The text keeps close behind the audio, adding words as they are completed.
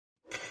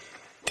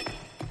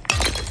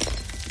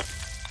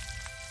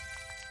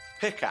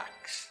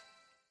Pickaxe.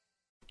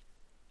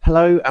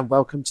 Hello and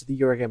welcome to the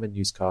Eurogamer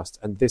Newscast,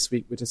 and this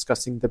week we're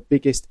discussing the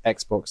biggest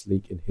Xbox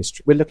leak in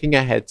history. We're looking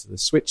ahead to the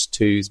Switch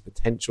 2's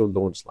potential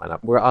launch lineup.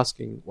 We're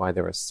asking why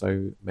there are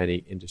so many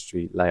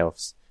industry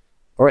layoffs,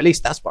 or at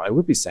least that's what I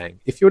would be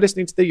saying. If you're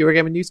listening to the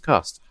Eurogamer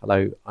Newscast,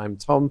 hello, I'm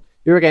Tom,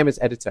 Eurogamer's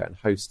editor and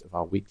host of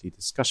our weekly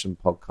discussion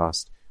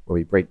podcast, where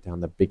we break down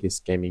the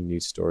biggest gaming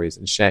news stories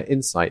and share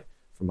insight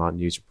from our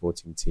news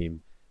reporting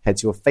team. Head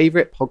to your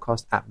favourite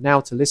podcast app now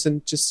to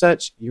listen. Just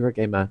search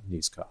Eurogamer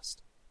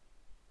Newscast.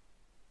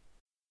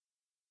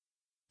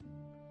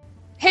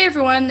 Hey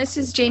everyone, this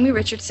is Jamie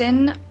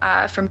Richardson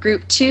from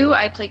Group 2.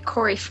 I play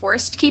Corey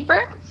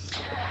Forestkeeper.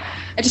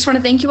 I just want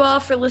to thank you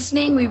all for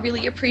listening. We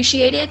really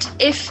appreciate it.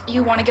 If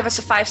you want to give us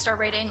a 5-star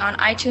rating on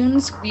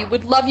iTunes, we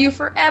would love you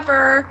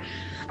forever.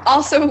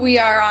 Also, we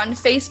are on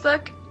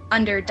Facebook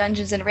under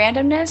Dungeons and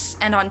Randomness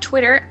and on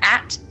Twitter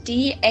at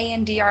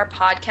DANDR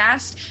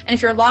Podcast. And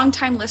if you're a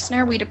long-time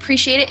listener, we'd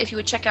appreciate it if you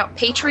would check out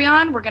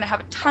Patreon. We're going to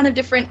have a ton of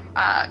different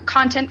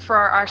content for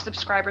our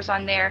subscribers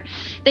on there.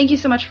 Thank you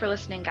so much for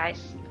listening,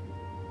 guys.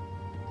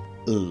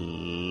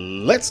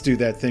 Let's do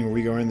that thing where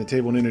we go around the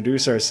table and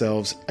introduce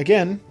ourselves.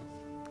 Again,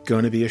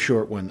 going to be a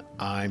short one.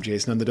 I'm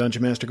Jason, I'm the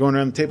Dungeon Master. Going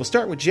around the table,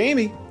 start with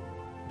Jamie.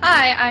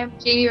 Hi, I'm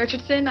Jamie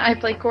Richardson. I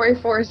play Corey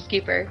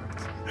Forestkeeper.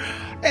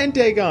 And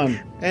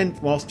Dagon.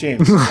 And, well,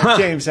 James.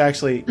 James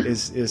actually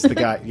is the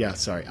guy. Yeah,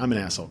 sorry, I'm an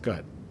asshole. Go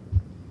ahead.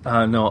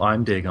 No,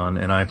 I'm Dagon,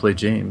 and I play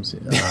James.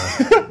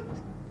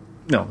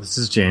 No, this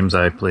is James.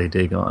 I play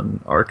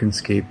Dagon,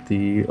 Arkanscape,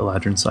 the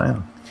Eladrin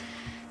Scion.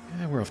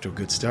 Yeah, we're off to a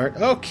good start.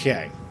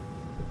 Okay.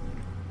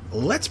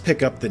 Let's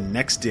pick up the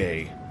next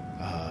day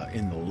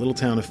in the little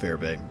town of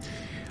Fairbank.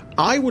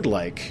 I would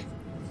like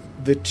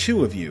the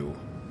two of you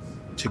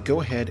to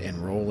go ahead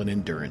and roll an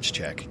endurance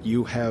check.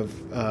 You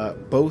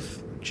have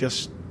both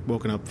just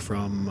woken up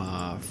from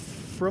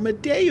a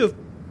day of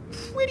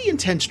pretty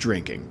intense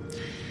drinking.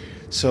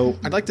 So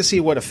I'd like to see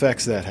what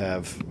effects that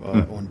have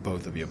on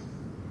both of you.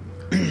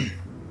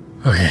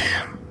 Okay.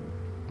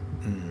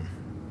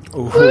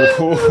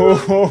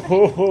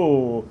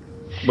 Oh.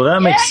 Well,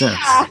 that makes sense.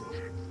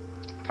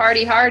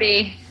 Party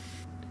hardy.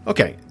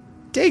 Okay,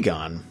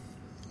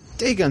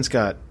 Dagon's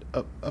got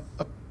a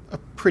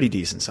pretty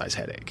decent sized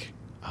headache,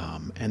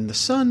 and the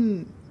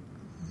sun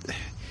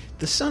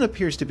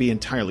appears to be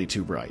entirely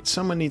too bright.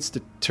 Someone needs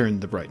to turn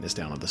the brightness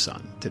down on the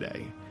sun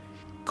today.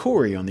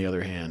 Corey, on the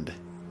other hand,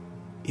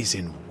 is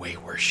in way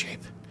worse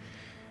shape.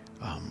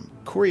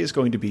 Corey is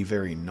going to be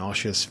very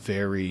nauseous,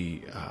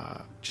 very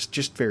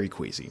just very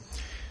queasy.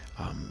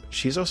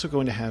 She's also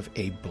going to have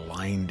a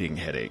blinding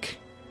headache,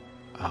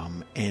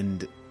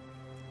 and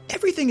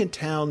everything in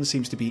town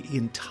seems to be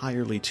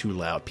entirely too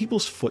loud.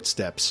 People's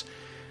footsteps,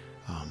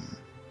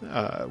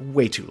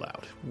 way too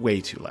loud.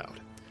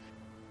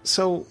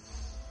 So,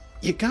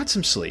 you got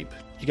some sleep.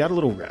 You got a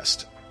little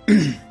rest.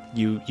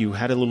 You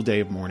had a little day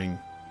of mourning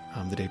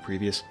the day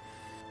previous.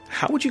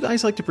 How would you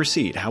guys like to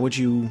proceed? How would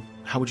you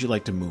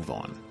like to move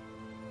on?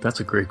 That's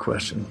a great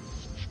question.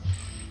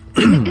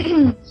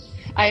 I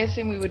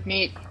assume we would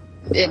meet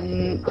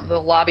in the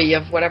lobby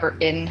of whatever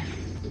inn.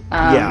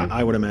 Yeah,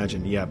 I would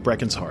imagine. Yeah,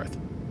 Brecken's Hearth.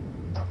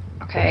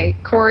 Okay,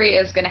 Corey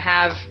is going to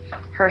have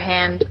her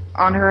hand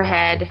on her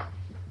head,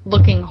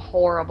 looking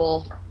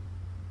horrible,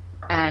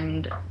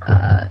 and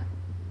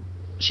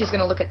she's going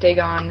to look at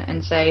Dagon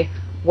and say,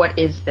 "What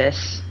is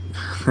this?"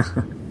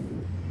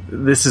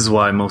 This is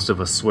why most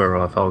of us swear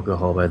off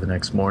alcohol by the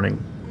next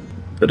morning.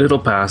 But it'll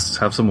pass.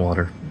 Have some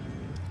water.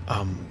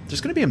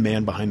 There's going to be a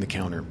man behind the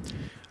counter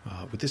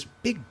with this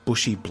big,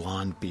 bushy,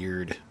 blonde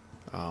beard,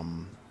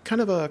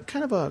 kind of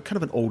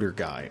an older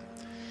guy,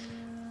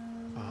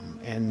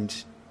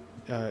 and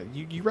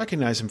you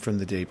recognize him from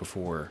the day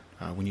before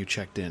when you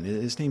checked in.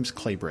 His name's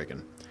Clay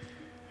Bregan,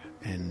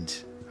 and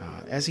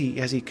as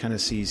he kind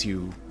of sees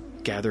you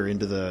gather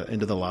into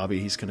the lobby,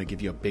 he's going to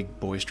give you a big,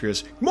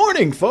 boisterous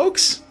 "Morning,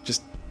 folks!"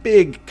 Just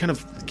big,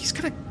 he's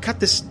kind of got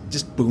this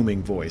just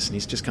booming voice, and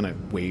he's just kind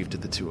of waved to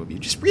the two of you,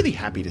 just really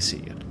happy to see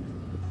you.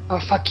 Oh,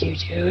 fuck you,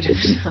 dude.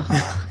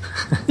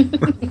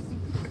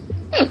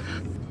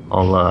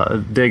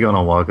 Dagon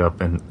will walk up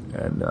and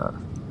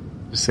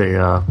say,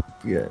 yeah,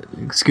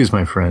 excuse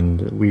my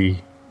friend, we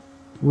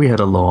had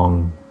a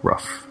long,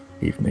 rough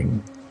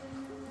evening.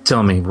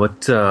 Tell me,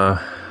 what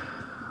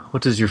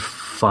does your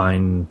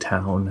fine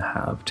town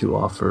have to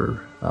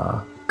offer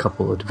a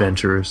couple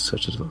adventurers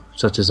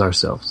such as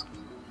ourselves?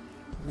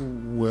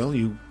 Well,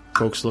 you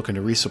folks looking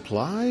to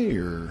resupply,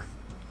 or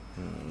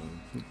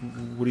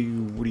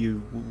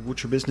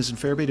what's your business in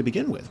Fairbay to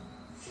begin with?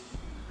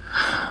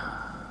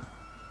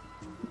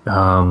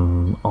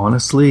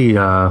 Honestly,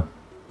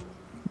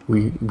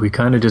 we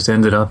kind of just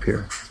ended up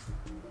here.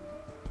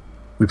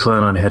 We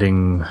plan on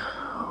heading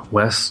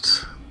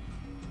west,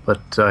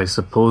 but I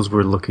suppose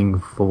we're looking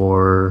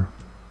for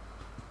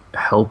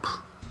help,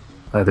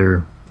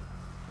 either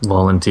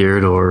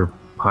volunteered or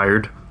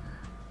hired.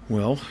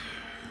 Well,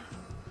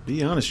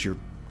 be honest, you're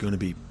going to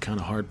be kind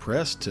of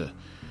hard-pressed to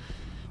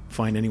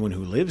find anyone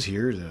who lives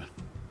here to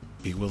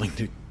be willing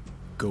to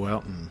go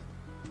out and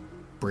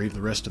brave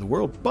the rest of the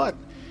world, but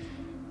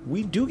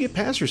we do get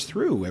passers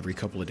through every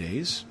couple of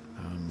days.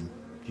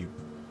 You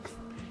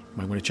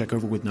might want to check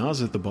over with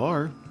Naz at the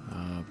bar.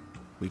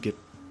 We get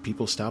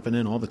people stopping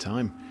in all the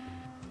time.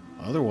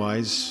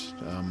 Otherwise,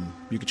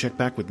 you could check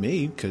back with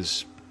me,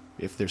 because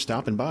if they're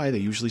stopping by, they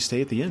usually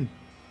stay at the inn.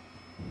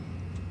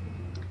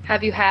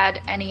 Have you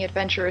had any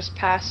adventurers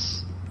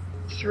pass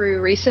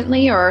through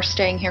recently or are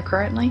staying here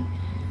currently?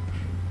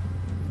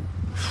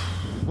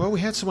 Well, we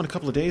had someone a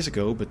couple of days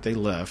ago, but they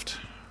left.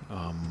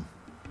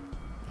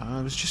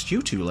 It was just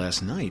you two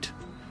last night.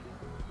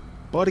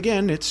 But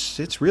again,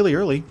 it's really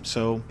early,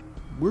 so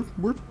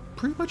we're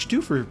pretty much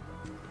due for a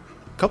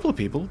couple of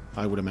people,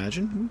 I would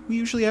imagine. We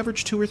usually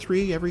average 2 or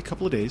 3 every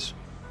couple of days.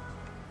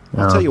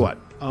 I'll tell you what.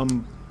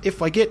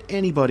 If I get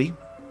anybody,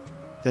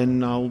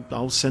 then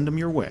I'll send them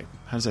your way.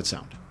 How does that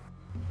sound?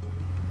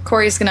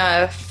 Corey's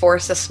gonna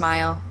force a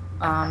smile,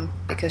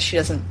 because she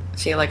doesn't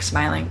feel like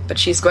smiling, but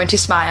she's going to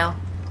smile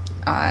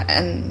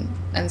and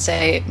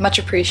say, "Much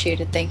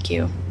appreciated, thank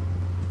you."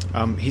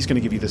 He's going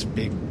to give you this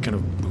big, kind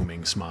of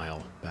booming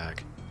smile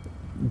back.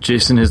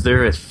 Jason, is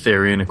there a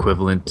Therian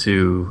equivalent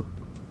to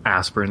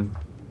aspirin?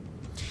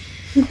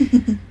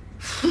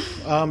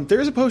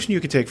 There's a potion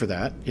you could take for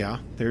that. Yeah,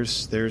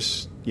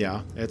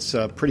 yeah, it's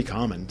pretty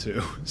common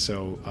too.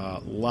 So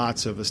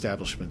lots of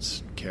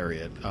establishments carry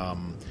it.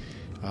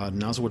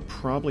 Naza would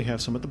probably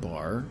have some at the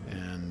bar,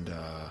 and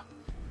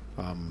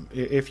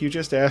if you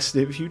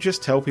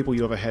just tell people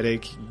you have a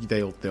headache,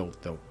 they'll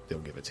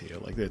give it to you.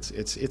 Like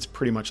it's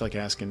pretty much like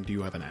asking, do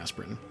you have an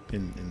aspirin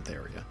in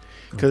Theria?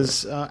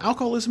 Because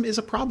alcoholism is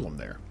a problem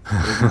there.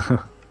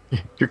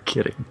 You're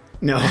kidding.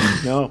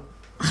 No.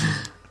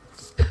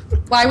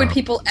 Why would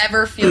people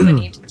ever feel the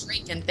need to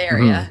drink in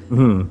Theria?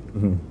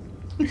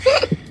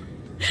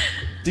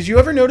 Did you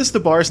ever notice the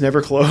bars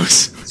never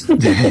close?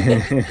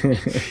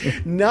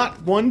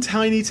 Not one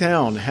tiny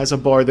town has a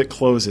bar that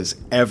closes,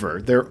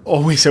 ever. They're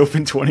always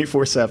open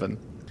 24/7.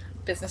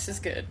 Business is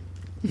good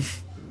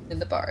in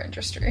the bar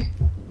industry.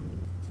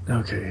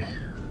 Okay.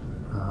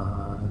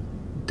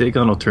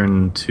 Dagon will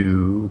turn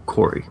to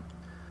Corey.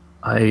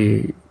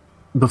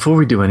 Before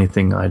we do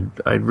anything,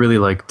 I'd really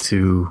like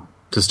to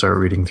start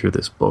reading through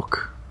this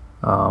book,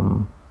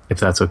 if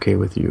that's okay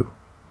with you.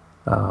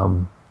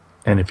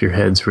 And if your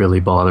head's really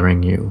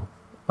bothering you,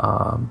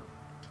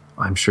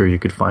 I'm sure you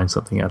could find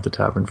something at the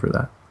tavern for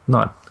that.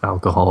 Not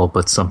alcohol,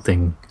 but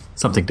something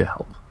to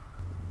help.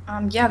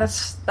 Yeah,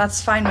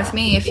 that's fine with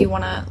me. If you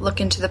want to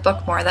look into the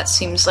book more, that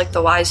seems like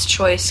the wise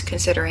choice,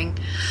 considering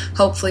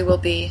hopefully we'll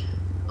be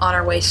on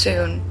our way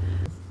soon.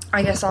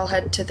 I guess I'll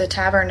head to the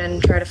tavern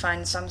and try to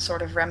find some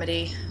sort of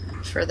remedy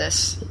for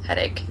this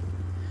headache.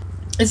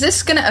 Is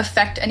this going to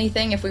affect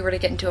anything if we were to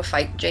get into a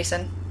fight,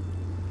 Jason?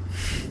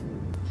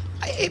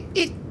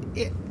 It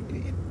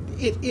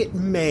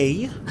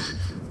may.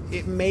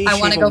 It may. I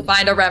want to go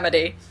find a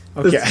remedy.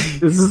 Okay.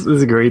 This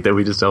is great that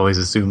we just always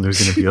assume there's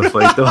going to be a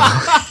fight, though.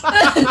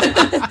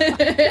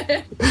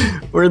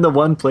 We're in the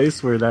one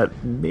place where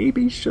that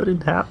maybe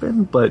shouldn't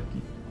happen, but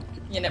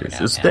you never know. It's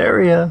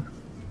hysteria.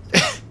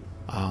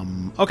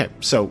 Okay,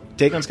 so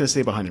Dagon's going to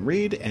stay behind and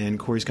read, and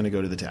Corey's going to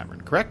go to the tavern,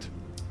 correct?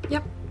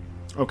 Yep.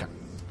 Okay.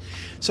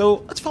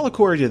 So let's follow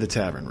Corey to the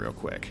tavern real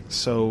quick.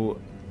 So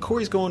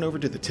Corey's going over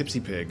to the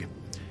Tipsy Pig.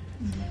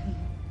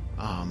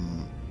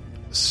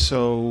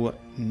 So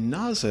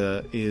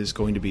Naza is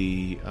going to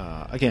be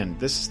again.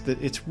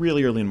 It's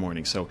really early in the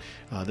morning, so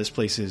this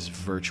place is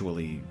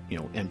virtually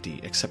empty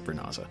except for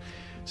Naza.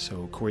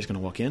 So Corey's going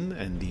to walk in,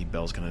 and the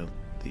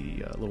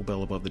little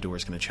bell above the door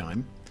is going to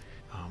chime,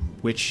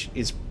 which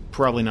is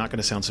probably not going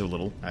to sound so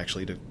little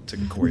actually to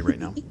Corey right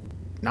now.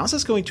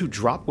 Naza's going to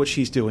drop what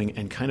she's doing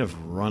and kind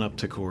of run up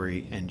to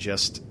Corey and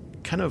just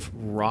kind of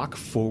rock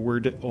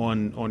forward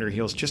on her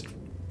heels, just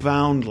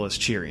boundless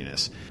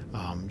cheeriness.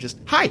 Just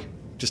hi.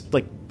 Just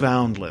like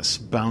boundless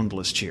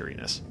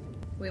cheeriness.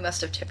 We must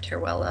have tipped her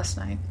well last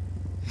night.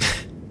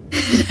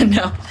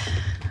 No.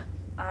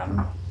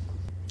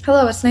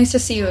 Hello, it's nice to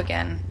see you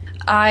again.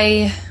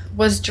 I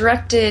was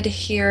directed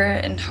here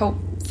in hope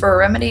for a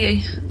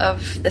remedy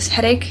of this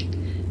headache.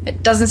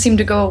 It doesn't seem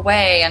to go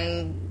away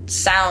and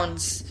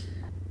sounds...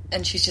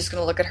 And she's just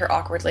going to look at her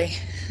awkwardly.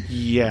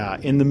 Yeah,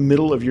 in the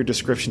middle of your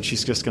description,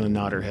 she's just going to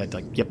nod her head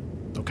like, yep,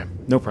 okay,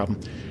 no problem.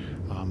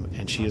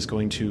 And she is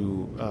going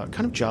to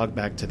kind of jog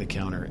back to the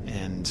counter,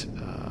 and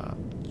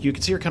you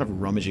can see her kind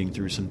of rummaging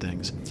through some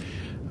things.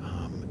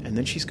 And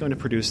then she's going to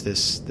produce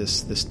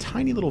this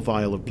tiny little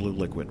vial of blue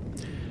liquid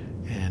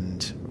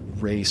and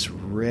race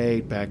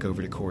right back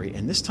over to Corey.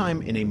 And this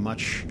time in a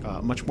much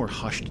more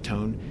hushed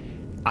tone.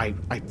 I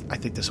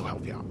think this will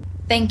help you out.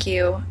 Thank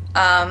you.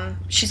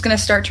 She's going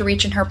to start to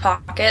reach in her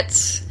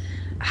pockets.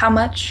 How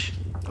much?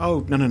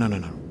 Oh,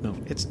 no.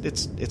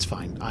 It's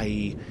fine.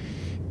 I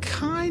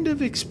kind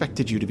of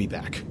expected you to be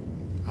back.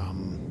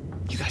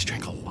 You guys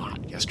drank a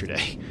lot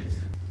yesterday.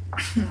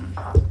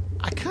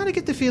 I kind of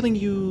get the feeling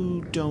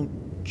you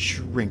don't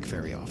drink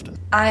very often.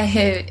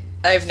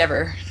 I've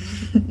never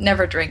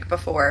drank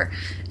before.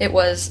 It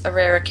was a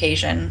rare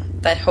occasion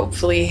that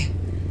hopefully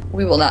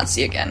we will not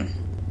see again.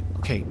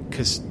 Okay,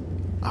 because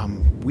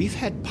we've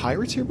had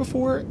pirates here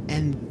before,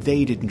 and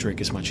they didn't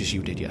drink as much as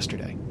you did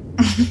yesterday.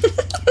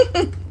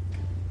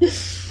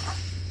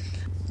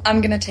 I'm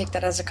going to take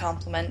that as a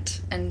compliment,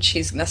 and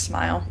she's going to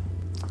smile.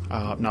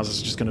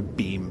 Naz's just going to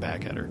beam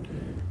back at her.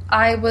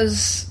 I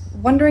was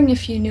wondering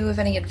if you knew of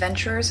any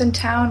adventurers in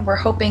town. We're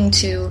hoping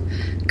to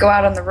go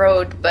out on the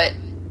road, but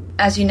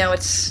as you know,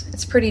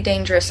 it's pretty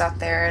dangerous out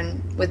there,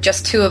 and with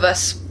just two of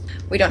us,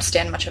 we don't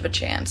stand much of a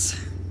chance.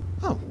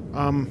 Oh,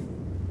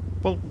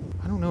 well,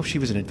 I don't know if she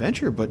was an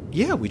adventurer, but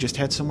yeah, we just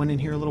had someone in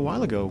here a little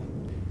while ago.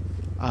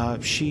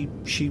 She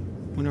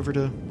went over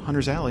to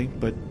Hunter's Alley,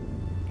 but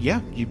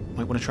yeah, you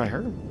might want to try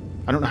her.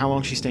 I don't know how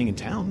long she's staying in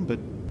town, but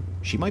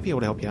she might be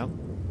able to help you out.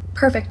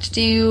 Perfect.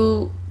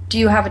 Do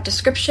you have a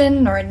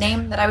description or a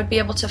name that I would be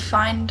able to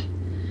find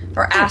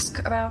or ask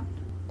about?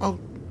 Well,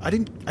 I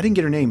didn't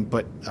get her name,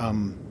 but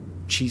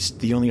she's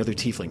the only other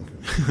tiefling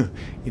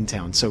in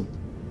town, so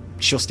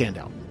she'll stand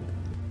out.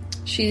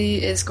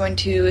 She is going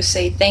to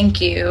say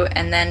thank you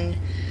and then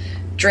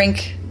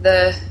drink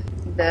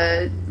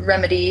the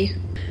remedy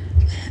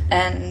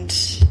and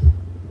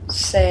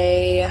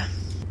say,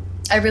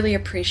 I really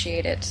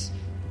appreciate it,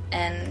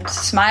 and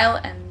smile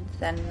and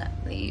then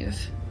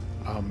leave.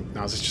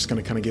 Naz is just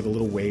going to kind of give a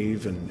little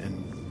wave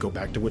and go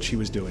back to what she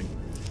was doing.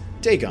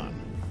 Dagon.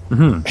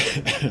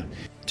 Mm-hmm.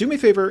 Do me a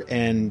favor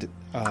and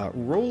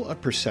roll a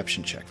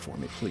perception check for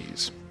me,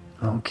 please.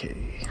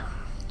 Okay.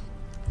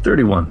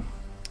 31.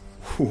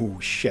 Ooh,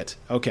 shit.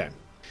 Okay.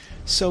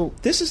 So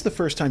this is the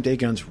first time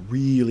Dagon's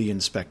really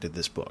inspected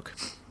this book.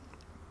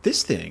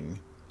 This thing,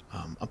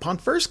 upon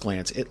first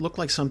glance, it looked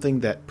like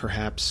something that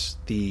perhaps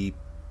the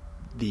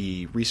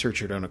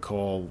researcher down a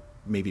call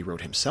maybe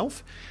wrote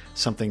himself.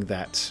 Something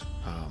that,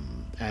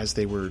 as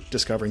they were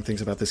discovering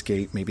things about this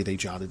gate, maybe they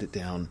jotted it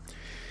down.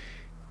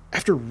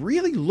 After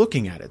really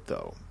looking at it,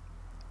 though,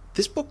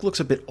 this book looks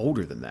a bit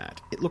older than that.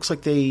 It looks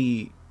like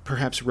they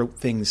perhaps wrote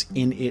things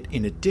in it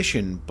in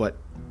addition, but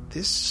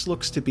this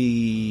looks to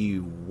be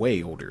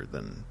way older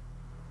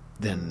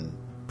than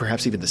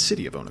perhaps even the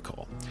city of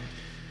Onakal.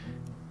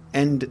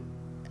 And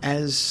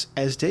as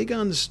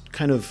Dagon's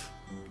kind of,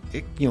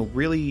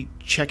 really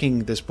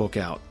checking this book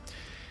out,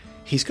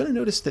 he's going to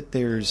notice that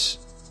there's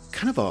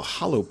kind of a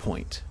hollow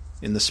point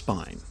in the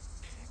spine.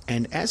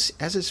 And as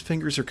his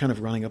fingers are kind of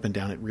running up and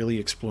down it, really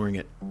exploring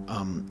it,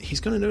 he's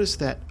going to notice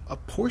that a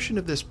portion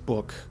of this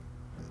book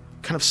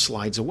kind of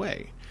slides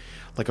away.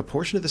 Like a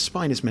portion of the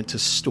spine is meant to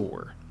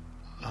store.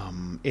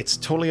 It's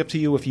totally up to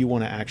you if you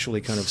want to actually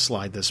kind of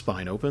slide the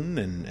spine open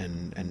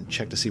and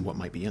check to see what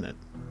might be in it.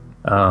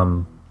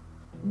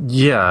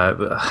 Yeah,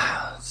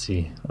 let's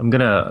see. I'm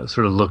going to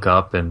sort of look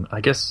up, and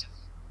I guess,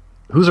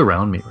 who's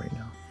around me right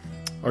now?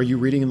 Are you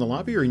reading in the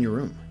lobby or in your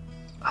room?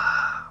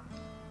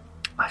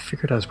 I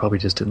figured I was probably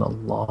just in the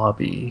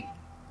lobby.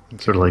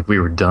 Okay. Sort of like we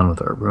were done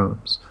with our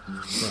rooms.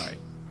 Right.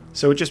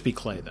 So it'd just be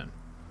Clay then.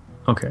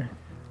 Okay.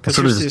 Because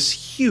there's this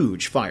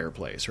huge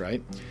fireplace,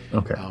 right?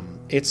 Okay.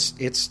 It's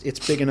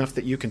big enough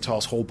that you can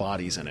toss whole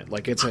bodies in it.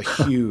 Like, it's a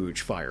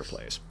huge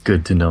fireplace.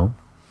 Good to know.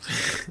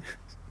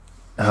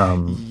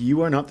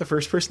 You are not the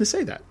first person to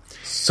say that.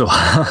 So,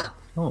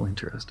 oh,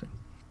 interesting.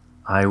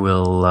 I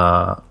will,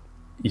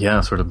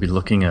 sort of be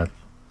looking at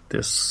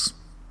this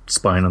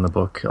spine on the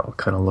book. I'll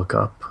kind of look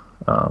up,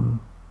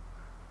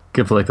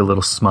 give like a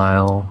little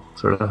smile,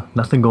 sort of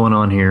nothing going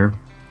on here.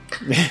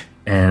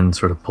 And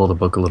sort of pull the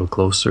book a little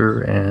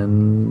closer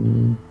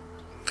and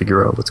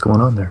figure out what's going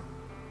on there.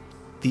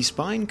 The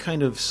spine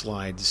kind of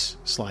slides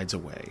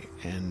away,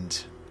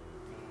 and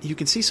you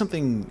can see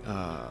something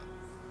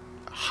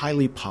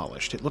highly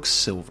polished. It looks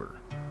silver.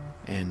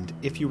 And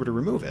if you were to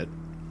remove it,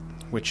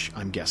 which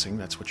I'm guessing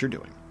that's what you're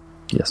doing.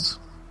 Yes.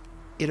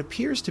 It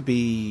appears to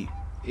be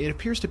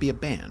a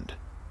band.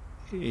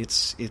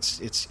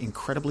 It's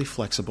incredibly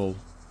flexible,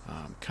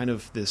 kind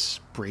of this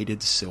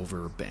braided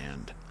silver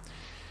band.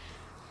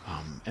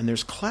 And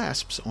there's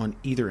clasps on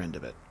either end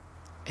of it,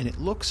 and it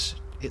looks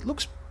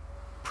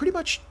pretty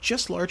much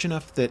just large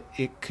enough that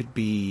it could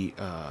be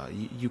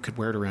you could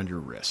wear it around your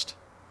wrist.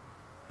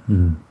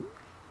 Can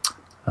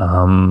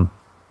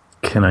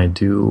I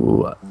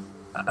do?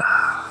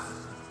 I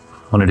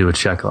want to do a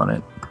check on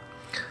it.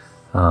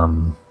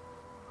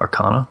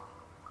 Arcana.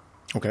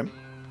 Okay.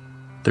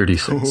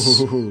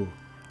 36.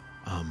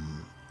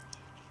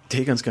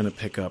 Dagon's going to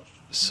pick up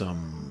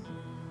some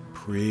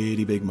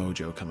pretty big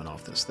mojo coming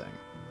off this thing.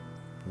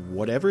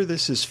 Whatever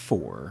this is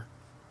for,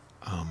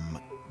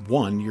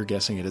 one, you're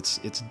guessing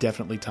it's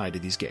definitely tied to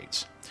these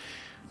gates.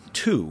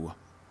 Two,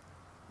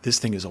 this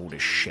thing is old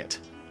as shit.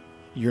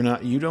 You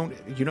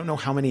don't know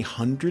how many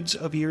hundreds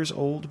of years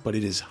old, but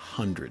it is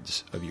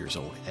hundreds of years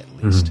old at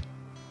least. Mm-hmm.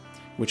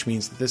 Which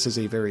means that this is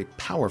a very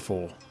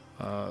powerful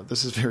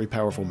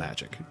powerful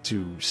magic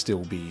to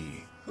still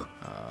be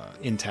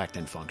intact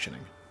and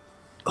functioning.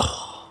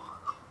 Oh,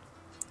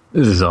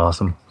 this is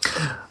awesome.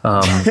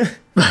 Can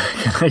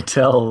I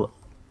tell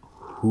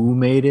who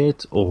made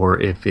it, or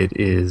if it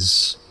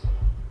is?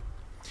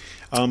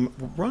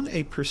 Run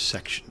a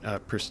perception.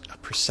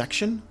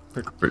 Perception?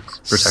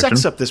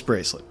 Sex up this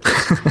bracelet.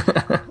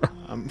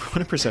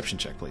 run a perception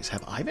check, please.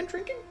 Have I been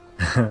drinking?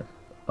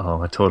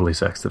 Oh, I totally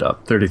sexed it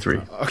up. 33.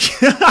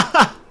 Okay.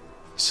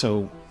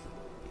 So,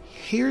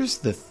 here's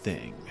the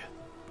thing.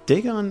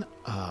 Dagon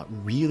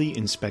really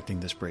inspecting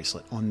this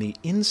bracelet. On the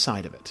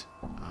inside of it,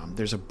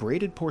 there's a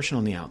braided portion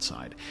on the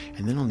outside,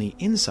 and then on the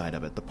inside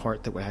of it, the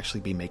part that would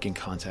actually be making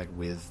contact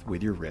with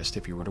your wrist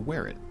if you were to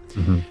wear it,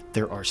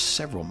 there are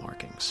several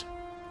markings.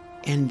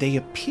 And they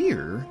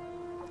appear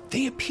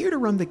to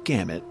run the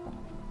gamut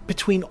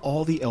between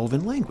all the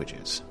Elven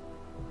languages.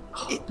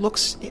 It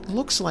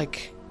looks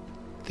like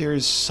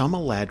there's some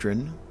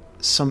Eladrin,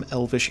 some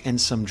Elvish,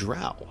 and some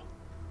Drow.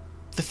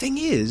 The thing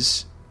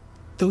is,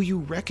 though you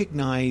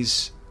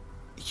recognize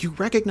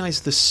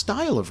the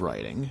style of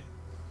writing,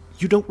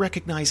 you don't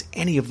recognize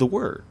any of the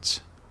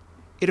words.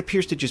 It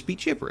appears to just be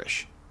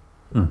gibberish.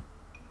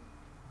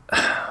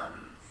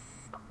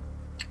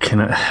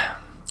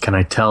 Can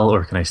I tell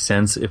or can I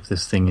sense if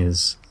this thing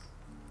is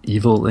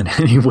evil in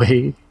any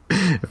way?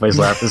 If I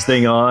slap this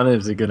thing on,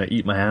 is it going to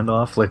eat my hand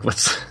off? Like,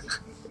 what's...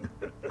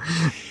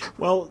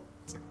 Well,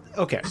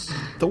 okay.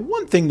 The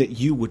one thing that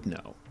you would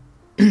know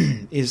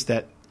is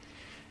that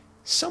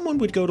someone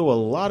would go to a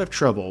lot of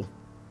trouble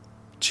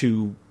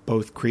to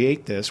both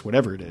create this,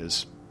 whatever it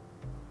is,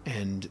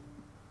 and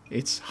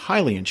it's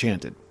highly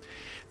enchanted,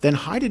 then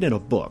hide it in a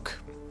book,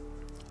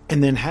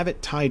 and then have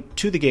it tied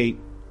to the gate,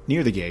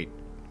 near the gate,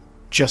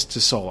 just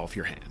to saw off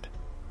your hand.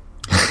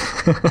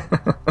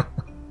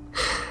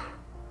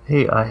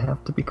 Hey, I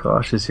have to be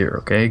cautious here,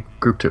 okay?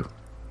 Group 2.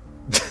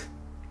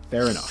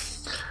 Fair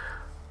enough.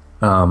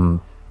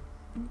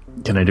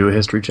 Can I do a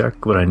history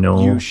check? Would I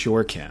know? You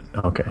sure can.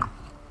 Okay.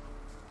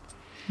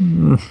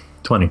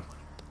 20.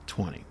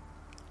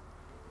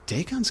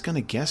 Dagon's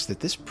gonna guess that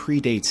this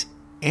predates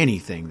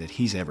anything that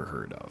he's ever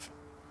heard of.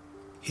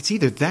 It's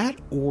either that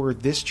or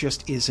this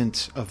just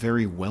isn't a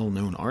very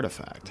well-known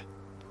artifact.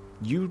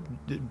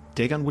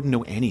 Dagon wouldn't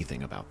know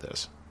anything about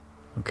this.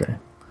 Okay.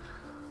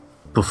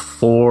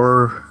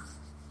 Before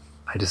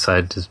I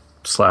decide to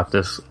slap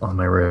this on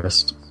my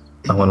wrist,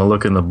 I want to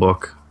look in the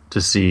book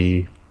to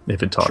see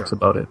if it talks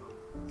about it.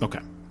 Okay.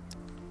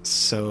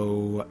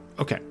 So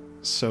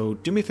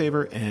do me a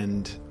favor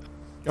and...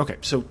 Okay,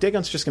 so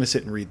Dagon's just going to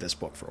sit and read this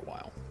book for a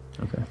while.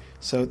 Okay.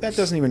 So that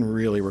doesn't even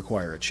really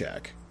require a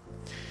check.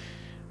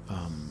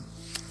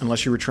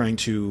 Unless you were trying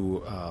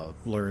to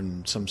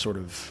learn some sort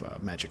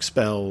of magic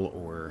spell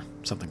or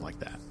something like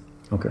that.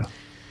 Okay.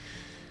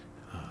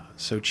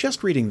 So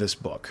just reading this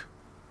book,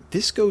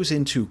 this goes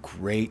into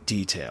great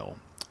detail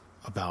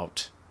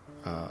about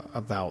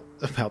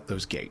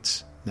those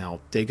gates. Now,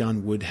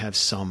 Dagon would have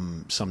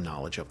some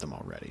knowledge of them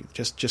already.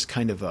 Just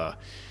kind of a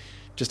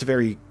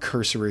very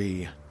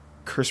cursory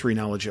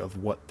knowledge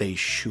of what they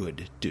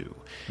should do.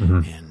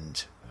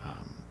 And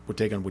what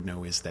Dagon would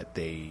know is that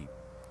they,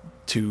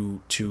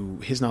 to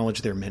his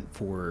knowledge, they're meant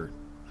for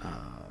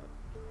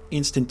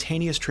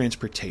instantaneous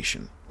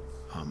transportation.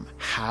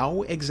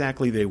 How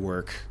exactly they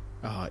work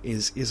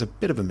is a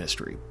bit of a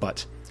mystery,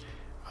 but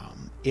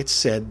it's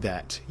said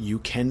that you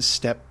can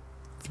step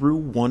through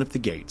one of the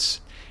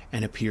gates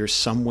and appear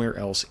somewhere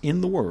else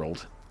in the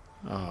world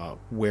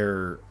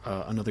where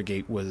another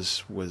gate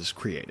was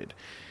created.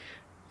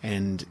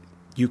 And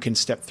you can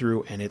step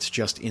through and it's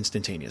just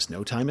instantaneous.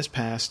 No time has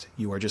passed.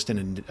 You are just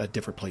in a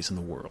different place in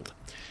the world,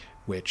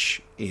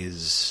 which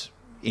is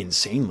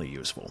insanely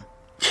useful.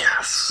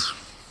 Yes.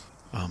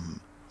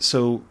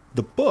 So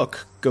the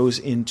book goes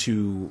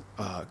into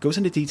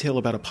detail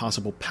about a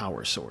possible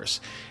power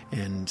source,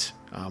 and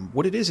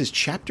what it is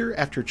chapter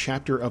after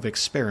chapter of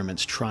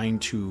experiments trying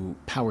to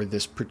power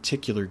this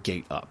particular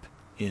gate up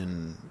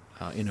in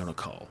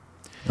Onokal.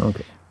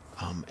 Okay.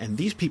 And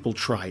these people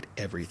tried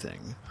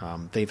everything.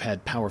 They've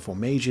had powerful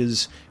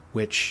mages,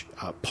 which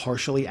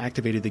partially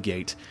activated the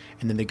gate,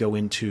 and then they go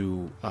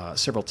into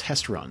several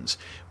test runs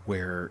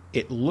where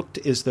it looked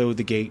as though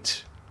the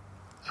gate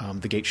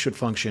should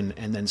function,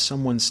 and then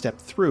someone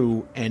stepped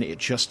through and it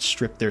just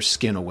stripped their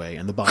skin away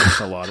and the body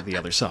fell out of the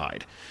other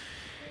side.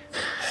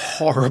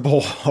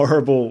 Horrible.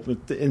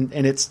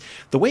 And it's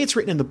the way it's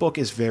written in the book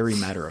is very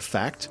matter of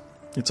fact.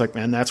 It's like,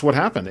 man, that's what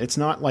happened. It's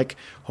not like,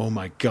 oh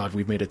my God,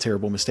 we've made a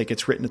terrible mistake.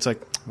 It's written, it's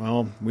like,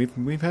 well,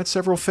 we've had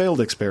several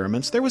failed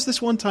experiments. There was this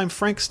one time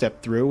Frank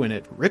stepped through and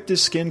it ripped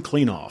his skin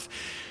clean off.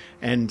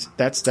 And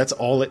that's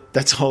all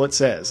it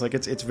says. Like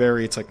it's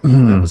like,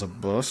 that was a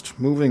bust.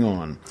 Moving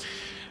on.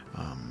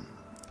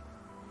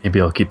 Maybe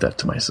I'll keep that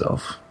to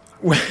myself.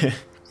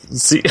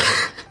 See,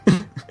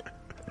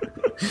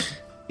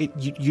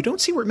 you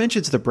don't see where it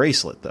mentions the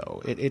bracelet,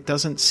 though. It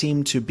doesn't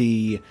seem to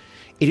be...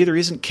 It either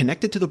isn't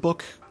connected to the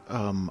book,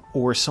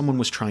 or someone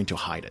was trying to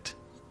hide it,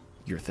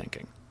 you're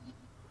thinking.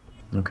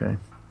 Okay.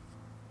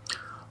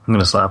 I'm going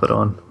to slap it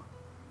on.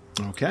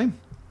 Okay.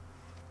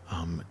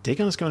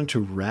 Dagon is going to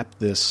wrap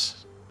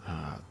this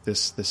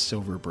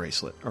silver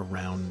bracelet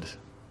around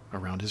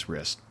his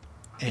wrist,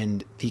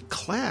 and the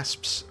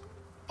clasps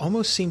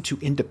almost seem to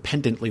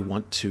independently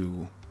want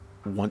to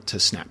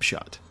snap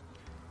shut,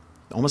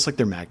 almost like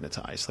they're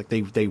magnetized, like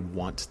they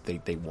want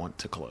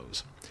to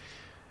close.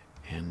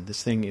 And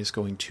this thing is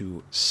going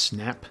to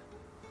snap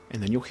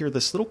and then you'll hear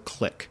this little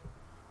click,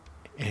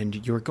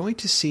 and you're going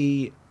to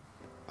see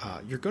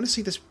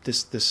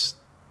this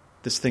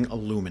thing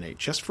illuminate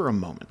just for a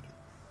moment,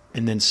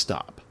 and then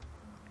stop.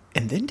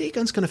 And then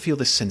Dagon's going to feel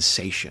this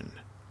sensation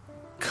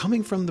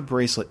coming from the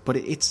bracelet, but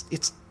it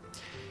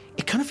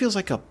kind of feels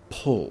like a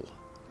pull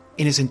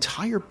in his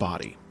entire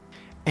body.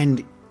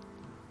 And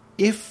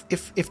if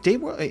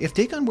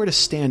Dagon were to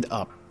stand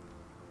up,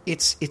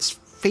 it's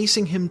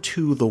facing him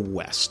to the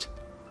west.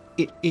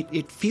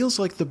 It feels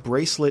like the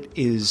bracelet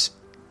is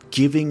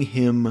giving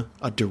him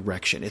a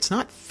direction. It's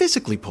not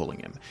physically pulling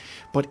him,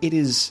 but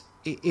it's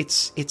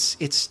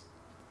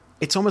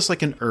almost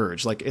like an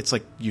urge. Like it's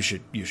like you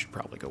should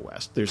probably go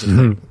west. There's a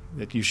thing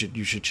that you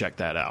should check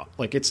that out.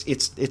 Like it's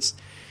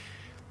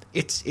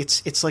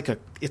like a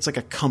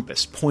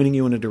compass pointing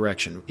you in a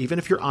direction. Even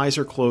if your eyes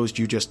are closed,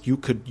 you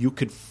could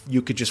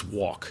just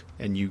walk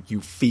and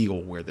you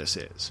feel where this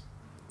is.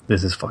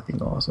 This is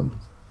fucking awesome.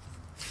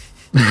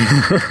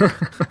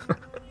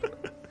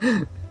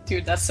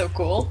 Dude, that's so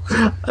cool.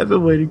 I've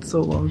been waiting so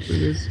long for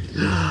this.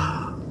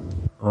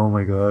 Oh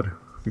my god.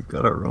 We've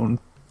got our own.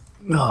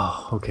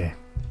 Oh, okay.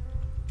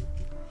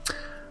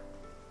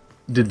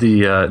 Did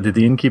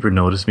the innkeeper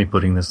notice me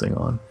putting this thing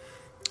on?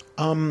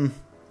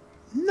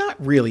 Not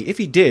really. If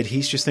he did,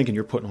 he's just thinking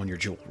you're putting on your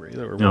jewelry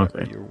or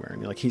whatever you're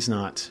wearing. Like he's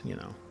not,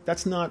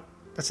 that's not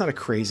a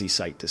crazy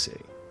sight to see.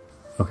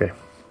 Okay.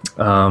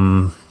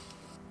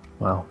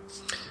 Wow.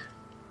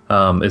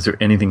 Is there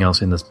anything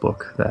else in this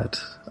book that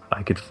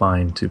I could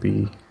find to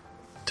be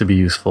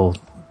useful?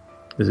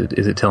 Is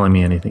it telling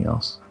me anything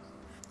else?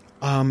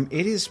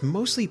 It is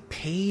mostly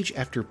page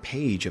after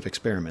page of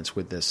experiments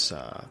with this.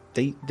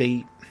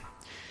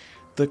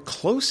 The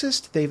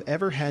closest they've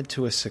ever had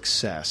to a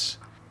success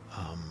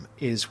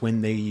is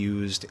when they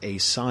used a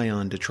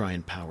scion to try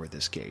and power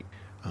this gate.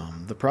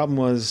 The problem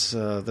was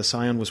the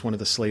scion was one of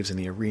the slaves in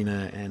the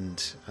arena,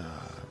 and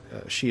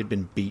she had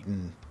been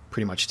beaten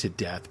pretty much to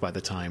death by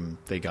the time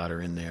they got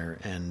her in there,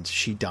 and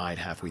she died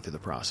halfway through the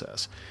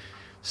process.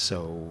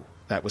 So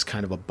that was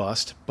kind of a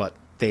bust, but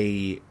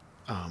they...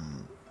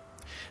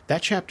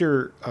 that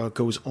chapter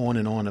goes on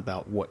and on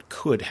about what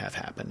could have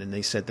happened, and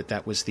they said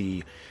that was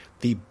the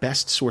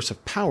best source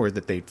of power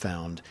that they'd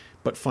found,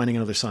 but finding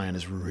another scion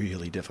is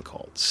really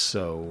difficult.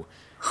 So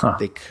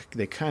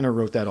they kind of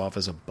wrote that off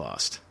as a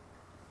bust.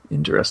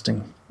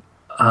 Interesting.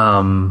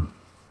 I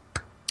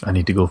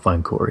need to go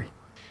find Corey.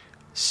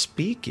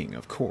 Speaking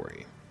of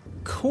Corey,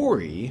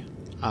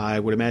 I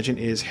would imagine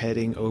is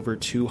heading over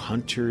to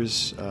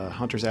Hunter's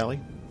Alley?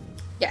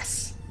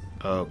 Yes.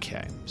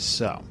 Okay,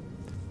 so...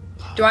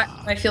 Do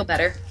I feel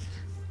better?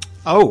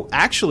 Oh,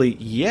 actually,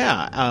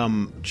 yeah.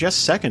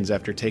 Just seconds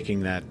after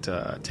taking that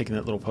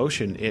little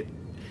potion,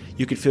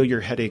 you could feel your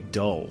headache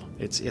dull.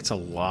 It's a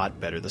lot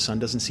better. The sun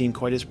doesn't seem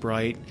quite as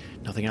bright.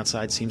 Nothing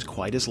outside seems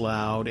quite as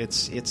loud.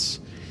 It's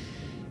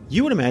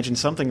you would imagine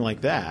something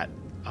like that.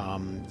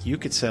 You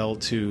could sell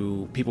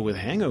to people with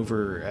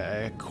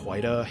hangover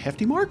quite a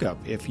hefty markup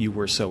if you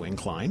were so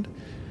inclined.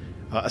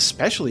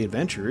 Especially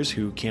adventurers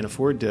who can't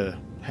afford to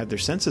have their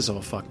senses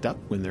all fucked up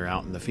when they're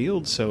out in the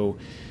field. So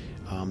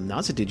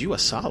Naza did you a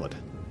solid.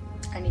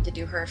 I need to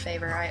do her a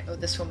favor. I owe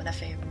this woman a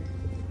favor.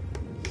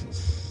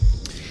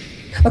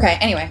 Okay,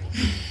 anyway.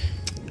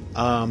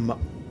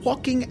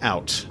 Walking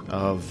out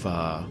of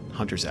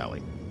Hunter's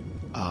Alley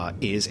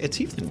is a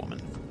tiefling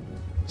woman.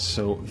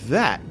 So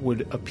that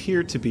would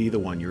appear to be the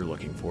one you're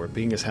looking for,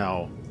 being as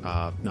how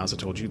Naza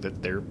told you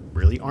that there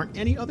really aren't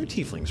any other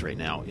tieflings right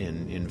now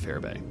in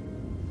Fairbay.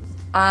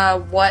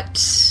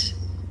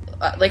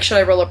 Should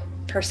I roll a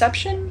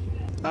perception?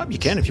 You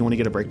can if you want to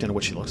get a breakdown of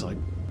what she looks like.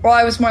 Well,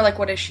 I was more like,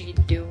 what is she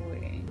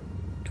doing?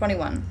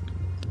 21.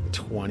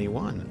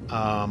 21.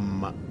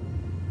 Well,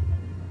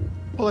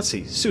 let's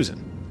see.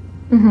 Susan.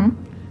 Mm-hmm.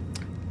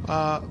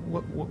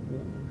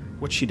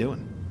 What's she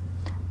doing?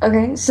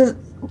 Okay, so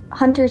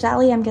Hunter's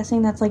Alley, I'm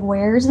guessing that's like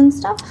wares and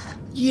stuff?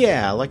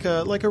 Yeah, like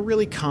a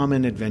really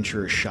common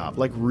adventurer shop,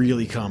 like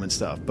really common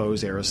stuff,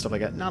 bows, arrows, stuff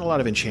like that. Not a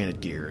lot of enchanted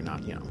gear,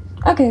 not.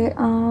 Okay,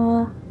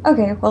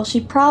 well,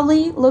 she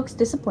probably looks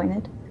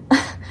disappointed,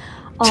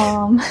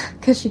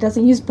 because she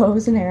doesn't use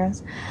bows and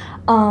arrows.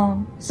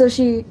 So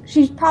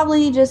she's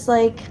probably just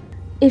like,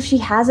 if she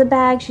has a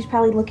bag, she's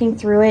probably looking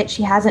through it.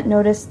 She hasn't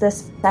noticed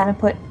this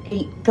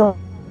 7'8"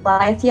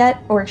 Goliath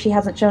yet, or she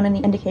hasn't shown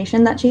any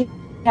indication that she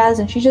has,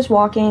 and she's just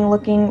walking,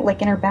 looking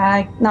like in her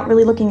bag, not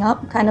really looking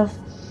up, kind of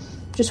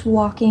just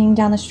walking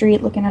down the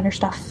street, looking at her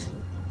stuff.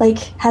 Like,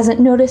 hasn't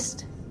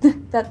noticed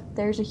that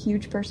there's a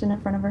huge person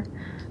in front of her.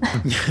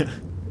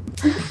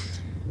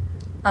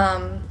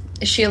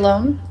 Is she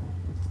alone?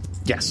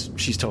 Yes,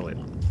 she's totally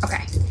alone.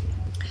 Okay.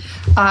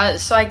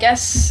 So I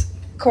guess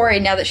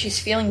Corey, now that she's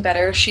feeling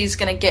better, she's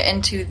gonna get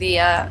into the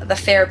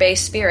Fairbay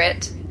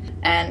spirit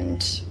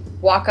and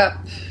walk up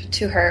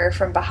to her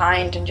from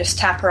behind and just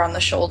tap her on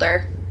the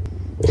shoulder.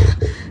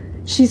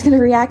 She's gonna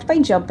react by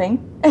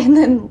jumping and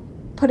then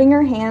putting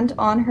her hand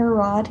on her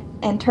rod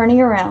and turning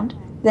around.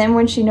 Then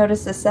when she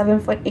notices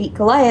 7'8"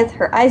 Goliath,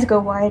 her eyes go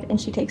wide and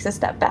she takes a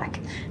step back.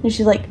 And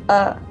she's like,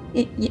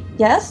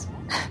 yes?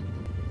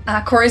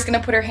 Corey's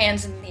gonna put her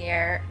hands in the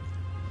air.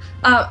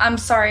 I'm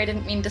sorry, I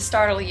didn't mean to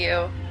startle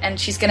you. And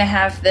she's gonna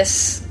have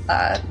this,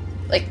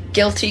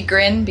 guilty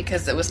grin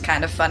because it was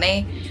kind of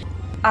funny.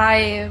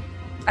 I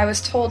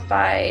was told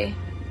by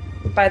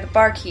the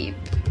barkeep,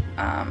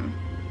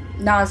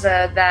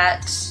 Naza,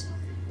 that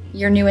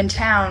you're new in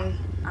town.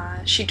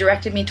 She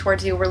directed me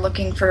towards you. We're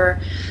looking for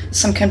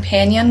some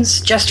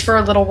companions just for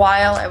a little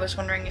while. I was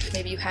wondering if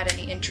maybe you had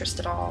any interest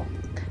at all.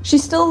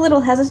 She's still a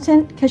little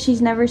hesitant because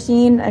she's never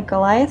seen a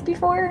Goliath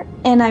before,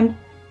 and I'm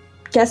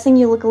guessing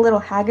you look a little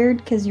haggard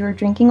because you were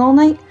drinking all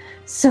night.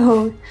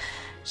 So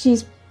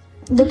she's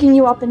looking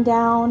you up and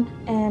down,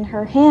 and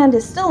her hand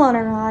is still on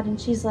her rod,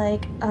 and she's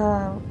like,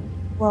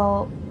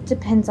 well,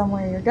 depends on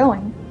where you're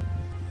going.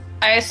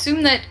 I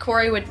assume that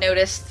Corey would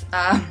notice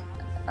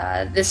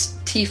this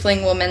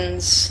tiefling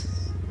woman's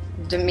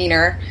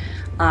demeanor,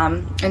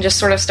 and just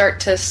sort of start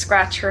to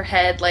scratch her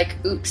head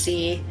like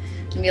oopsie,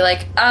 and be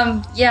like,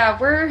 yeah,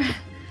 we're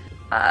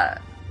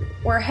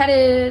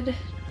headed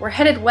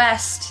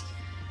west,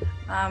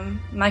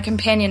 my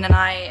companion and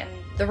I, and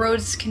the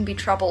roads can be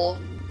trouble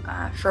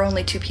for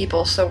only 2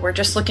 people, so we're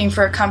just looking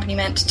for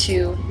accompaniment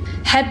to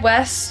head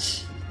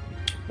west.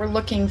 We're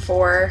looking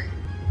for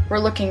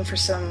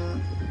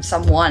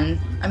someone.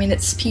 I mean,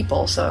 it's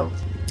people, so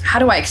how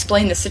do I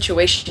explain the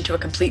situation to a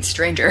complete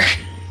stranger?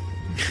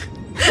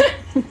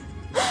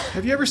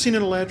 Have you ever seen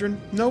an Eladrin?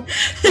 Nope.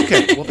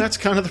 Okay, well, that's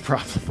kind of the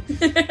problem.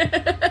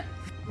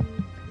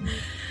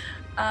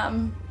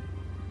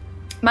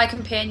 My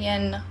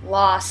companion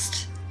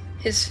lost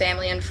his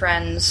family and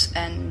friends,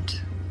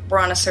 and we're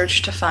on a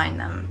search to find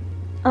them.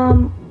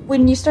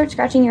 When you start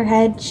scratching your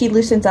head, she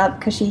loosens up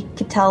because she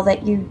could tell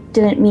that you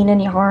didn't mean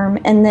any harm,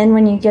 and then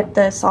when you get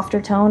the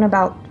softer tone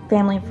about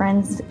family and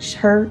friends,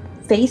 her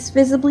face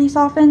visibly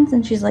softens,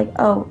 and she's like,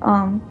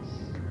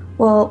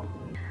 well,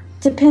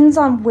 depends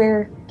on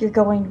where you're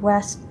going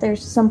west.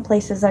 There's some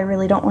places I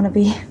really don't want to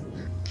be.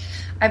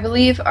 I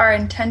believe our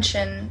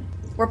intention,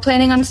 we're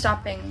planning on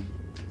stopping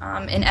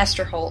in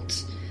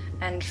Esterholt,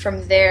 and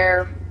from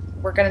there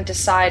we're going to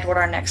decide what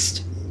our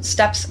next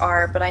steps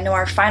are, but I know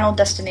our final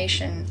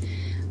destination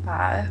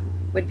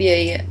would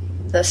be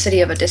the city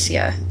of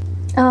Odyssia.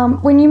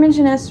 When you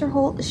mention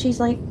Esterholt,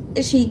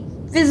 she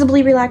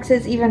visibly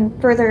relaxes even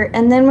further,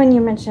 and then when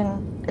you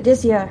mention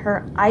Odyssia,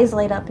 her eyes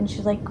light up, and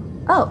she's like,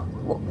 oh,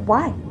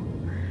 why?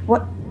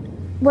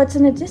 What's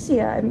in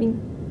Odyssia? I mean,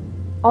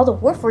 all the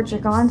Warforged are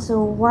gone,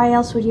 so why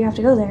else would you have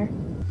to go there?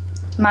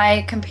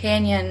 My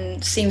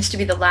companion seems to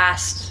be the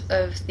last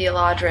of the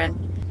Eladrin,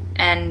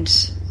 and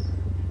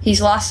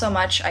he's lost so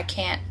much I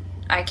can't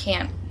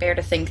bear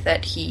to think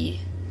that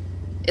he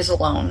is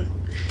alone.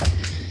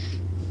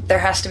 There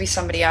has to be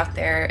somebody out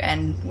there,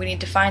 and we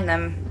need to find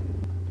them.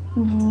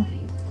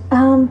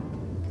 Mm-hmm.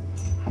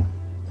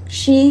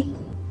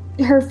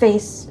 Her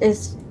face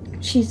is,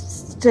 she's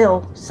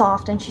still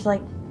soft, and she's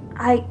like,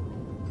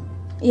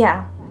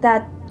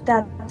 that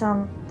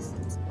sounds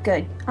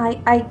good.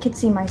 I could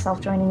see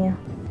myself joining you.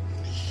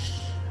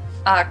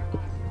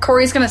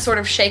 Corey's gonna sort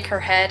of shake her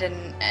head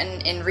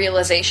and in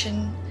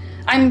realization,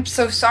 I'm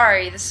so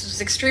sorry, this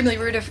was extremely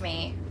rude of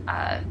me,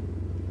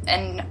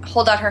 and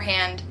hold out her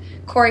hand.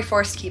 Corey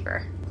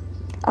Forestkeeper.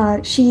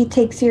 She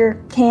takes your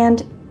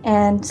hand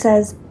and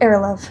says,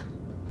 Erlov.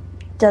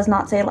 Does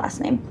not say last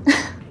name.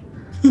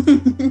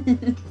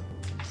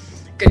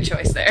 Good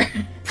choice there.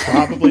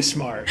 Probably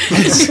smart.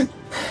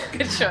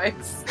 Good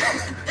choice.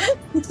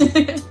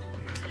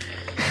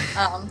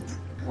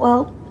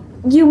 Well,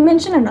 you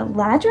mentioned an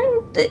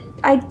Eladrin?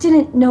 I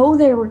didn't know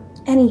there were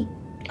any...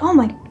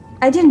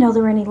 I didn't know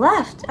there were any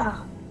left.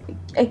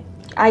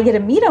 I get to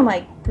meet them,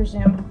 I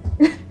presume.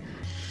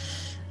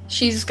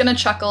 She's gonna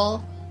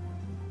chuckle.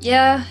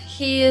 Yeah,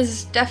 he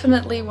is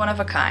definitely one of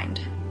a kind.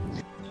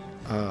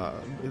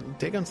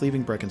 Dagon's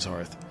leaving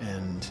Brecken's-Hearth,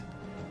 and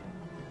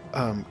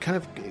kind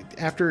of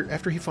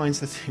after he finds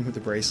the thing with the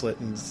bracelet,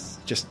 and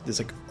is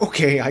like,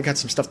 okay, I got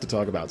some stuff to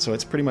talk about. So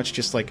it's pretty much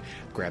just like,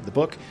 grab the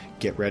book,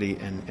 get ready,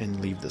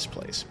 and leave this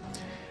place.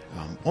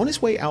 On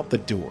his way out the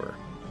door,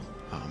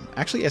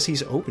 actually, as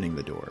he's opening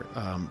the door,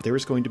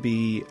 there's going to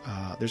be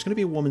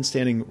a woman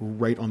standing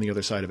right on the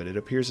other side of it. It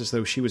appears as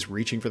though she was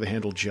reaching for the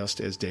handle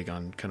just as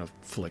Dagon kind of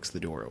flicks the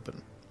door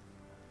open.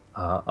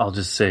 I'll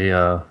just say,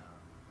 oh,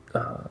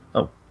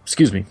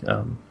 excuse me.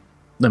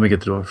 Let me get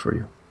the door for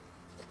you.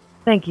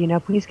 Thank you. Now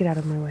please get out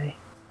of my way.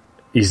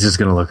 He's just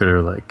gonna look at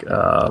her like,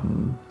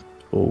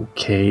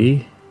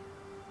 okay,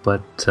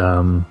 but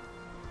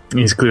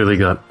he's clearly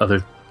got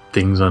other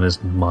things on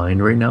his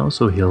mind right now,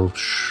 so he'll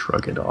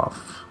shrug it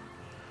off.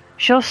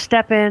 She'll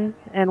step in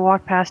and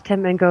walk past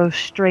him and go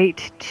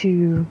straight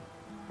to,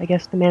 I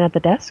guess, the man at the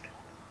desk.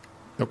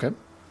 Okay.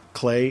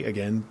 Clay,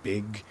 again,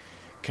 big,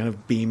 kind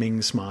of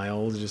beaming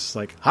smile, just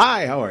like,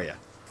 hi, how are you?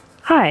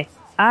 Hi,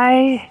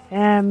 I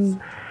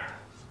am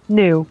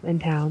new in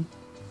town.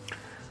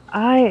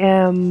 I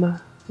am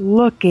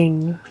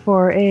looking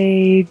for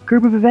a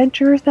group of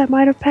adventurers that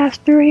might have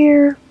passed through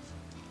here.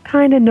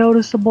 Kind of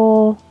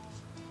noticeable.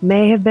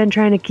 May have been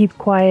trying to keep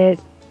quiet.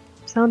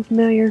 Sound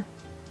familiar?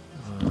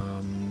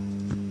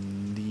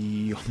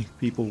 only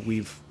people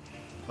we've.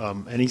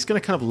 And he's going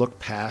to kind of look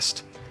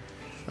past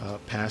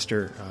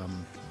her.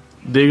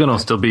 Dagon will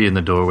still be in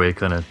the doorway,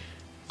 kind of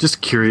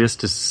just curious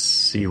to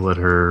see what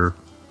her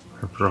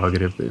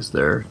prerogative is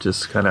there.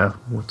 Just kind of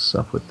what's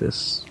up with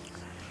this.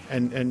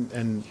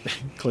 And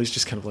Clay's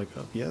just kind of like,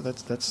 oh, yeah,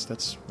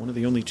 that's one of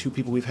the only two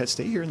people we've had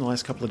stay here in the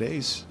last couple of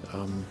days.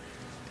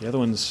 The other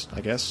one's,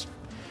 I guess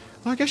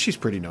she's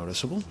pretty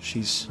noticeable.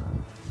 She's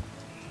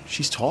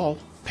tall,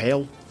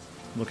 pale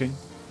looking.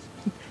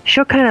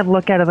 She'll kind of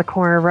look out of the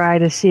corner of her eye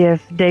to see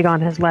if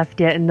Dagon has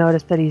left yet and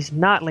notice that he's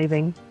not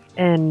leaving,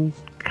 and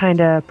kind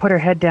of put her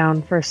head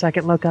down for a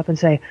second, look up and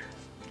say,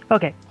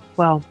 okay,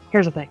 well,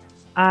 here's the thing.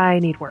 I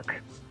need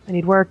work,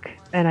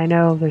 and I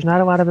know there's not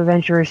a lot of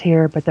adventurers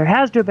here, but there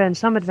has to have been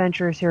some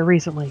adventurers here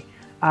recently.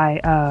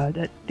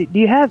 I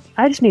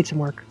just need some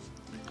work.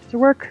 Is there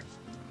work?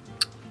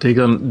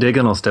 Dagon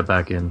will step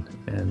back in,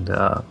 and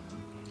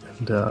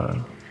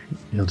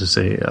he'll just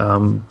say,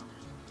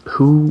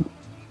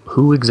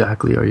 Who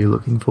exactly are you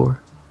looking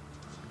for?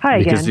 Hi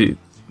again.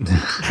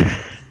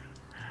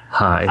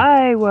 Hi.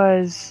 I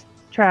was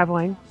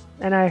traveling,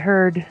 and I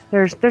heard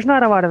there's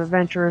not a lot of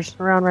adventurers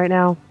around right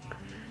now,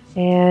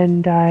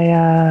 and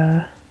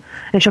and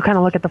she'll kind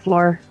of look at the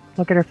floor,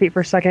 look at her feet for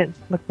a second,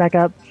 look back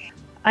up.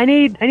 I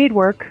need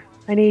work.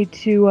 I need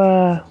to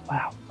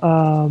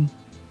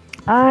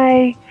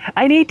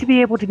I need to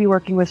be able to be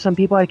working with some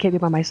people. I can't be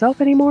by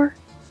myself anymore.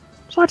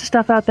 There's lots of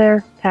stuff out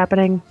there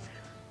happening.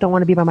 Don't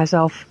want to be by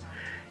myself.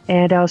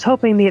 And I was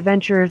hoping the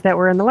adventurers that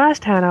were in the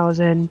last town I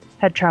was in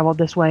had traveled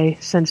this way,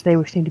 since they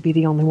seem to be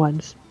the only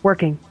ones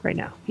working right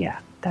now. Yeah,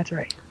 that's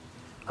right.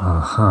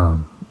 Uh-huh.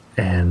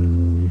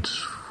 And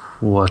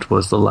what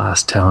was the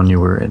last town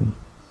you were in?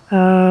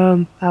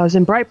 I was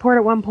in Brightport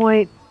at one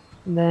point,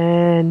 and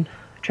then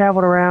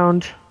traveled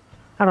around.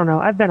 I don't know.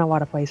 I've been a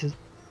lot of places.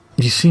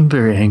 You seem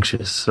very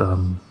anxious. I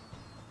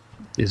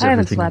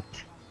haven't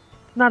slept.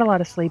 Not a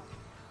lot of sleep.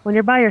 When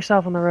you're by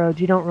yourself on the road,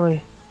 you don't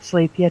really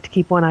sleep. You have to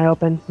keep one eye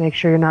open, make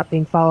sure you're not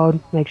being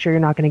followed, make sure you're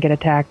not going to get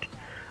attacked.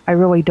 I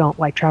really don't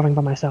like traveling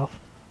by myself.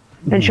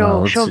 And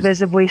she'll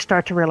visibly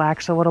start to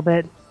relax a little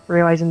bit,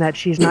 realizing that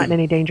she's not in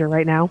any danger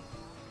right now.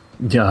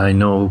 Yeah, I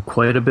know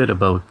quite a bit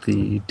about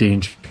the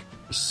dangers,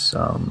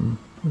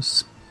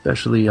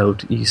 especially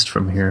out east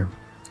from here.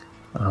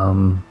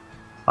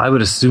 I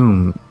would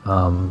assume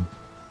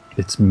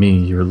it's me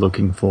you're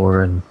looking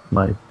for and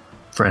my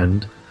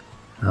friend.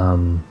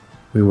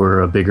 We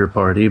were a bigger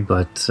party,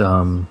 but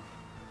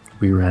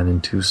we ran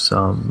into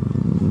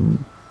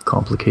some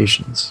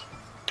complications.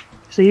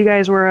 So you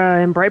guys were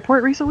in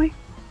Brightport recently?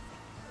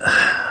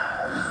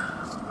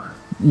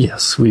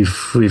 Yes,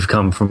 we've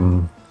come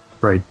from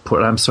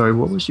Brightport. I'm sorry,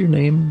 what was your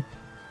name?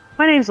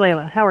 My name's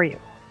Layla. How are you?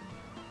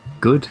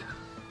 Good.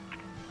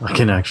 I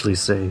can actually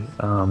say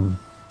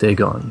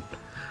Dagon.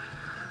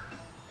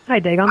 Hi,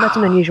 Dagon. That's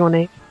an unusual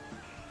name.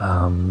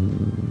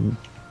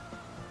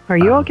 Are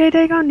you okay,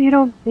 Dagon? You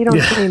don't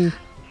seem...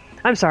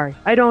 I'm sorry.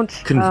 I don't...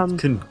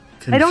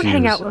 I don't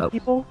hang out with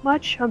people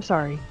much. I'm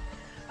sorry.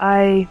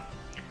 I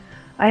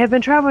have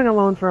been traveling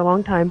alone for a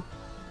long time,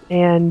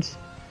 and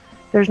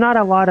there's not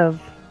a lot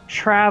of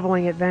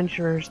traveling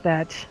adventurers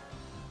that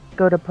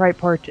go to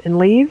Brightport and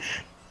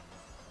leave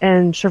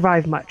and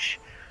survive much.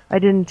 I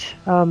didn't...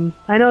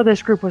 I know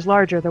this group was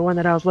larger, the one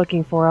that I was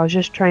looking for. I was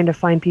just trying to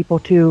find people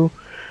to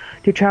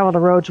travel the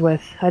roads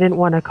with. I didn't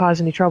want to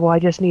cause any trouble. I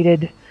just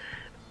needed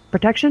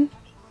protection.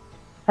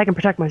 I can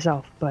protect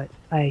myself, but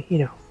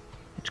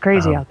it's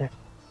crazy out there.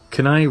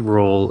 Can I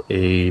roll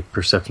a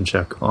perception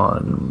check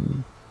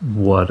on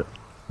what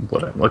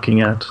I'm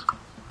looking at?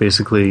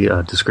 Basically,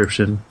 a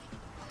description.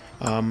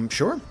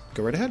 Sure.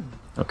 Go right ahead.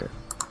 Okay.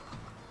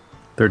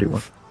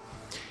 31.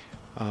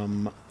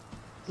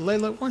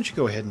 Layla, why don't you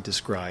go ahead and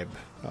describe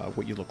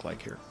what you look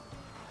like here?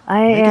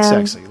 Make it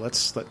sexy.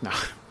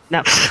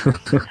 No.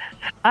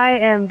 I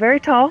am very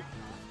tall,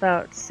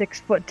 about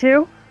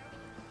 6'2".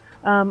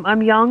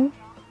 I'm young.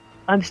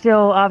 I'm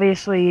still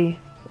obviously.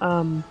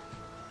 I'm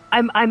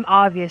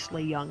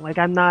obviously young. Like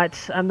I'm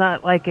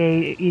not like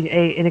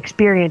an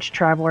experienced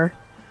traveler.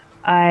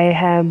 I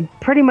am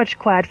pretty much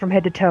clad from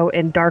head to toe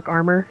in dark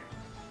armor,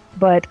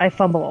 but I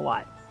fumble a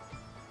lot.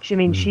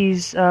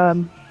 She's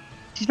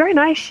very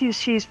nice.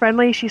 She's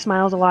friendly. She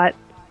smiles a lot.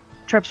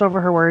 Trips over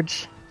her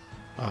words.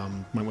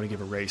 Might want to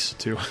give a race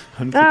too. I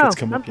don't think that's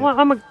come up yet.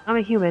 I'm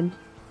a human.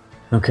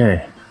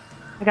 Okay.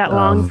 I got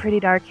long, pretty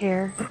dark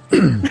hair.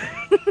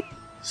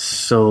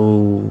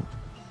 So,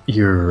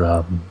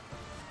 you're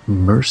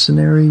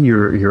mercenary?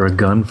 You're a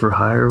gun for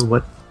hire?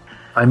 What?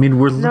 I mean,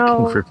 we're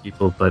looking for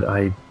people, but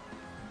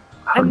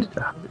how did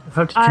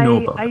you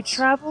know about I this?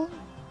 travel.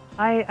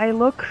 I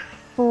look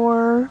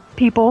for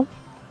people.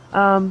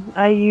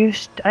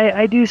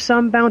 I do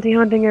some bounty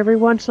hunting every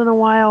once in a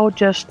while,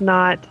 just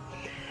not.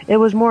 It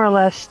was more or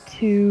less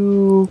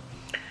to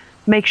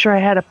make sure I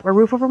had a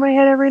roof over my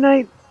head every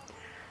night.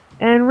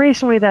 And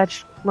recently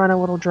that's run a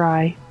little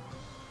dry.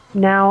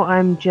 Now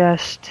I'm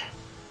just,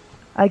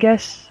 I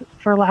guess,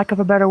 for lack of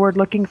a better word,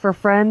 looking for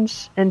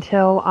friends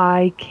until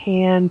I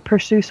can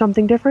pursue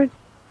something different.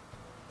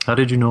 How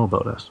did you know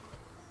about us?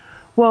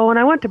 Well, when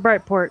I went to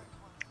Brightport,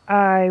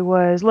 I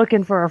was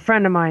looking for a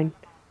friend of mine,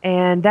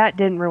 and that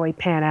didn't really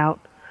pan out.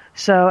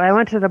 So I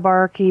went to the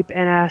barkeep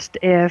and asked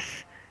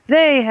if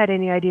they had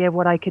any idea of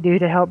what I could do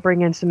to help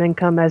bring in some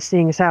income, as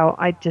seeing as how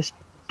I just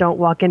don't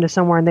walk into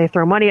somewhere and they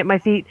throw money at my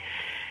feet.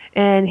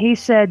 And he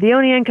said the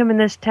only income in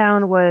this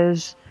town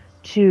was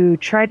to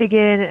try to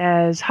get in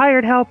as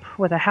hired help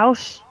with a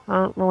house. I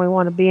don't really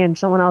want to be in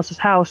someone else's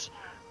house,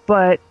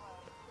 but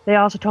they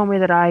also told me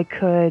that I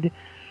could,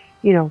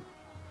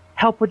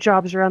 help with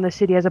jobs around the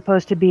city as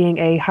opposed to being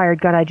a hired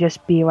gun. I'd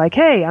just be like,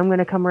 hey, I'm going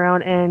to come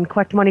around and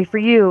collect money for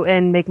you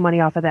and make money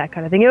off of that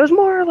kind of thing. It was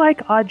more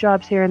like odd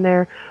jobs here and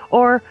there,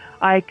 or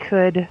I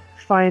could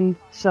find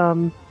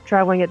some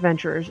traveling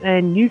adventurers,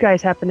 and you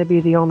guys happen to be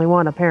the only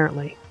one,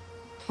 apparently.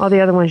 All the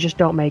other ones just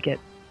don't make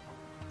it.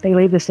 They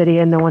leave the city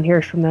and no one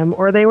hears from them,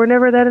 or they were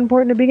never that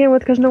important to begin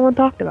with because no one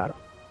talked about them.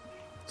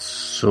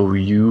 So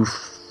you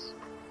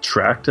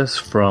tracked us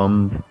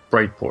from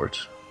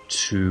Brightport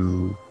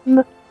to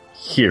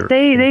here.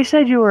 They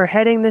said you were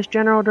heading this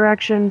general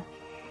direction.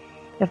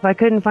 If I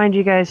couldn't find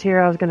you guys here,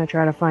 I was going to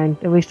try to find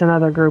at least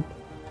another group.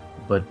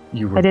 But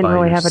you were I didn't by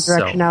really yourself. have a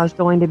direction I was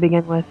going to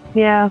begin with.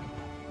 Yeah.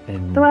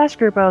 And The last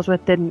group I was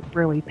with didn't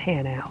really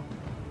pan out.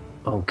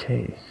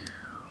 okay.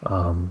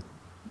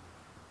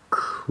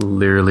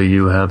 Clearly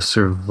you have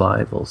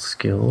survival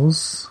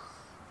skills.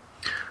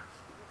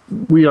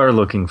 We are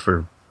looking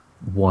for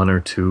one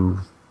or two,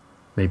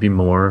 maybe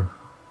more,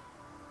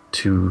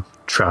 to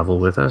travel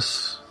with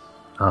us.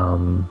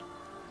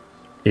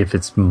 If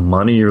it's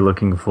money you're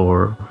looking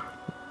for,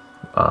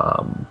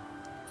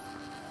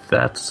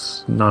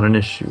 that's not an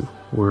issue.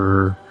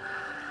 We're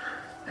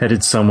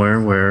headed somewhere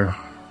where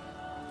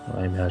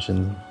I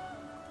imagine,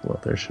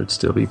 there should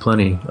still be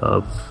plenty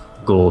of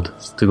gold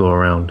to go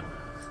around.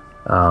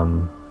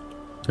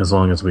 As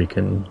long as we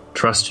can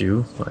trust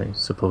you, I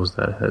suppose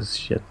that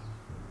has yet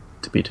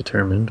to be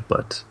determined,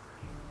 but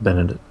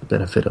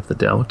benefit of the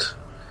doubt.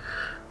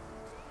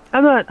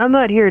 I'm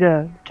not here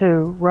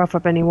to rough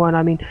up anyone.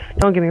 I mean,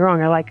 don't get me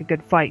wrong, I like a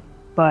good fight,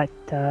 but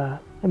I'm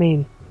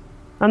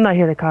not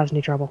here to cause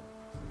any trouble.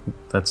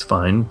 That's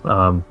fine.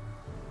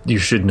 You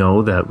should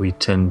know that we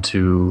tend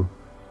to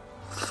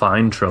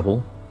find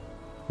trouble,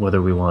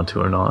 whether we want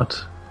to or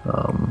not.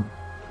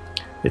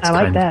 It's I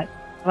like that.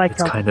 I like it's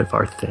trouble. kind of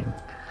our thing.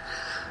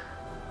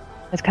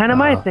 It's kind of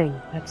my thing.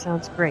 That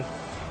sounds great.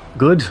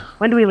 Good.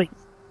 When do we leave?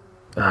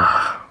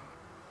 I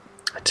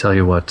tell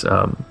you what,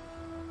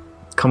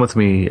 come with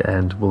me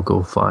and we'll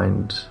go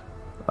find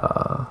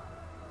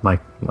my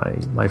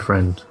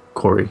friend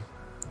Corey.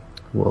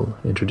 We'll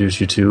introduce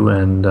you to,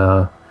 and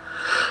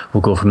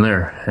we'll go from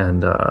there.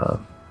 And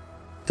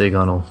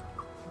Dagon will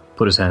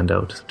put his hand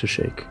out to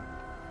shake.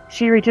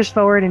 She reaches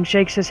forward and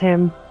shakes his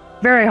hand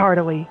very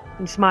heartily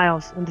and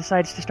smiles and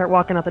decides to start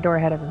walking out the door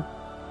ahead of him.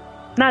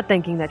 Not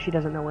thinking that she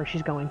doesn't know where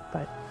she's going,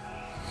 but...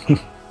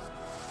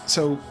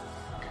 So,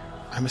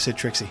 I must say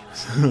Trixie.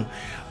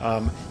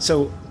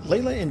 So,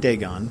 Layla and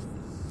Dagon...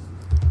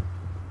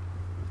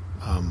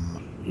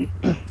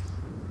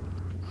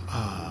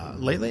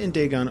 Layla and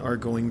Dagon are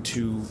going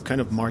to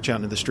kind of march out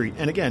into the street.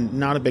 And again,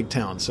 not a big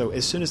town. So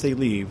as soon as they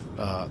leave,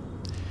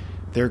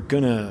 they're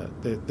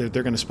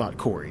gonna spot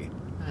Corey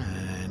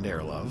and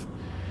Airlove.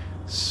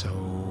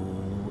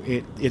 So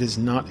it is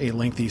not a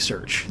lengthy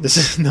search. This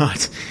is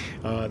not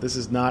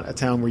a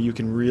town where you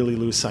can really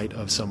lose sight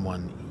of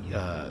someone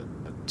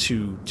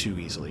too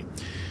easily.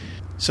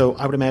 So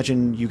I would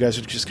imagine you guys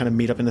would just kind of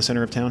meet up in the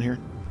center of town here.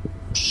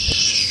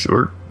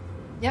 Sure.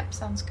 Yep,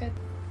 sounds good.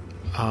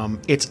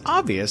 It's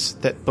obvious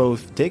that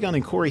both Dagon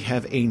and Corey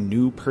have a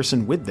new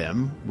person with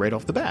them right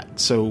off the bat.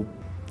 So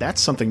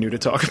that's something new to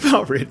talk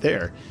about right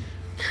there.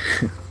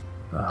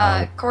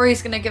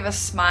 Corey's going to give a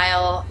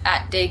smile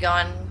at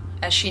Dagon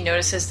as she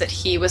notices that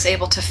he was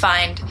able to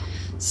find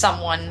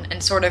someone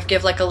and sort of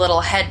give like a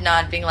little head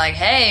nod, being like,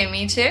 hey,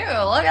 me too,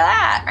 look at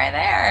that right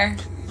there.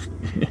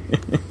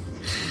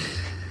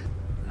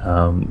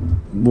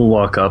 We'll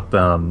walk up.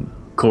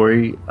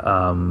 Corey,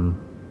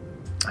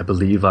 I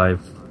believe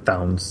I've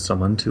found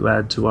someone to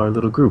add to our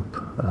little group.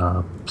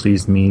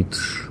 Please meet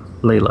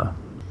Layla.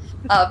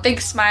 A big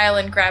smile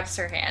and grabs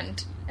her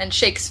hand and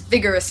shakes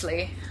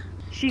vigorously.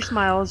 She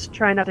smiles,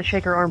 trying not to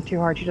shake her arm too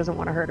hard. She doesn't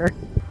want to hurt her.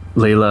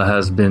 Layla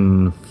has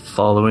been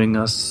following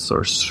us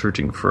or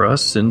searching for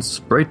us since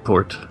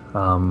Brightport.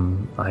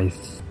 I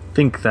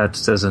think that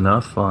says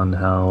enough on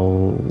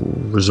how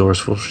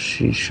resourceful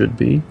she should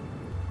be.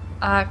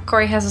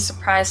 Corey has a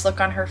surprised look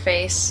on her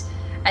face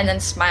and then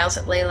smiles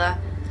at Layla.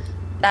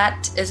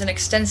 That is an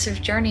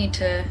extensive journey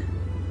to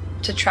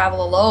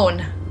travel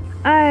alone.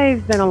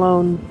 I've been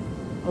alone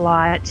a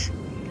lot.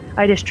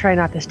 I just try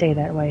not to stay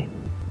that way.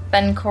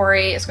 Then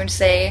Corey is going to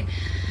say,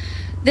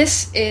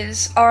 this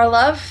is our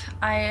love.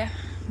 I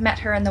met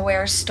her in the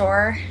wares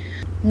store.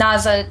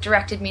 Naza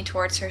directed me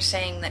towards her,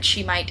 saying that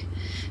she might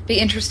be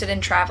interested in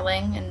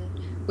traveling, and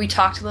we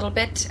talked a little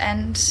bit,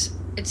 and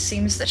it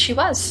seems that she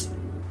was.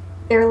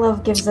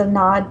 Airlove gives a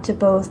nod to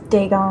both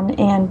Dagon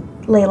and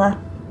Layla,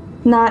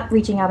 not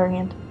reaching out her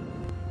hand.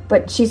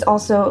 But she's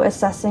also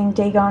assessing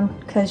Dagon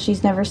because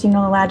she's never seen a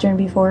Eladrin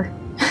before.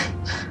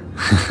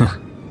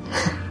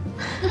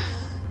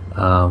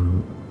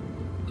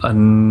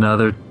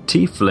 Another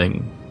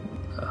tiefling.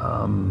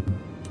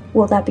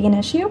 Will that be an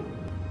issue?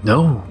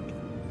 No,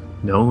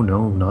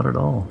 not at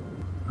all.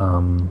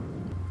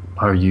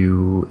 Are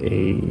you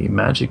a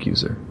magic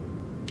user?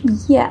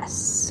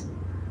 Yes.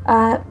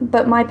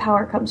 But my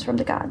power comes from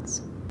the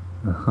gods.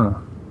 Uh-huh.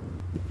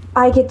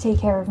 I could take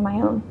care of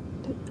my own.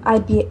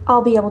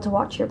 I'll be able to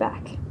watch your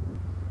back.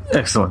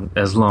 Excellent.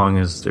 As long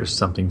as there's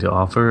something to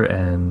offer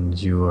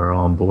and you are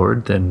on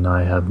board, then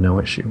I have no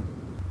issue.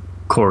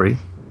 Corey,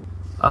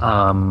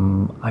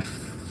 I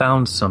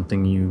found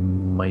something you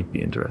might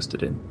be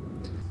interested in.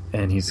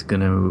 And he's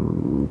going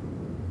to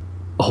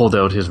hold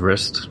out his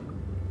wrist.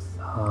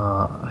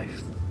 I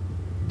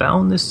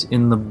found this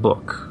in the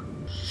book.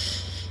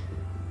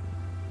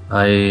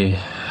 I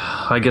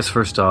guess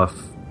first off,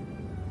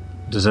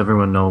 does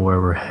everyone know where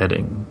we're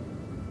heading?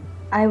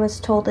 I was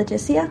told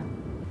Odyssia.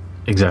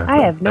 Exactly.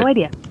 I have no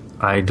idea.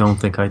 I don't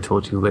think I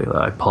told you, Layla.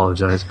 I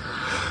apologize.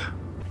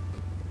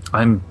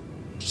 I'm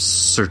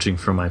searching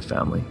for my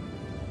family.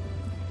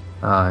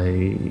 I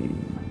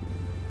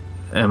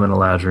am an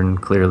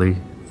Eladrin, clearly,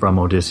 from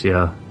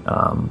Odyssia.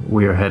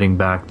 We are heading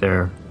back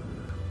there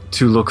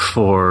to look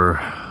for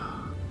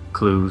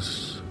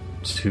clues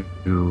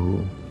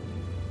to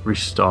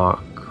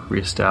restock,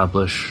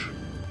 reestablish,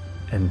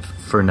 and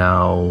for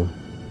now,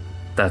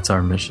 that's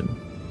our mission,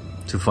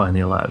 to find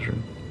the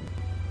Eladrin.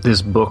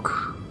 This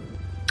book,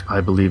 I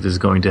believe, is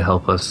going to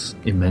help us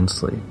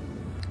immensely.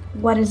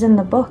 What is in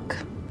the book?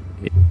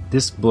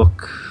 This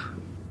book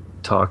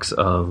talks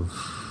of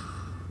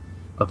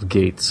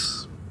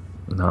gates.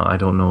 Now, I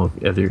don't know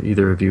if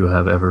either of you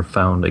have ever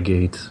found a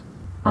gate.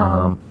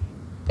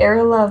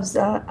 Erilov's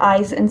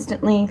eyes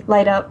instantly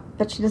light up,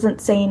 but she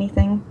doesn't say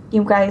anything.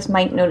 You guys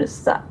might notice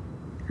that.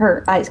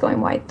 Her eyes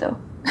going wide, though.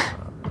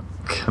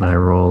 Can I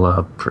roll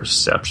a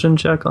perception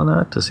check on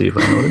that to see if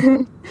I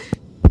notice?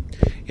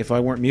 If I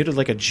weren't muted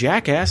like a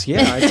jackass,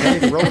 yeah, I'd tell you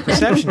to roll a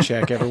perception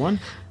check, everyone.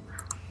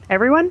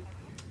 Everyone?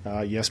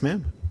 Yes,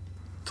 ma'am.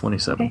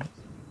 27. Okay.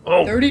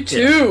 Oh,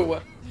 32.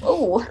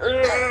 Oh.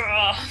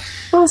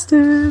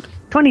 busted.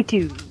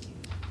 22.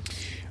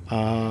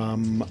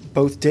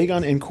 Both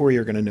Dagon and Corey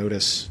are going to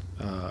notice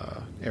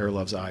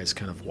Erilov's eyes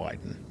kind of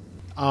widen.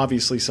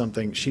 Obviously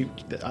something,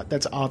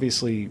 that's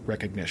obviously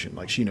recognition,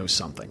 like she knows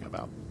something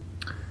about.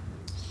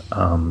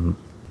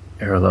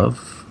 Erilov,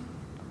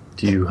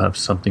 do you have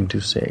something to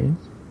say?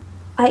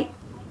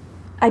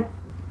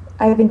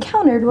 I've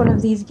encountered one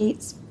of these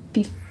gates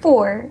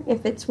before,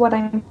 if it's what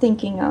I'm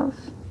thinking of.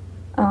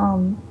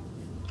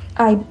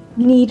 I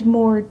need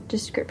more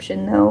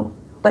description, though.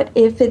 But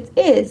if it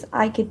is,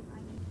 I could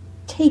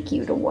take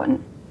you to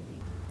one.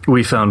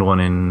 We found one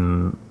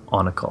in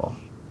Onakal.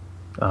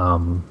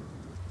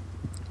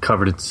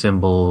 Covered in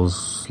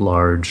symbols,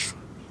 large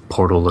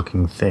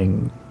portal-looking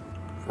thing.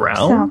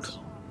 Round?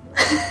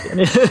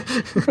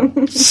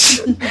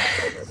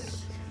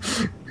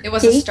 It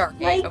was a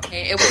Stargate,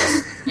 okay? It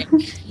was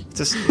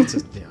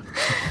Yeah.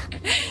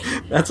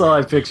 That's all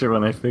I picture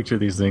when I picture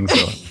these things.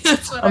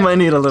 So I might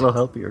need a little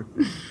help here.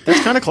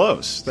 That's kind of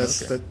close.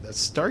 That's Okay.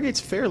 Stargate's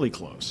fairly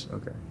close.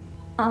 Okay.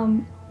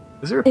 Um,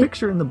 Is there a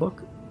picture in the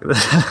book?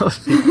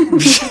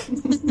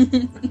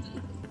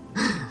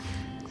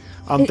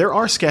 There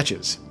are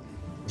sketches.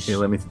 Okay,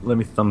 let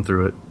me thumb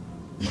through it.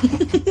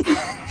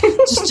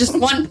 just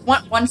one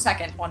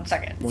second. One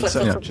Flip,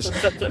 second,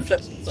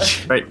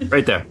 flip.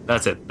 Right there.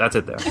 That's it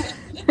there.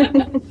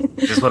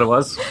 Is this what it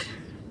was?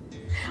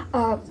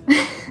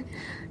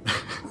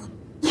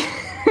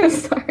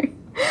 sorry.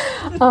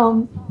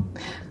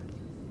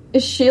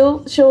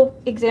 She'll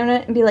examine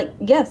it and be like,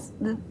 yes,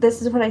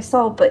 this is what I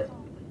saw, but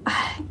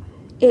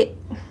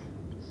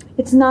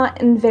it's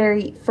not in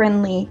very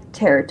friendly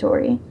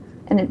territory,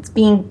 and it's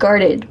being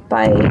guarded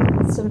by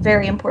some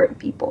very important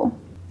people.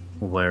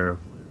 Where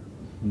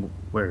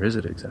is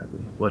it exactly?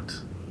 What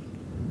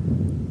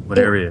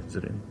area is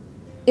it in?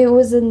 It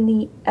was in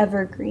the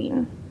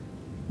Evergreen.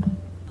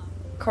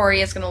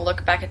 Corey is going to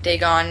look back at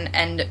Dagon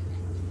and,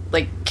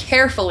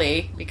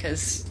 carefully,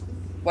 because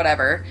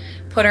whatever,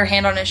 put her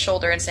hand on his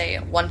shoulder and say,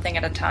 one thing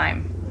at a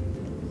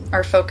time.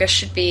 Our focus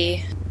should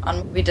be on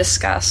what we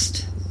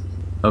discussed.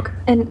 Okay.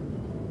 And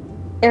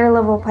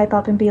Airlove will pipe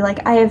up and be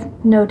like, I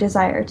have no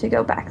desire to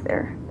go back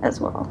there as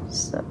well,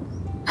 so...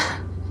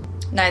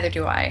 Neither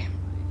do I.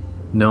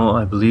 No,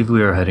 I believe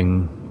we are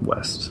heading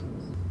west.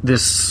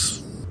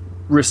 This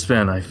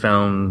wristband I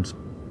found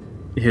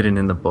hidden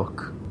in the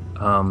book.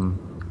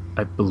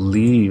 I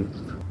believe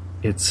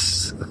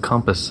it's a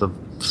compass of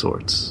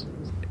sorts.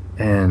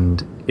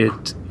 And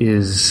it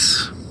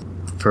is,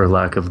 for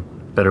lack of a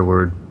better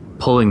word,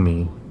 pulling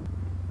me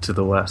to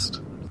the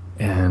west.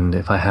 And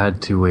if I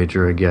had to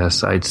wager a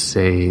guess, I'd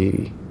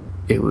say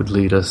it would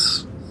lead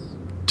us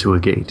to a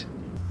gate.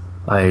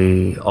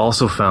 I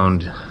also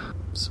found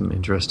some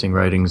interesting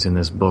writings in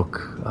this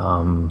book,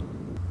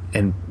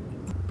 and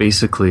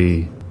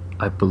basically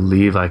I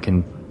believe I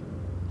can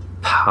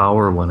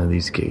power one of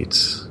these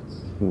gates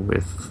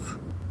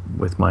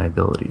with my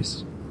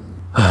abilities.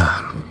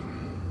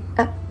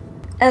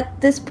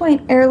 At this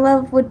point,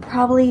 Airlove would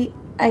probably,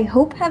 I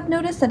hope, have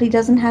noticed that he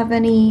doesn't have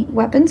any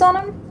weapons on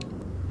him.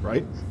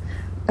 Right?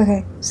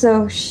 Okay,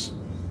 so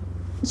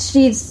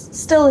she's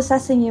still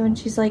assessing you, and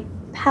she's like,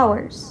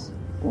 powers.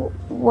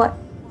 What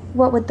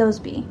would those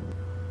be?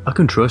 I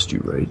can trust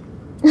you, right?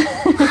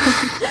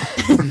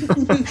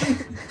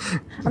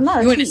 I'm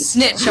not You a ain't a thief.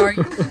 snitch, are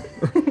you?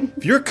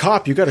 If you're a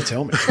cop, you got to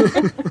tell me.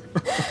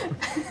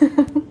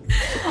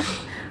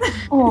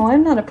 Oh,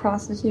 I'm not a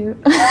prostitute.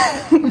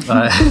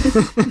 I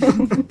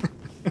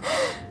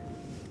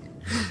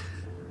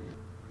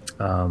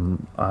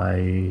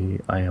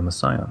am a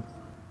scion.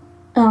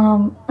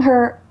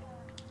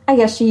 I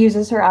guess she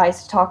uses her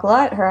eyes to talk a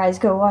lot. Her eyes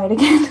go wide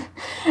again.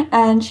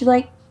 And she's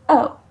like,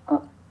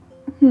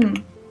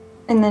 and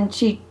then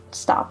she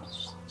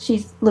stops.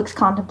 She looks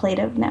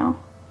contemplative now.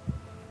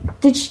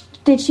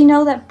 Did she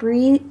know that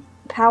Bree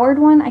powered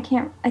one? I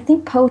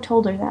think Poe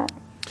told her that.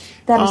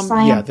 That a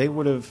scion... Yeah, they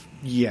would have...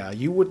 Yeah,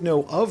 you would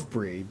know of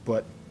Bree,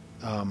 but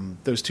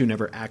those two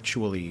never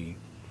actually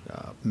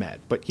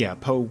met. But yeah,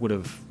 Poe would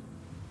have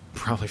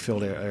probably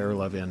filled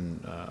Airlove in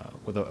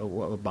with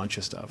a bunch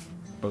of stuff,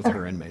 both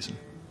her and Mason.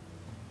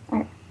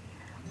 Alright.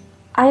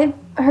 I've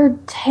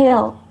heard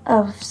tale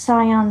of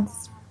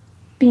scions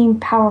being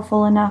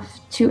powerful enough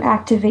to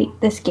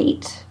activate this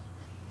gate.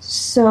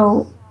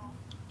 So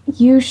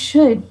you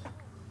should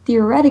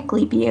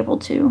theoretically be able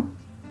to.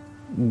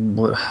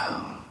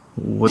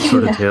 What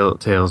sort of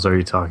tales are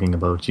you talking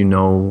about? You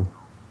know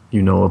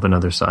of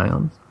another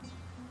scion?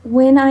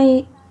 When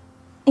I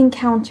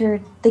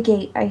encountered the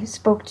gate I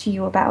spoke to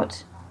you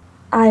about,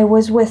 I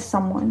was with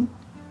someone,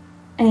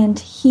 and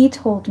he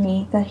told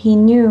me that he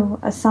knew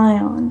a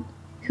scion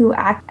who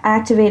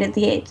activated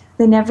the gate.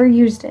 They never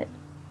used it,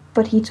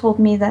 but he told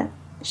me that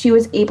she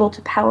was able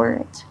to power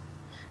it.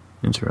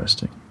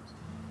 Interesting.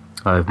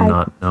 I've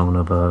not known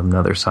of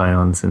another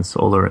scion since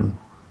Olerin.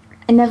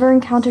 I never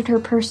encountered her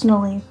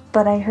personally,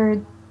 but I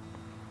heard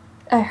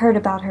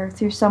about her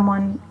through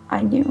someone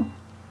I knew.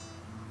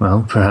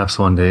 Well, perhaps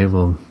one day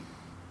we'll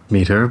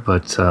meet her,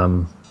 but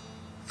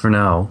for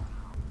now,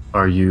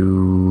 are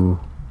you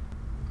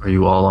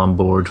all on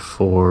board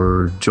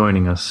for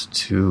joining us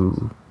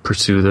to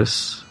pursue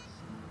this?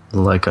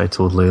 Like I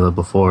told Layla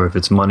before, if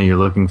it's money you're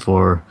looking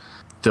for,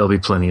 there'll be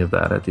plenty of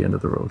that at the end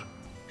of the road.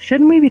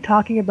 Shouldn't we be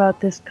talking about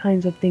this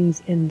kinds of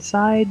things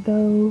inside,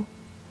 though?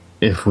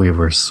 If we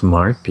were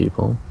smart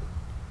people.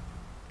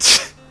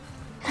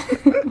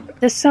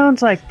 This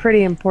sounds like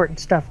pretty important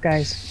stuff,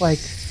 guys. Like,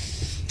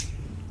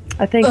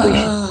 I think we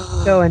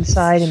should go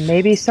inside and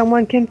maybe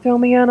someone can fill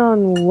me in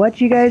on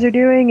what you guys are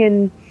doing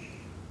and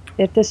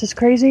if this is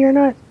crazy or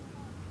not.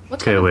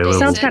 Okay, wait. It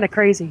sounds kind of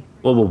crazy.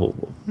 Whoa.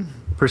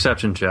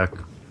 Perception check.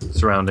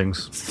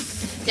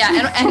 Surroundings.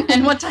 Yeah,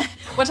 and what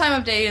time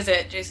of day is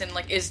it, Jason?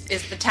 Like, is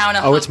the town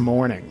a... Oh, it's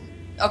morning.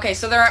 Okay,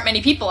 so there aren't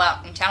many people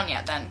out in town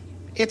yet, then.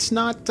 It's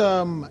not,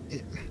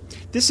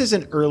 this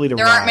isn't early to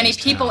rise. There aren't many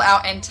people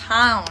out in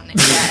town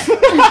yet.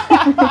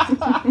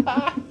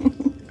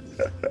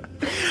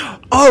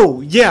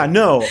 Oh, yeah,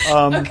 no.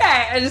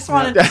 Okay, I just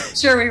wanted to make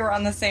sure we were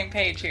on the same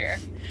page here.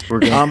 We're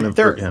going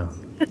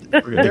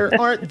There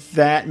aren't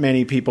that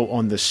many people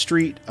on the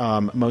street.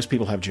 Most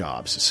people have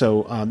jobs.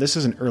 So this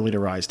is an early to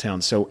rise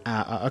town. So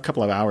a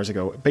couple of hours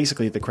ago,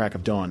 basically at the crack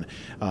of dawn,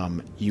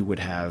 you would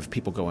have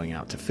people going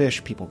out to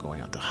fish, people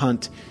going out to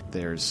hunt.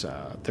 There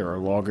are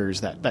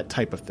loggers, that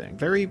type of thing.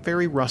 Very,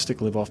 very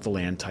rustic, live off the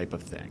land type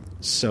of thing.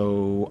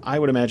 So I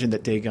would imagine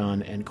that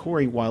Dagon and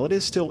Corey, while it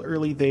is still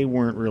early, they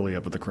weren't really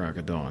up at the crack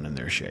of dawn in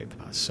their shape.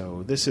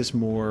 So this is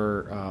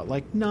more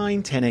like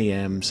 9, 10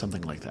 a.m.,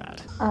 something like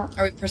that. Are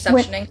we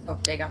perceptioning?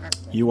 Dagon.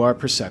 You are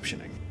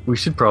perceptioning. We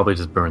should probably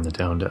just burn the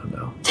town down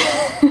now.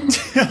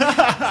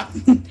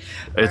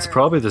 It's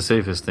probably the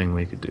safest thing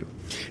we could do.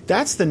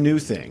 That's the new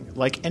thing.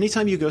 Like,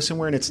 anytime you go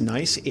somewhere and it's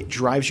nice, it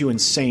drives you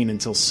insane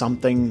until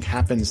something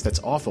happens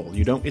that's awful.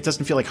 It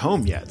doesn't feel like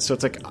home yet. So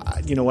it's like,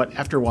 you know what?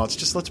 After a while, it's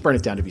just, let's burn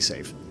it down to be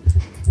safe.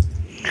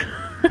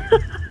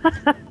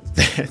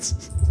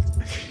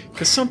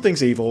 Because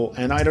something's evil,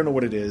 and I don't know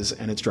what it is,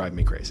 and it's driving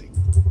me crazy.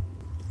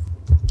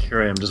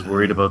 Here I am just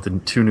worried about the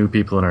 2 new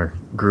people in our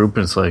group,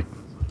 and it's like,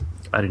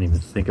 I didn't even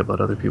think about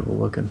other people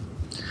looking.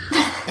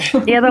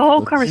 Yeah, the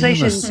whole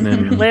conversation,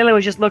 Layla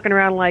was just looking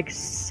around like,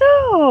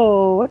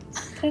 so,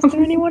 is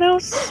there anyone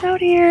else out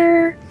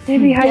here?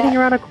 Maybe hiding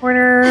around a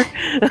corner?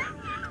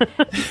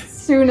 As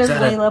soon as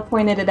Layla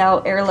pointed it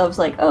out, Airlove's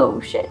like,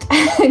 oh shit,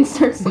 and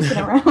starts looking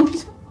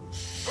around.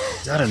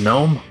 Is that a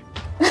gnome?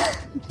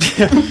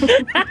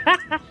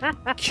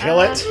 Kill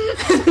it.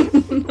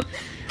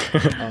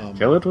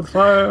 Kill it with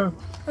fire.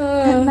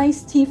 A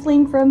nice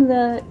tiefling from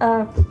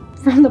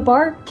the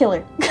bar,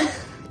 killer.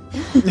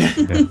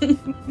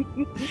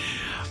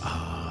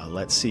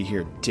 Let's see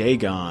here.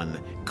 Dagon,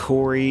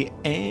 Corey,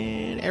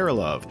 and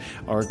Airlove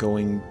are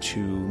going to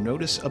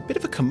notice a bit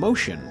of a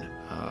commotion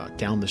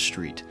down the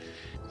street.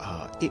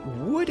 It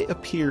would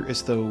appear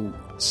as though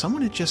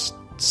someone had just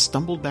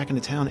stumbled back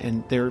into town,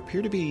 and there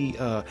appear to be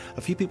a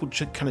few people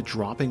just kind of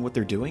dropping what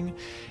they're doing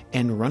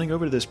and running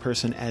over to this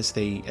person as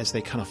they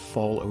kind of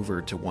fall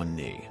over to one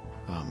knee.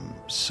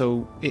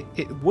 So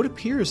it would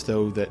appear as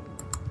though that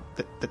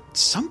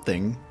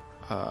something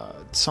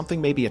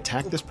maybe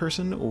attacked this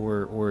person,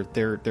 or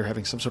they're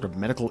having some sort of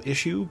medical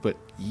issue. But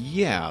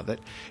yeah, that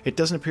it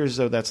doesn't appear as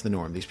though that's the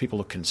norm. These people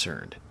look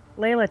concerned.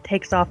 Layla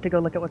takes off to go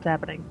look at what's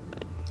happening.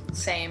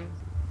 Same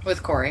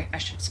with Corey. I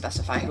should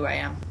specify who I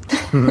am.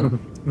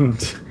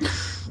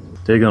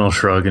 Dagon will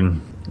shrug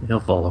and he'll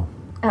follow.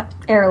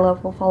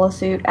 Aerolove will follow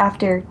suit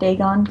after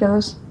Dagon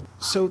goes.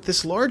 So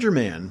this larger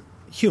man,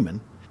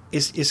 human,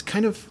 is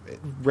kind of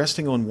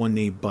resting on one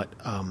knee, but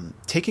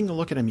taking a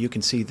look at him, you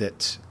can see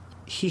that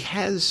he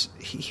has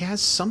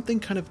something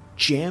kind of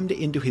jammed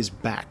into his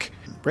back,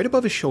 right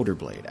above his shoulder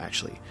blade,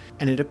 actually,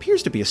 and it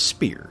appears to be a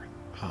spear.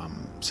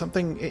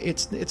 Something.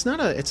 It's not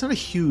a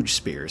huge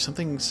spear.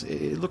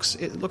 It looks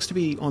to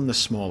be on the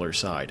smaller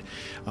side,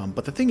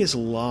 but the thing is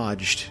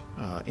lodged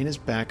in his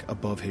back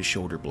above his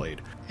shoulder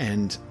blade,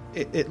 and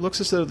it looks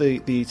as though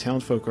the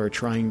townsfolk are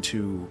trying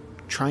to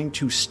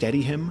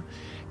steady him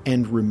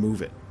and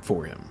remove it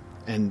for him.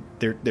 And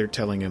they're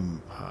telling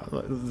him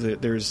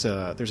there's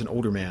an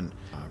older man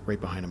right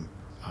behind him,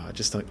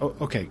 just like, oh,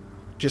 okay,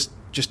 just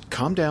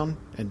calm down,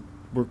 and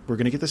we're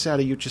gonna get this out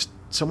of you. Just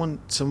someone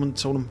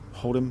told him,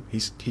 hold him.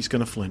 He's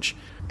gonna flinch.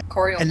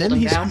 Corey will hold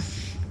him down.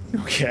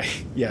 Okay,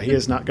 yeah, he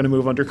is not gonna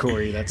move under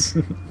Corey. That's.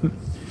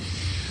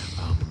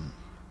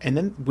 And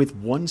then with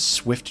one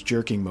swift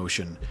jerking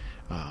motion,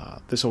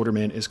 this older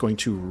man is going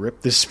to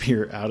rip this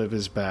spear out of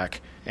his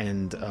back,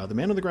 and the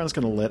man on the ground is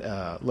going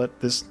to let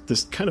this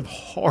kind of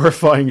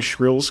horrifying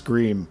shrill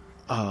scream,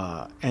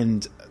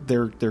 and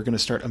they're going to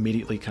start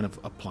immediately kind of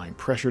applying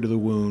pressure to the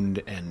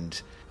wound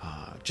and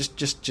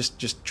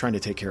just trying to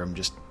take care of him.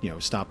 Just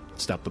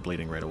stop the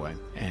bleeding right away.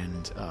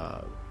 And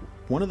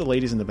one of the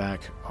ladies in the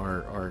back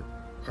are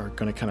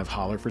going to kind of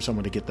holler for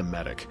someone to get the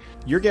medic.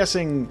 You're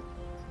guessing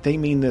they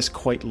mean this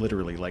quite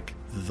literally, like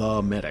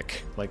the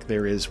medic. Like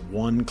there is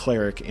one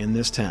cleric in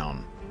this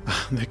town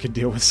that could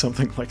deal with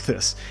something like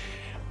this.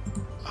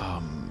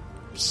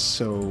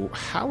 So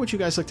how would you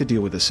guys like to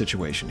deal with this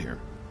situation here?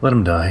 Let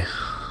him die.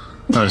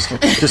 No, just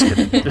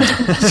kidding.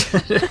 Just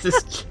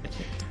kidding.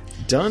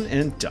 Done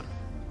and done.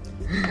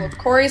 Well,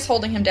 Corey's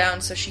holding him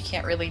down, so she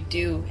can't really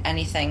do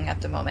anything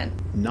at the moment.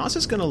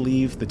 Naza's going to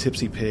leave the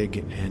Tipsy Pig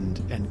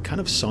and kind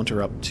of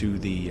saunter up to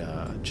the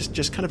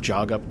just kind of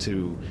jog up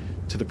to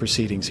the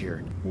proceedings here.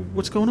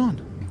 What's going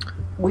on?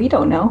 We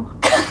don't know.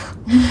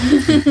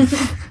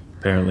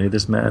 Apparently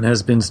this man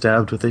has been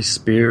stabbed with a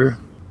spear.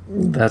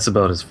 That's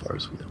about as far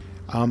as we know.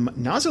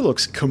 Naza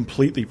looks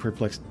completely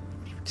perplexed.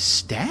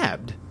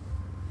 Stabbed?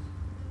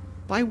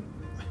 By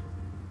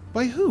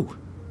who?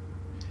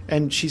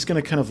 And she's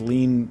going to kind of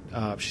lean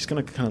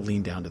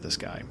down to this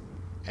guy.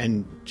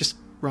 And just,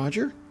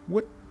 Roger,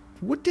 what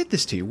did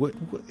this to you?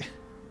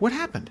 What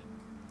happened?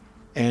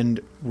 And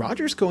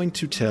Roger's going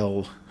to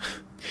tell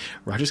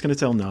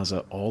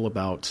Naza all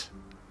about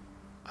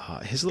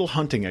his little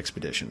hunting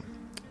expedition.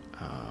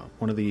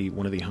 One of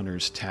the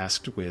hunters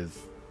tasked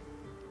with,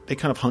 they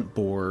kind of hunt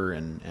boar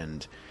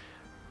and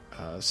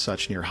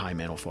such near High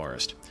Mantle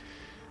Forest.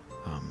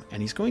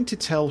 And he's going to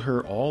tell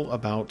her all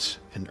about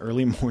an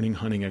early morning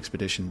hunting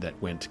expedition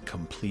that went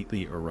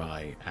completely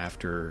awry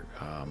after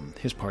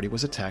his party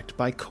was attacked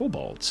by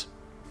kobolds.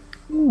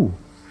 Ooh.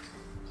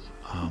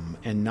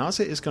 And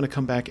Naza is going to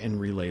come back and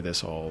relay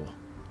this all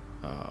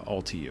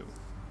to you.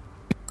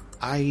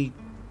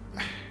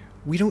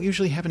 We don't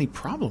usually have any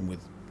problem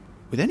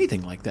with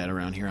anything like that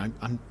around here.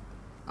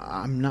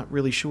 I'm not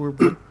really sure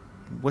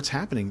what's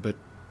happening, but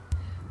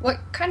what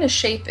kind of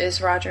shape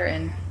is Roger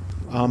in?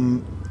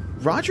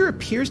 Roger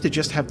appears to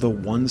just have the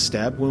one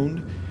stab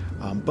wound,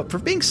 but for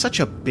being such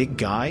a big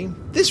guy,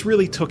 this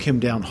really took him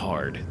down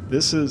hard.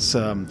 This is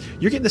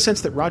you're getting the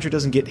sense that Roger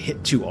doesn't get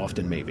hit too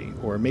often, maybe,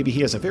 or maybe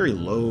he has a very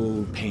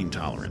low pain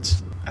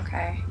tolerance.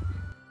 Okay.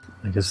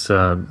 I guess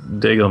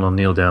Dagon will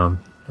kneel down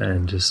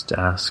and just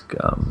ask,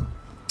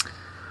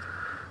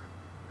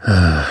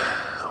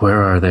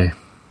 where are they?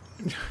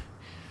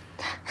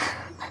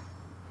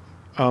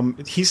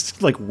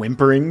 He's like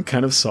whimpering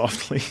kind of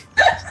softly.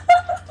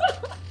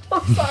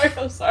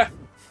 I'm sorry.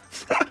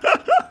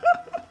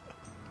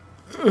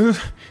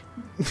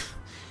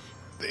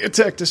 They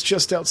attacked us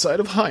just outside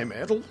of High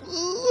Mantle.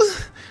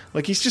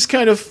 Like he's just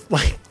kind of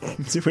like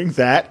doing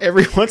that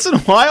every once in a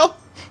while.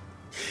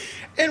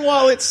 And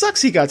while it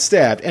sucks he got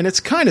stabbed, and it's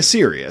kind of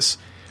serious,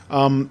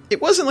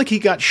 it wasn't like he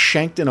got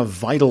shanked in a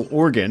vital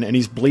organ and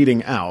he's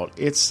bleeding out.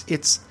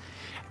 It's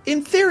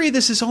in theory,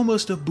 this is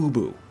almost a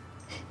boo-boo.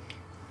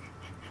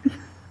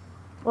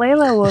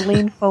 Layla will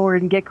lean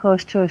forward and get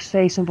close to his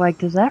face and be like,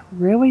 does that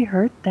really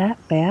hurt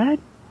that bad?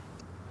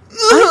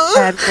 I've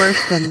had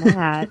worse than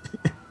that.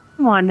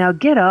 Come on, now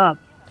get up.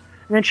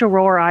 And then she'll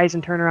roll her eyes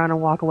and turn around and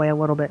walk away a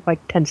little bit,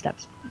 like 10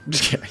 steps.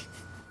 Okay.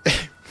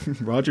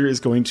 Roger is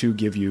going to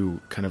give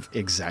you kind of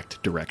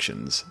exact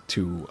directions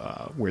to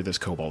where this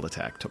kobold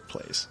attack took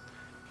place.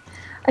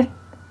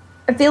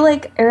 I I feel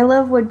like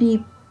Erlev would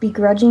be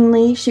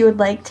begrudgingly, she would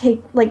like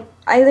take, like,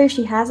 either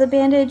she has a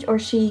bandage or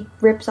she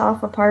rips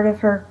off a part of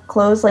her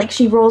clothes. Like,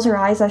 she rolls her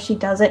eyes as she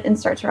does it and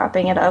starts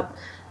wrapping it up.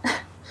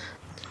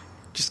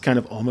 Just kind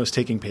of almost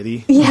taking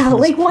pity. Yeah,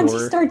 like once he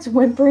starts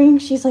whimpering,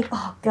 she's like,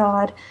 oh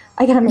god,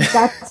 I gotta make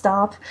that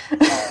stop.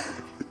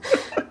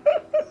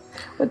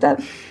 Would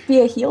that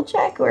be a heal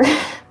check or?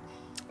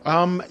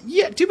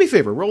 Yeah, do me a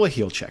favor, roll a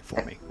heal check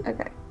for me.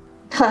 Okay.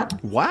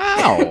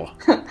 Wow.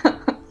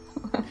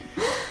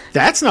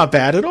 That's not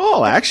bad at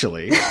all,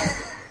 actually.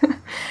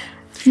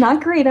 It's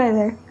not great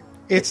either.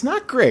 It's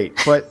not great,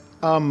 but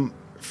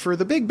for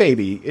the big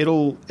baby,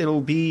 it'll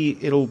be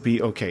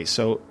okay.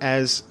 So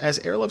as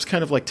Erlev's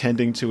kind of like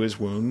tending to his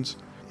wounds,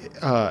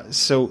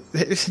 so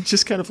it's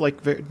just kind of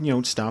like, you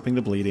know, stopping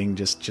the bleeding,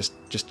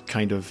 just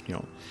kind of, you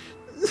know,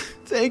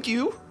 thank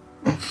you.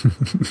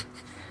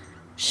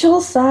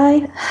 She'll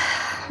sigh.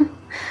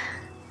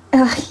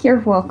 You're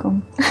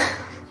welcome.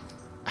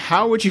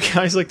 How would you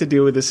guys like to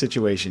deal with this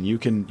situation? You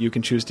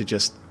can choose to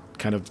just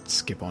kind of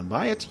skip on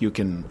by it. You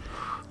can.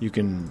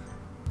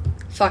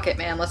 Fuck it,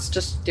 man. Let's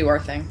just do our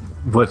thing.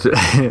 What?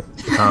 I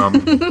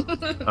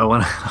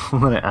want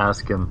to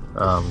ask him.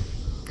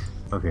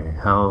 Okay,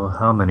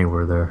 how many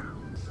were there?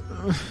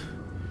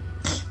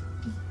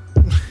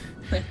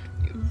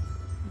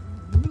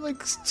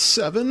 Like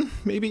 7,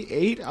 maybe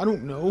 8. I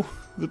don't know.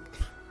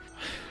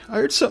 I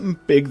heard something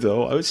big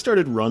though. I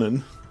started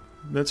running.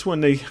 That's when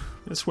they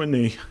stuck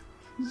me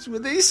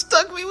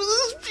with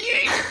this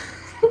pig.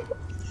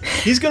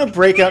 He's gonna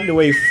break out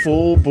into a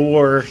full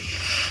bore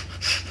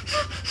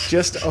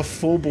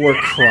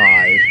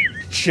cry.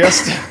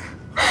 Just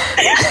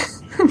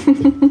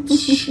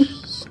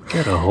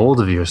get a hold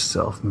of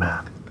yourself,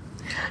 man.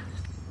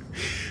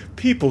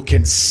 People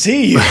can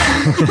see you.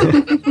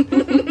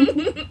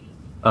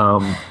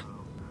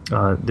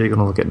 They're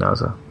gonna look at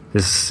Naza.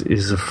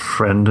 Is a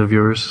friend of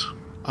yours?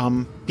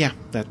 Yeah,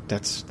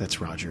 that's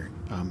Roger.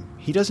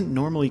 He doesn't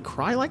normally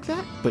cry like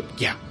that, but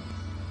yeah.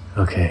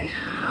 Okay.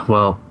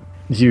 Well,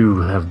 you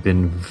have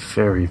been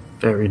very,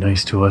 very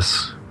nice to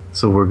us,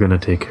 so we're gonna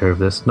take care of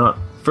this. Not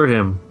for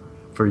him,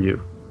 for you.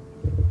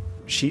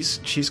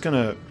 She's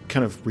gonna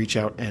kind of reach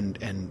out and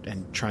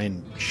try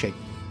and shake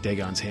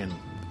Dagon's hand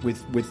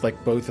with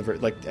like both of her,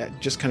 like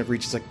just kind of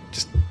reaches, like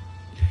just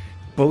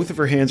both of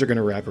her hands are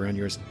gonna wrap around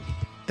yours.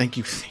 Thank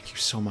you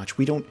so much.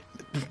 We're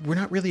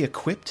not really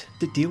equipped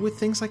to deal with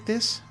things like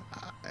this.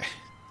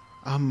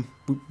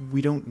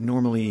 We don't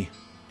normally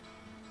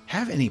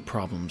have any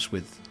problems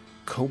with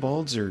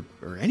kobolds or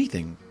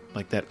anything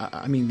like that.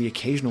 I mean, the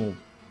occasional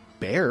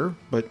bear,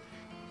 but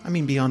I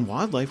mean, beyond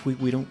wildlife,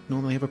 we don't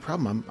normally have a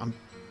problem. I'm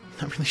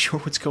not really sure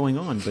what's going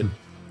on, but...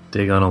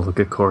 Dagon will look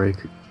at Corey.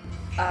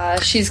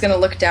 She's gonna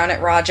look down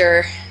at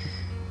Roger,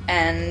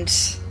 and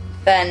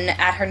then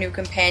at her new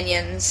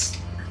companions.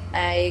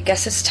 I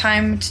guess it's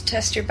time to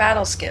test your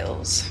battle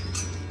skills.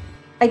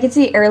 I can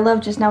see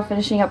Erlev just now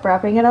finishing up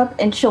wrapping it up,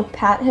 and she'll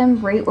pat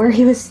him right where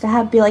he was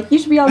stabbed, be like, you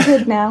should be all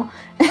good now.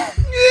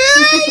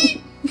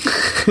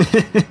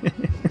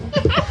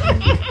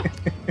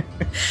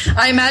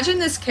 I imagine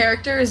this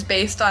character is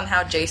based on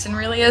how Jason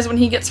really is when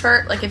he gets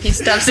hurt, like if he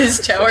stubs his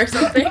toe or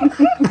something.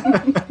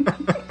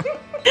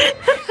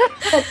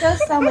 That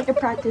does sound like a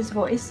practice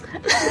voice.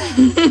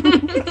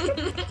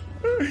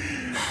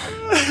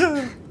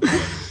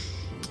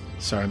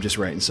 Sorry, I'm just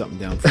writing something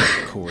down for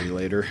Corey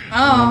later.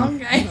 Oh,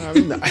 okay.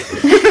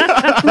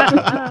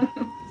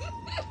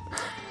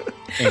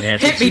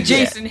 Hit me,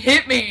 Jason,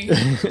 hit me!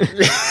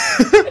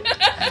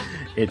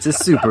 It's a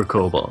super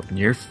kobold, and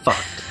you're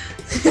fucked.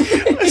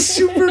 A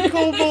super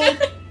kobold!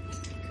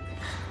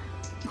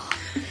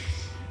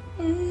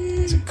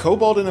 It's a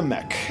kobold and a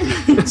mech.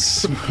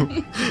 It's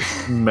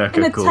Mecha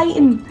And a kobold.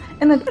 titan.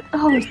 And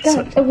oh my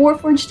god, a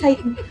Warforged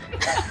titan.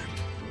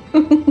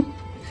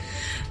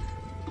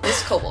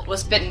 This kobold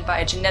was bitten by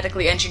a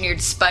genetically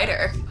engineered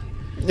spider.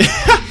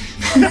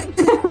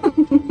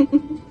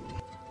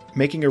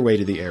 making her way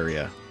to the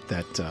area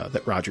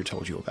that Roger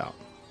told you about.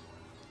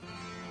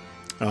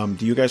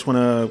 Do you guys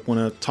want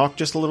to talk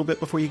just a little bit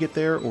before you get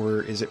there,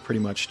 or is it pretty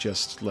much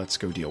just let's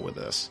go deal with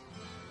this?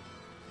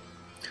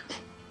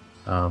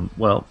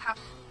 Well,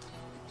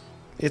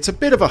 it's a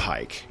bit of a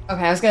hike.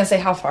 Okay, I was gonna say,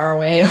 how far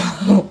away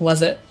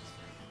was it?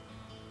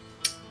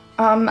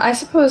 I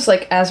suppose,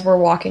 like, as we're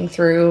walking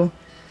through,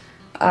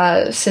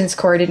 since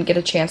Corey didn't get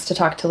a chance to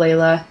talk to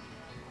Layla,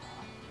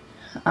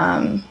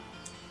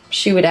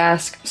 she would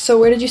ask, so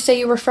where did you say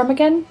you were from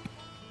again?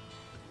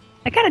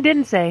 I kind of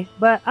didn't say,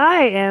 but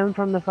I am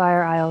from the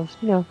Fire Isles.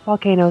 You know,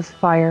 volcanoes,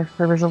 fire,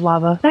 rivers of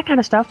lava, that kind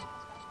of stuff.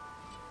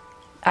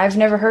 I've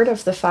never heard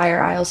of the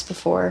Fire Isles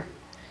before.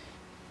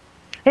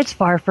 It's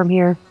far from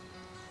here.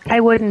 I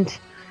wouldn't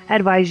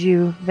advise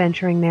you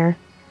venturing there.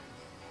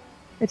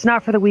 It's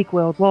not for the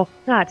weak-willed. Well,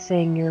 not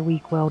saying you're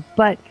weak-willed,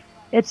 but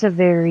it's a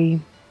very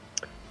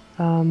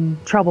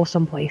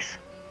troublesome place.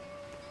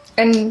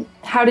 And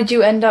how did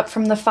you end up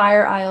from the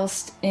Fire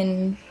Isles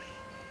into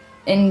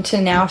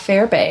now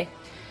Fair Bay?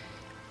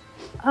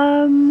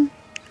 I'm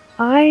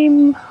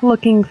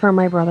looking for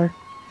my brother.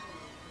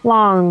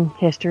 long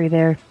history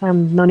there.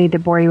 No need to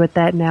bore you with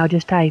that now.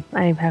 Just I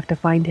have to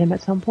find him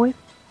at some point.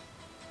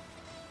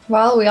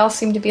 Well, we all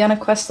seem to be on a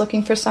quest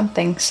looking for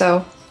something,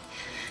 so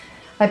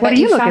I bet What are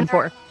you looking found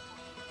for?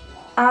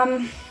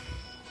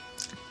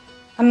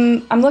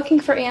 I'm looking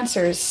for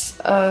answers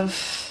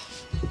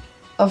of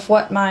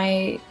what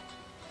my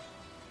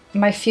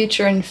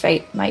future and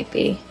fate might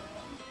be.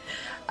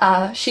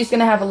 She's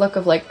gonna have a look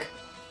of like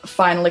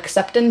final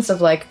acceptance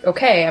of like,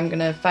 okay, I'm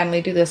gonna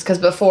finally do this, because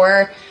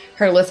before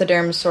her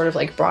lithoderm sort of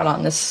like brought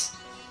on this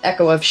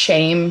echo of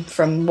shame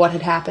from what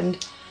had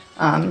happened.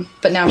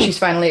 But now she's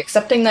finally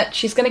accepting that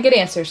she's gonna get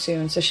answers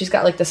soon, so she's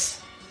got like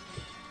this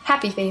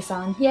happy face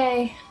on.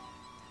 Yay.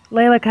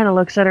 Layla kind of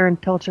looks at her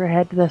and tilts her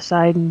head to the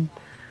side and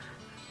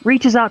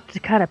reaches out to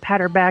kind of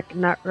pat her back,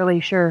 not really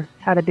sure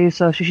how to do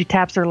so. So she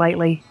taps her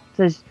lightly,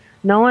 says,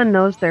 "No one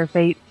knows their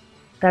fate.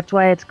 That's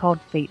why it's called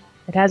fate.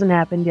 It hasn't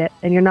happened yet,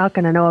 and you're not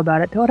going to know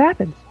about it till it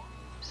happens.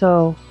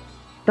 So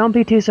don't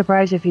be too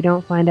surprised if you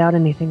don't find out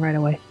anything right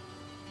away."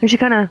 And she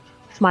kind of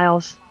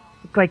smiles,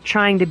 like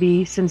trying to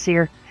be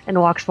sincere, and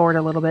walks forward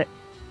a little bit.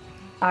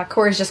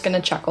 Corey's just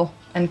gonna chuckle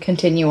and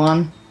continue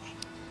on.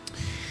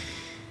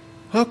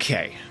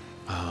 Okay.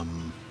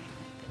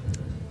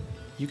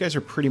 You guys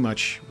are pretty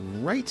much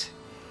right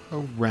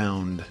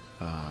around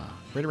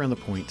the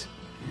point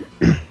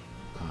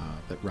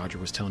that Roger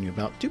was telling you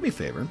about. Do me a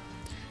favor.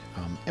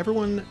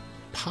 Everyone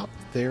pop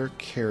their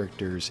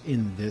characters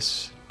in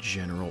this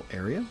general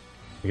area.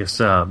 I guess,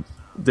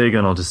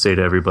 Dagon, I'll just say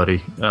to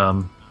everybody,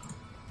 I'm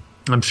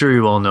sure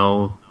you all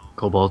know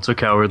kobolds are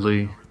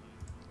cowardly.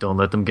 Don't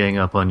let them gang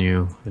up on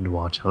you, and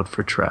watch out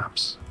for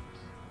traps.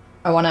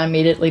 I want to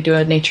immediately do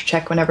a nature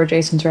check whenever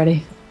Jason's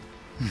ready.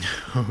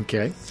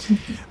 Okay.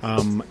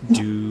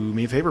 Do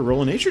me a favor,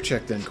 roll a nature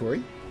check then,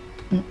 Corey.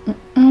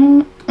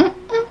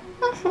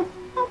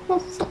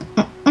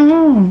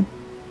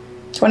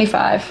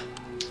 25.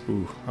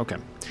 Ooh, okay.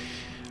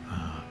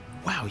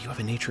 Wow, you have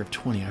a nature of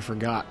 20. I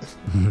forgot.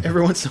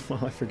 Every once in a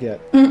while, I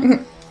forget.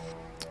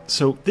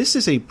 So this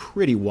is a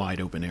pretty wide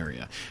open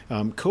area.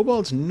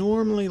 Kobolds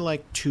normally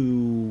like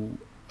to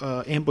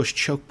ambush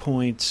choke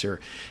points or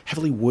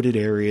heavily wooded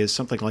areas,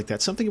 something like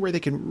that. Something where they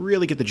can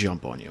really get the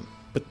jump on you.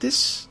 But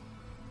this,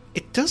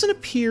 it doesn't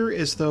appear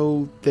as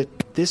though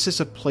that this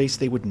is a place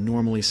they would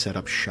normally set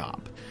up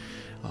shop.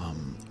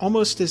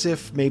 Almost as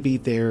if maybe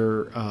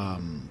they're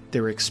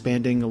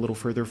expanding a little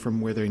further from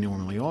where they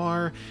normally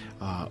are,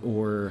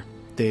 or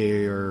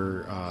they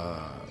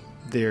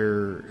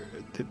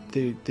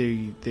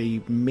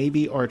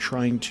maybe are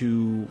trying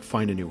to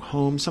find a new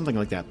home, something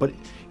like that. But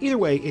either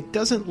way, it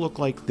doesn't look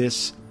like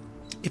this.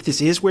 If this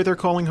is where they're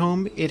calling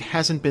home, it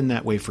hasn't been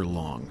that way for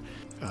long.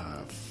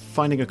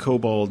 Finding a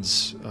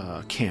kobold's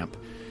camp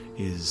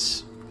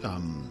is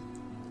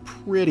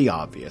pretty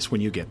obvious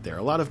when you get there.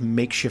 A lot of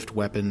makeshift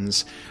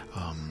weapons,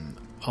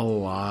 a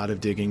lot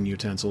of digging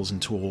utensils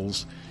and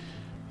tools,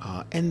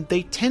 and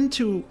they tend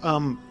to,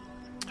 how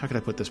can I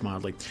put this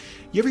mildly?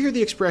 You ever hear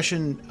the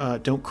expression,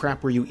 don't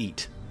crap where you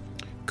eat?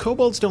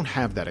 Kobolds don't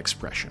have that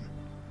expression.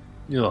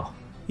 Yeah.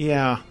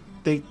 Yeah,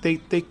 they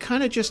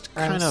kind of just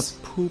kind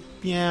of poop.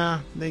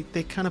 Yeah,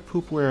 they kind of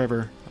poop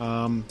wherever.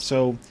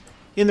 So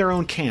in their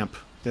own camp,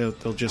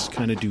 they'll just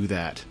kind of do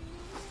that.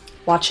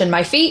 Watching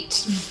my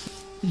feet.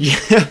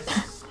 Yeah.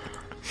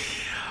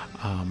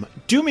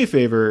 Do me a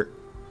favor.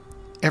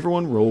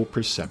 Everyone roll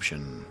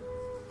perception.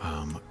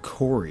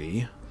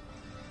 Corey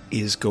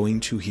is going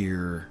to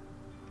hear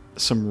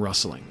some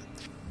rustling.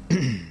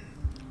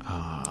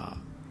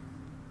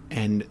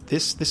 And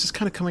this is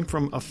kind of coming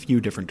from a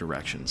few different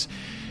directions.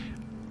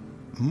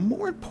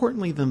 More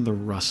importantly than the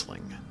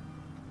rustling,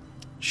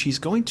 she's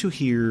going to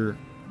hear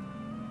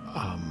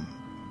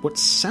what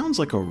sounds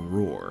like a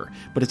roar,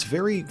 but it's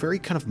very, very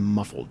kind of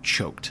muffled,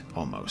 choked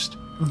almost.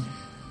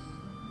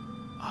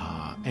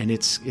 And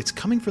it's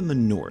coming from the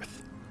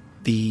north.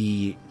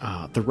 The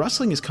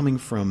rustling is coming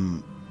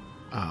from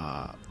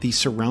the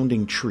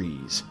surrounding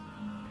trees.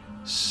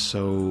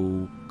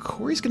 So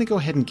Corey's going to go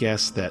ahead and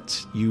guess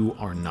that you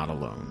are not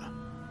alone.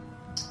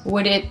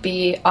 Would it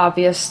be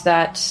obvious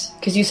that,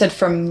 because you said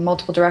from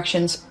multiple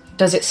directions,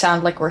 does it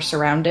sound like we're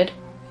surrounded?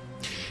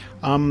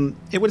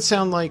 It would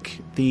sound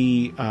like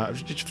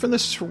from the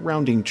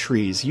surrounding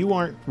trees, you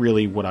aren't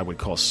really what I would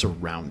call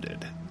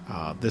surrounded.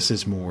 This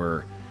is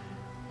more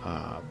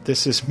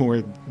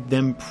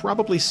them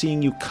probably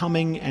seeing you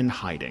coming and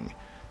hiding.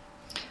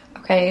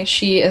 Okay,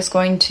 she is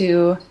going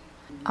to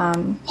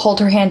hold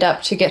her hand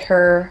up to get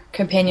her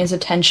companion's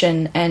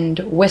attention and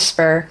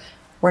whisper,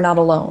 "We're not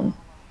alone."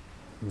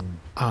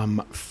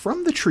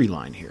 From the tree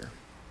line here,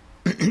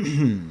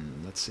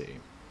 let's see.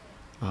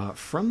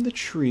 From the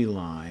tree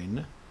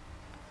line,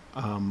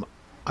 a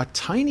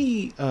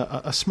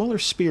smaller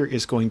spear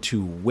is going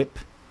to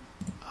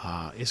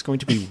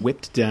be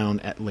whipped down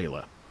at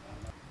Layla.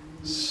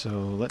 So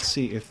let's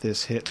see if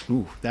this hit.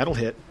 Ooh, that'll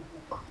hit.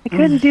 I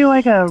couldn't do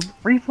like a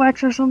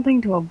reflex or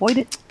something to avoid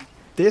it.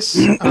 This,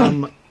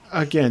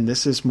 again,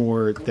 this is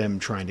more them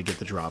trying to get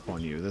the drop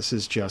on you. This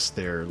is just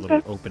their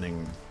little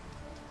opening.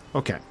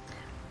 Okay.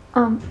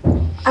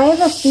 I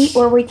have a feat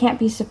where we can't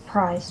be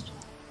surprised.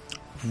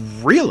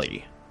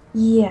 Really?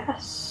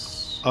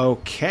 Yes.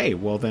 Okay,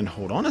 well then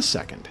hold on a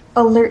second.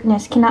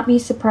 Alertness, cannot be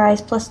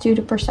surprised, +2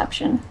 to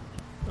perception.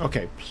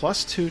 Okay,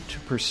 +2 to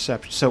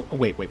perception. So,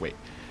 wait.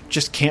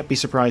 Just can't be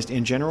surprised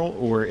in general,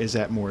 or is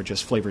that more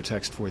just flavor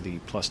text for the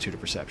 +2 to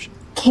perception?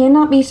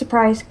 Cannot be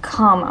surprised,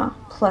 comma,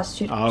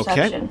 +2 to Okay.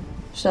 perception.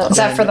 So Is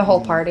that for the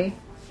whole party?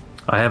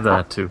 I have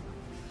that too.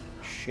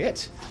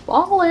 Shit.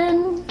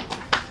 Ballin'.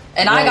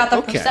 And I got the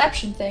okay.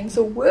 perception thing,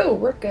 so woo,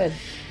 we're good.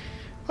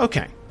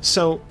 Okay,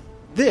 so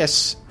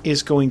this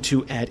is going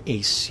to add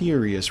a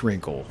serious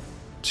wrinkle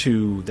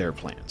to their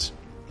plans.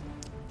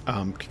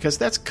 Because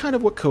that's kind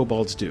of what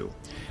kobolds do.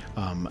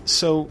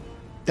 So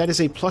that is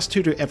a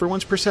 +2 to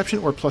everyone's perception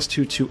or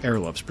 +2 to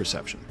Erlov's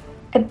perception?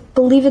 I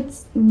believe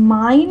it's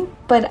mine,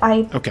 but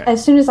Okay.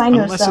 as soon as I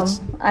know Unless it's-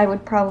 some, I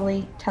would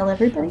probably tell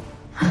everybody.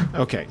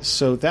 Okay,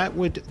 so that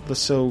would...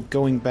 So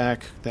going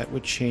back, that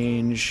would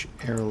change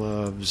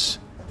Erlov's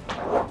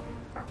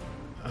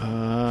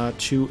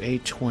to a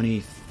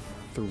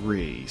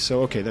 23.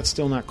 So, okay, that's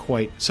still not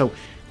quite... So,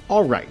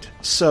 all right.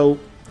 So,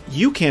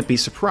 you can't be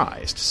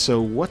surprised. So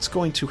what's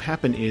going to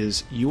happen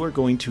is you are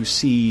going to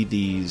see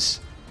these...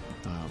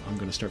 I'm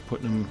going to start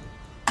putting them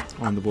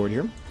on the board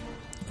here.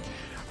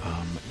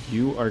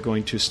 You are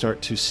going to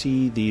start to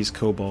see these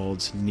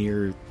kobolds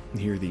near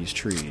these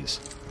trees.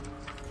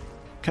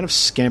 Kind of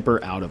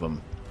scamper out of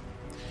them.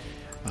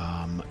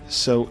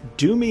 So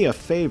do me a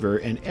favor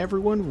and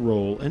everyone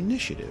roll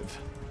initiative.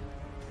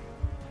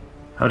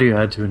 How do you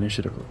add to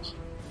initiative rolls?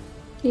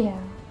 Yeah.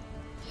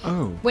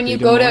 Oh, When they you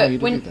don't go want to you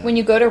do that. when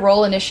you go to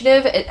roll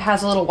initiative, it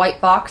has a little white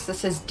box that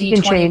says You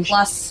can D20 change.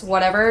 plus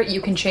whatever.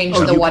 You can change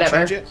Oh, the you whatever.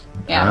 can change it?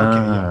 Yeah. Okay,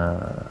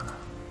 yeah.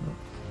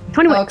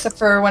 21. Oh, except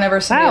for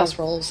whenever somebody Wow. else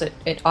rolls,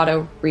 it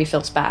auto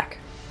refills back.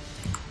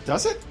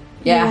 Does it?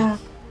 Yeah.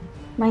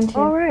 Mine too.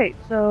 All right,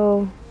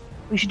 so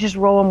we should just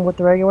roll them with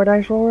the regular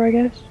dice roller, I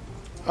guess.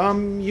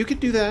 You could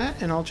do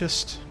that, and I'll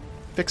just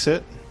fix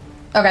it.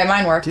 Okay,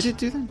 mine worked. Did it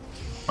do that?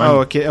 Oh,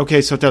 okay.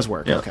 Okay, so it does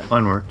work. Yeah, Okay,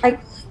 mine worked.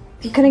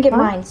 You couldn't get Huh?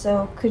 mine,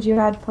 so could you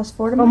add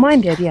 +4 to Oh, mine?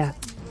 mine did, yeah.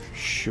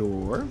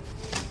 sure.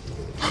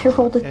 I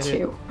rolled a Edit.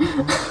 2.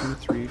 1, 2,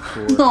 3,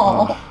 4,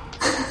 Aw.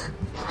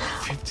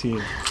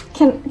 15.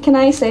 Can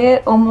I say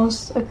it?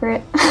 Almost a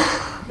crit.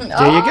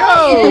 There you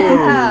go.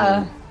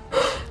 Yeah.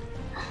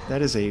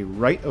 That is a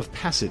rite of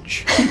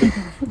passage.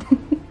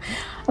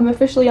 I'm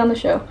officially on the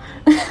show.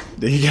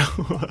 There you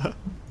go.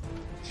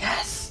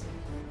 Yes.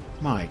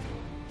 My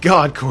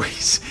God,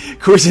 Corey's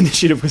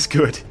initiative was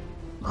good.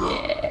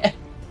 Yeah.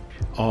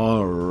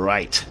 All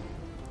right,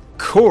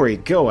 Corey,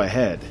 go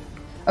ahead.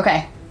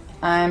 Okay.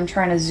 I'm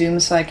trying to zoom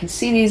so I can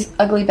see these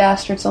ugly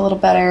bastards a little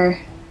better.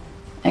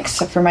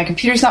 Except for my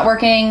computer's not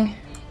working.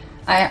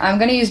 I'm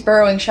going to use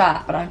Burrowing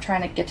Shot, but I'm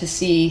trying to get to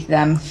see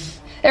them.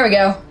 There we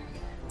go.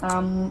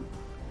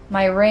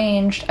 My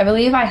ranged, I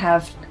believe I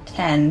have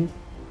 10.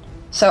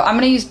 So I'm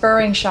going to use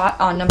Burrowing Shot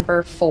on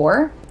number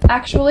 4,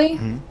 actually.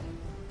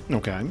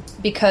 Okay.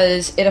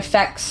 Because it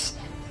affects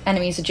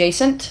enemies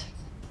adjacent.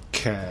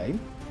 Okay.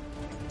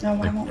 No,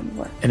 why won't it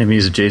work?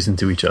 Enemies adjacent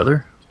to each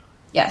other?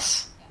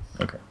 Yes.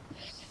 Okay.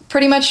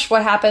 Pretty much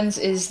what happens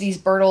is these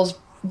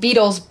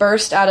beetles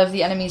burst out of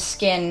the enemy's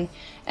skin,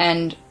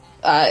 and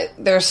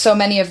there's so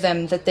many of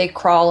them that they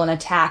crawl and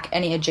attack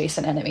any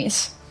adjacent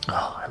enemies.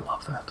 Oh, I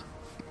love that.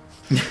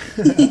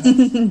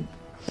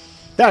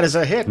 That is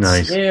a hit.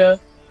 Nice. Yeah.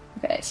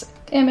 Okay, so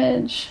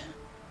damage.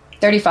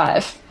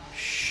 35.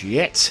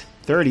 Shit.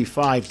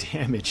 35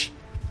 damage.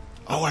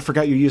 Oh, I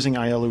forgot you're using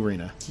IL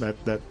Arena. That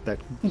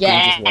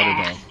Yeah. gorgeous water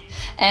ball.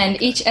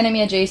 And each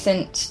enemy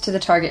adjacent to the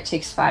target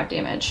takes 5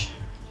 damage.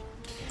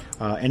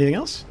 Anything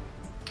else?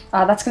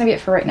 That's going to be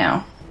it for right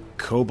now.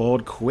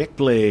 Kobold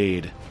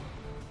Quickblade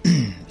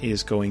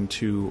is going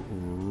to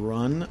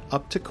run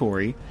up to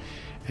Corey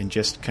and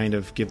just kind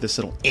of give this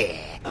little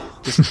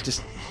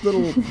just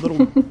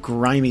little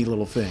grimy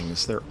little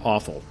things. They're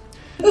awful.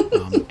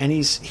 And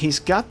he's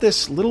got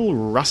this little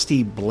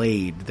rusty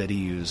blade that he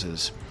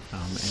uses,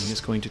 and he's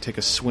going to take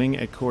a swing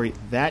at Corey.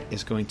 That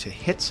is going to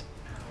hit,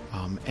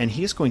 and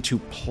he is going to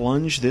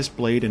plunge this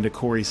blade into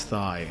Corey's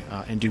thigh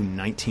and do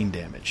 19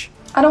 damage.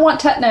 I don't want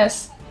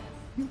tetanus.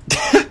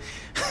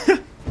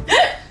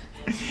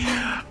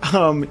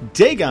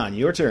 Dagon,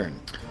 your turn.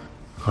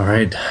 All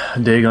right,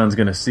 Dagon's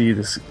going to see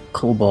this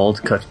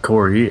kobold cut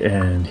Corey,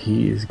 and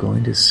he is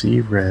going to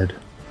see red.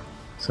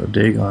 So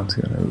Dagon's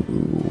going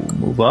to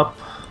move up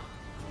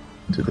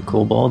to the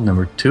kobold,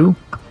 number 2,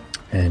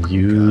 and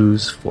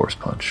use Force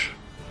Punch.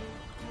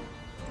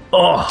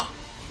 Oh!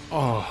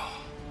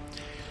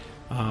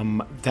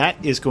 That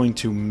is going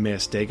to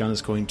miss. Dagon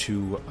is going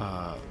to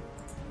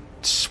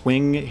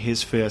swing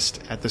his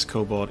fist at this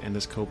kobold, and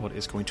this kobold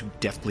is going to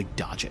deftly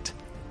dodge it.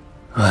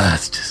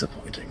 That's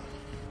disappointing.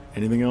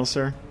 Anything else,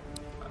 sir?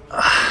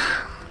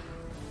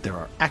 There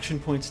are action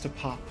points to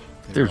pop.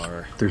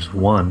 There's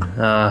one.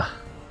 I'm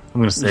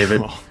going to save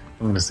it. I'm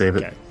going to save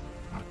it. Okay.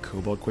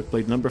 Kobold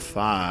Quickblade number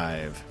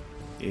 5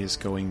 is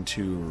going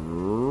to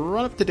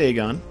run up to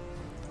Dagon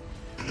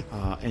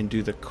and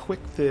do the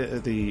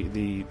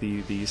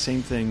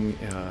same thing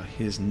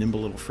his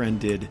nimble little friend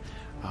did,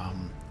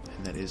 and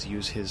that is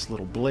use his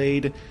little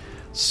blade,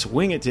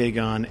 swing at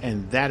Dagon,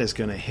 and that is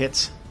going to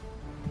hit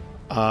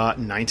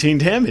 19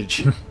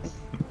 damage.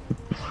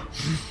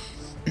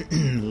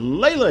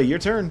 Layla, your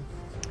turn.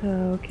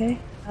 Okay.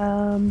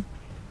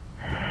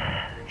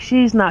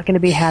 She's not going to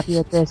be happy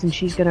with this, and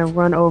she's going to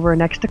run over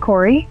next to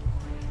Corey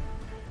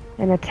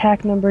and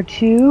attack number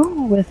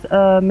 2 with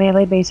a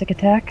melee basic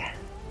attack.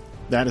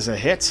 That is a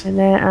hit. And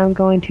then I'm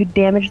going to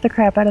damage the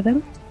crap out of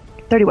them.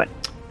 31.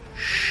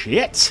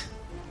 Shit.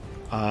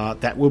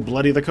 That will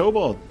bloody the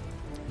kobold.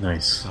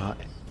 Nice.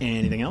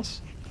 Anything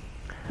else?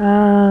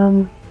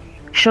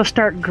 She'll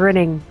start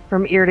grinning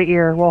from ear to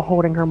ear while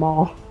holding her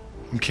maul.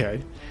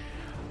 Okay.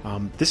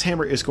 This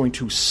hammer is going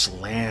to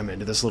slam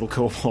into this little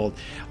kobold,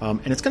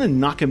 and it's going to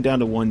knock him down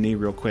to one knee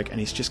real quick, and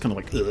he's just kind of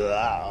like,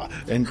 ugh,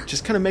 and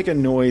just kind of make a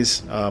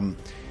noise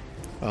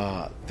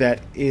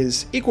that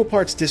is equal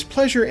parts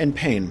displeasure and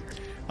pain,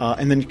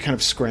 and then kind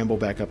of scramble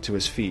back up to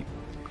his feet.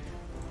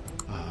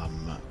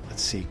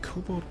 Let's see,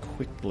 Kobold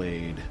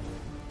Quickblade.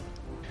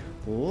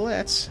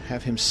 Let's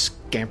have him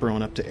scamper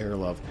on up to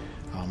Airlove,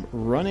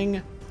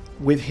 running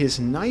with his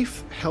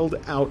knife held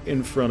out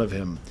in front of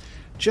him.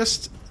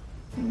 Just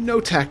no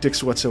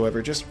tactics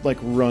whatsoever, just like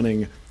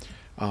running.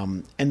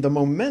 And the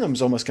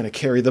momentum's almost going to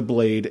carry the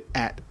blade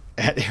at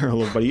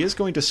Airlove, but he is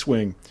going to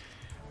swing.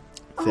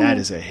 That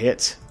is a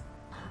hit.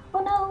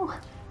 Oh no.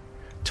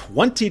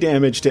 20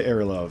 damage to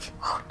Airlove.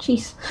 Oh,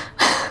 jeez.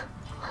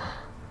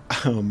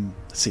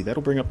 Let's see,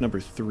 that'll bring up number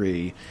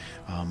 3.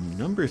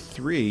 Number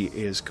 3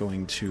 is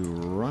going to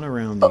run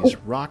around these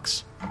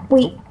rocks.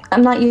 Wait,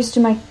 I'm not used to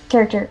my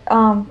character.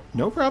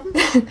 No problem.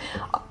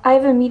 I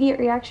have immediate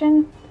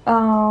reaction.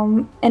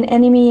 An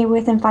enemy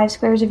within 5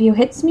 squares of you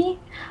hits me.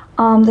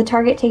 The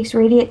target takes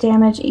radiant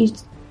damage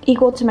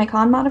equal to my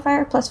con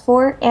modifier plus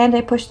 4, and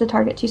I push the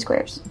target 2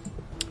 squares.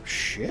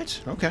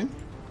 Shit, okay.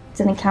 It's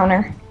an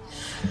encounter.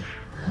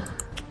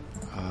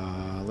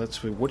 Let's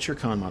see, what's your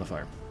con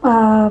modifier?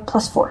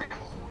 Plus 4.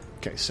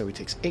 Okay, so he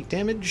takes 8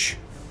 damage.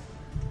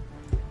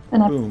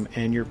 And Boom,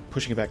 and you're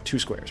pushing it back 2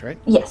 squares, right?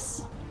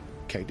 Yes.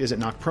 Okay, is it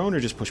knock prone or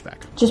just push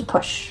back? Just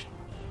push.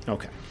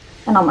 Okay.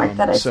 And I'll mark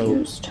that as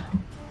used.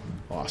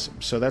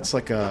 Awesome. So that's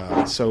like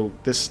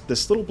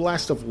this little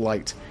blast of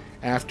light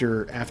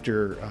after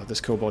this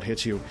kobold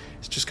hits you,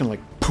 it's just gonna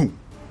like boom,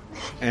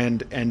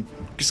 and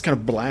just kind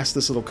of blast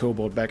this little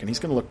kobold back, and he's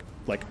gonna look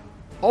like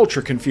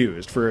ultra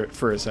confused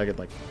for a second,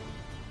 like,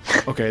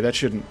 okay, that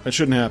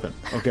shouldn't happen.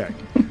 Okay.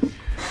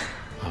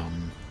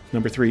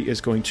 Number 3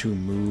 is going to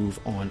move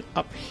on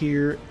up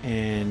here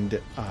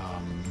and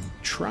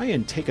try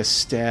and take a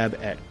stab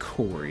at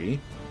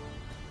Corey.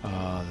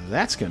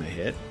 That's going to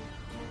hit.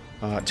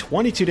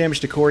 22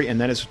 damage to Corey,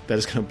 and that is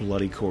going to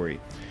bloody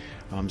Corey.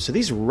 So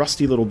these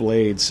rusty little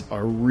blades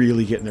are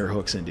really getting their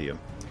hooks into you.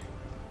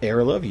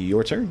 Airlove,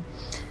 your turn.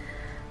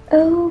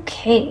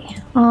 Okay.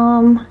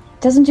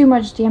 Doesn't do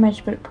much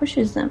damage, but it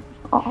pushes them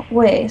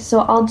away.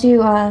 So I'll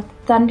do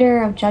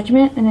Thunder of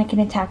Judgment, and I can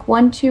attack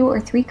 1, 2, or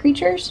 3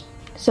 creatures.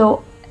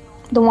 So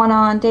the one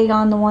on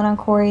Dagon, the one on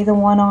Corey, the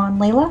one on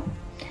Layla.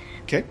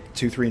 Okay,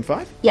 2, 3, and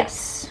 5?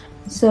 Yes.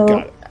 So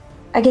got it.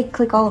 I get to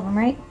click all of them,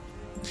 right?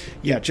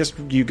 Yeah, just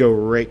you go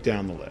right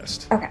down the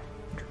list. Okay.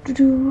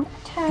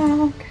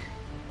 Attack.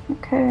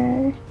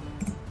 Okay.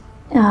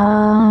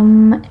 I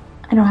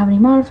don't have any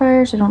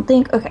modifiers, I don't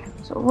think. Okay,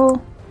 so roll.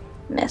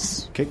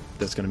 Miss. Okay,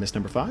 that's going to miss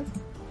number 5.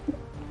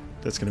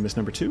 That's going to miss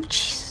number 2.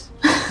 Jeez.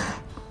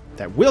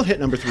 That will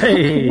hit number 3.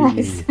 Hey!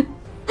 Nice.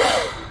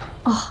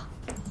 Oh.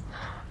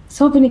 I was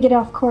hoping to get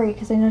off Corey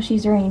because I know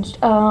she's ranged.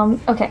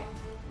 Okay.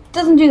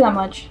 Doesn't do that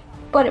much,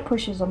 but it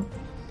pushes them.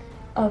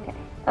 Okay.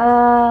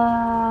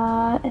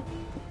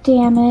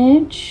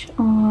 Damage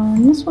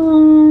on this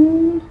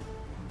one.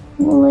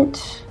 Will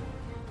it?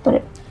 But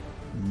it.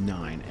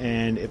 9.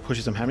 And it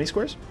pushes them how many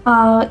squares?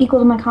 Equal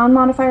to my con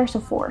modifier, so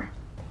 4.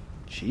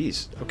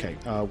 Jeez. Okay.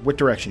 What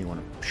direction you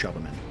want to shove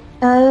them in?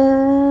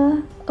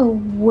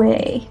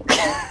 Away.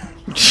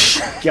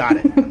 Got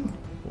it.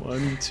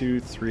 1, 2,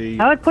 3.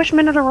 I would push him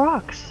into the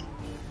rocks.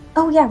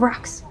 Oh yeah,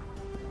 rocks.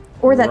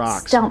 Or that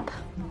Rocks. stump.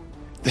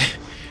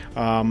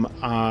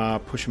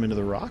 Push him into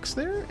the rocks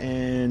there,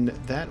 and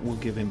that will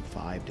give him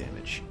 5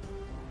 damage.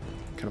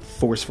 Kind of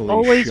forcefully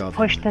Always shove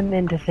push him. them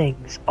into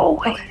things.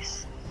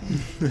 Always.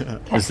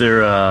 Is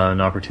there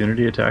an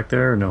opportunity attack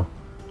there or no?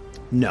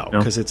 No, No?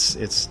 because it's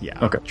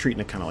Okay.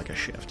 treating it kind of like a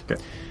shift.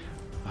 Okay.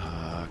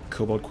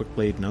 Kobold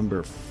Quickblade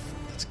number.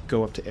 Let's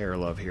go up to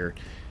Airlove here,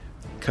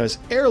 because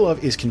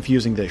Airlove is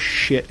confusing the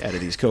shit out of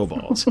these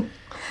kobolds.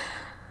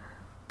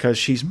 Because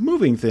she's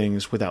moving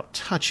things without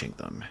touching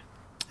them,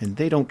 and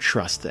they don't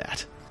trust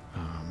that.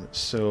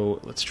 So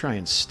let's try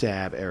and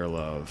stab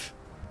Airlove.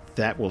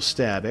 That will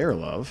stab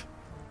Airlove.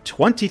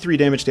 23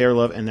 damage to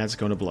Airlove, and that's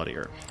going to bloody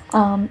her.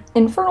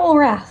 Infernal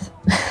Wrath.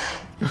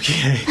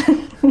 Okay.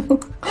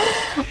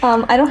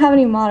 I don't have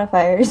any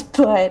modifiers,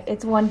 but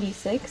it's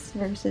 1d6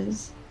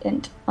 versus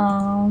int.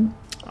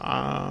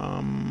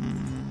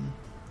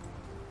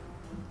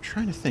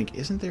 trying to think.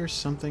 Isn't there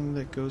something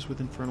that goes with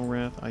Infernal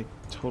Wrath? I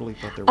totally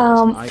thought there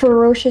was.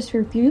 Ferocious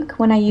Rebuke.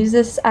 When I use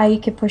this, I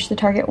could push the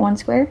target 1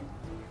 square,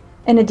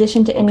 in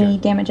addition to any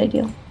damage I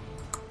deal.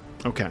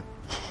 Okay.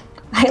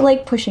 I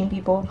like pushing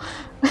people.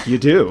 You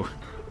do?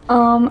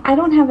 I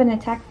don't have an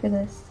attack for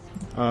this.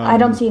 I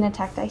don't see an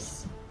attack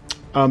dice.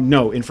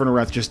 No, Infernal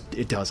Wrath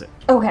it does it.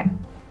 Okay.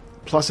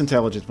 Plus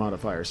intelligence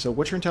modifier. So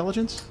what's your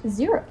intelligence?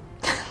 0.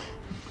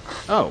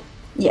 Oh.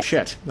 Yeah.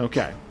 Shit.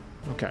 Okay.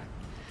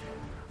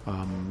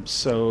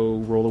 So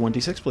roll a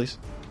 1d6, please.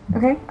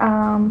 Okay.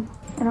 I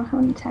don't have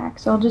an attack,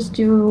 so I'll just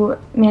do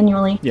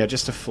manually. Yeah,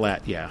 just a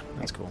flat. Yeah,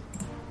 that's cool.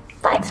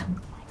 5.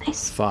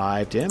 Nice.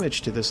 5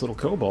 damage to this little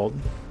kobold.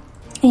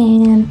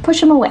 And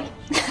push him away.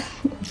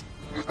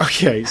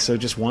 Okay, so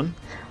just 1?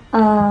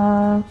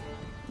 Let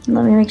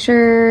me make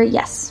sure.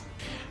 Yes.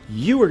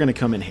 You are going to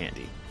come in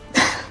handy.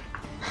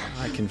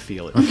 I can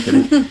feel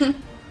it.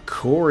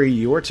 Corey,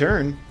 your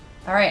turn.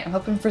 All right, I'm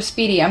hoping for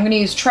speedy. I'm going to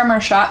use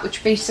Tremor Shot,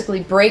 which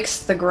basically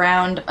breaks the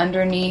ground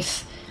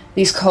underneath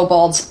these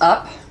kobolds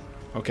up.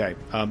 Okay,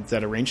 is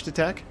that a ranged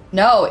attack?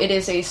 No, it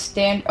is a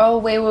stand... Oh,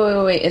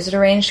 wait. Is it a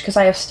ranged? Because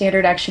I have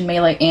standard action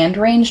melee and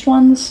ranged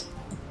ones?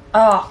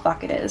 Oh,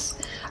 fuck, it is.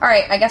 All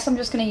right, I guess I'm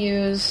just going to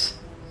use...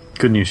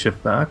 Couldn't you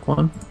shift back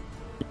one?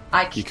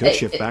 You could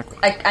shift back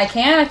one. I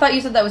can? I thought you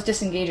said that was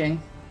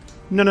disengaging.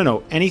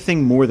 No.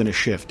 Anything more than a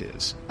shift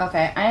is.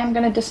 Okay, I am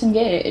going to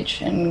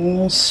disengage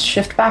and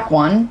shift back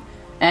 1.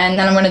 And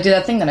then I'm going to do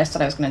that thing that I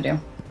said I was going to do.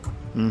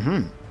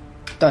 Mm-hmm.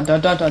 Dun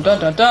dun dun dun dun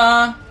dun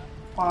dun.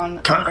 On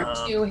number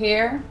 2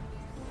 here.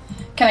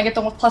 Can I get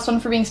the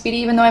 +1 for being speedy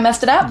even though I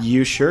messed it up?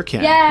 You sure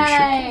can.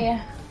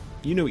 Yay!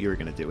 You knew what you were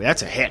going to do.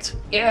 That's a hit.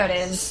 Yeah,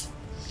 it is.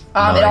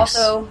 Nice. It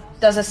also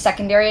does a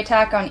secondary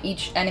attack on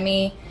each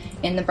enemy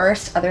in the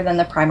burst other than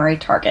the primary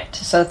target.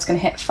 So it's going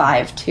to hit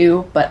 5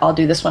 too, but I'll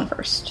do this one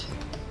first.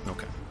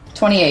 Okay.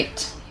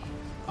 28.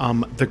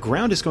 The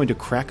ground is going to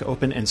crack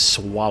open and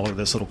swallow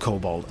this little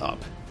kobold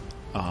up.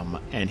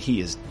 And he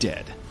is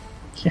dead.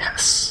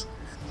 Yes.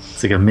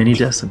 It's like a mini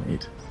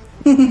decimate.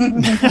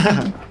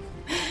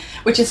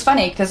 Which is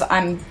funny, because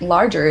I'm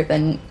larger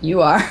than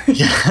you are.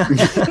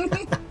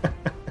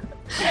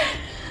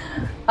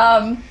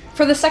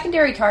 For the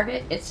secondary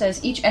target, it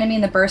says each enemy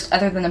in the burst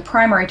other than the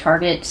primary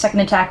target, second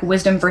attack,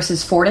 Wisdom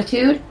versus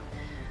Fortitude.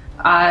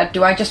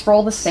 Do I just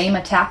roll the same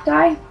attack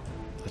die?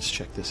 Let's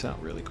check this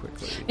out really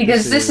quickly.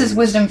 Because this is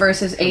Wisdom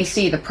versus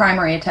AC, the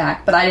primary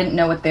attack, but I didn't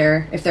know if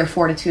their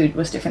Fortitude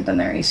was different than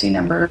their AC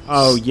number.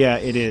 Oh yeah,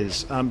 it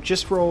is.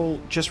 Just roll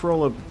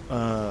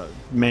a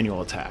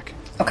manual attack.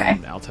 Okay.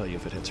 And I'll tell you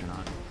if it hits or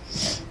not.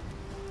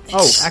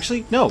 Oh,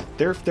 actually, no.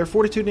 Their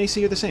Fortitude and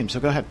AC are the same. So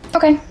go ahead.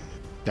 Okay.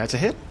 That's a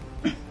hit.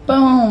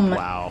 Boom.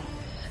 Wow.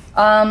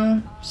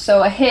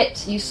 So a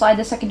hit, you slide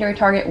the secondary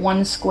target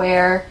 1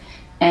 square,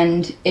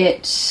 and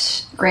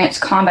it grants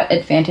combat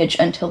advantage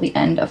until the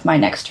end of my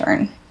next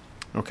turn.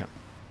 Okay.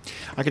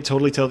 I could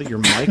totally tell that your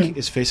mic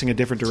is facing a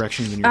different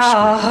direction than your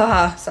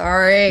screen.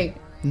 Sorry.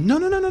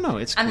 No.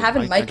 It's I'm cool.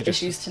 having mic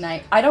issues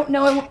tonight. I don't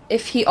know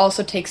if he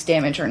also takes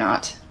damage or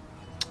not.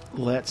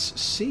 Let's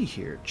see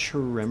here.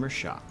 Tremor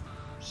Shot.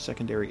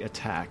 Secondary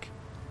attack.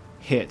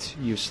 Hit.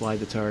 You slide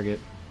the target.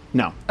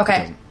 No. it Okay.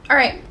 doesn't. All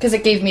right. Because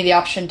it gave me the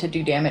option to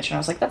do damage, and I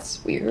was like,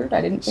 that's weird.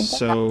 I didn't think that.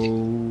 So,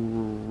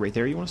 right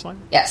there you want to slide?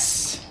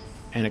 Yes.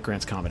 And it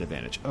grants combat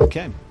advantage.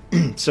 Okay.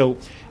 So,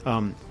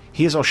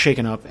 he is all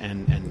shaken up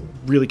and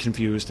really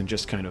confused and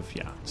just kind of,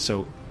 yeah.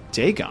 So,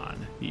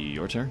 Dagon,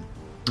 your turn.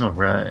 All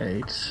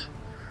right.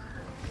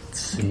 Let's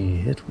see.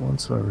 Hit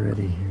once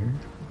already here.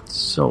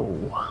 So,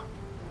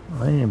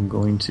 I am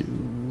going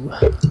to...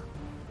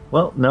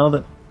 Well, now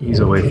that he's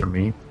away from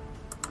me,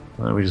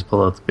 why don't we just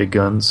pull out the big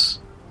guns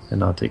and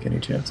not take any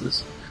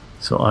chances.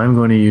 So I'm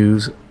going to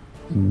use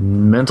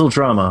Mental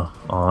Trauma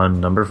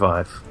on number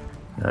 5.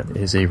 That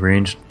is a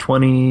ranged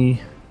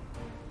 20,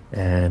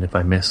 and if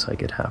I miss, I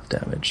get half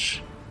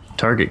damage.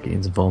 Target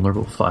gains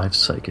vulnerable 5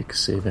 psychic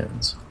save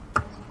ends.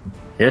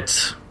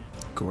 Hit.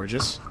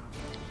 Gorgeous.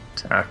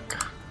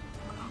 Attack.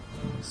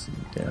 Let's see,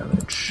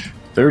 damage.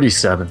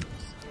 37.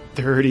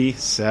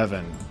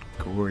 37.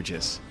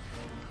 Gorgeous.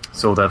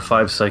 So that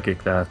 5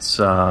 psychic, that's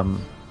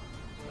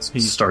he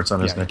starts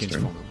on his next gains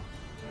turn. vulnerable.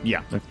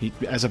 Yeah,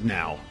 as of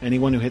now,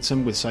 anyone who hits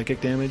him with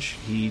psychic damage,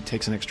 he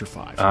takes an extra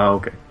 5.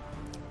 Okay.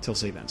 Till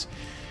save ends.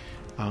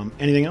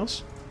 Anything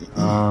else? You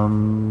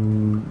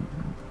know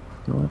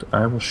what?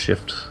 I will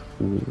shift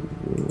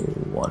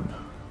 1.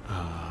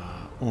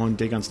 On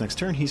Dagon's next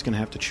turn, he's going to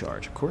have to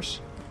charge, of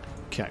course.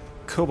 Okay,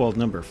 Kobold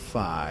number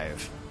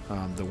 5,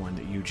 the one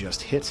that you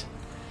just hit.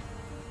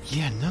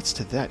 Yeah, nuts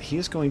to that. He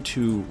is going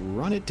to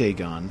run at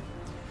Dagon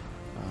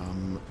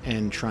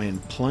and try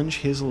and plunge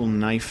his little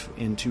knife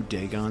into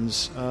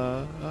Dagon's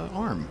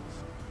arm.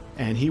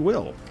 And he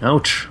will.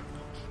 Ouch.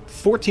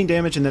 14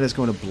 damage, and that is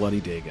going to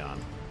bloody Dagon.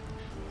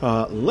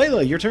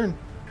 Layla, your turn.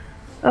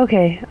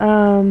 Okay,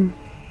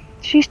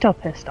 she's still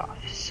pissed off,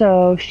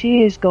 so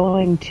she is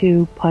going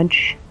to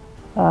punch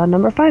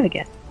number 5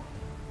 again.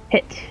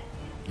 Hit.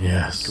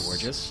 Yes.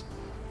 Gorgeous.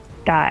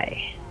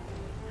 Die.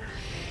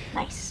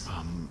 Nice.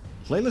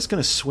 Layla's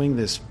going to swing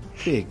this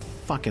big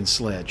fucking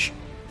sledge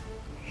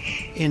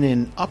in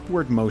an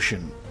upward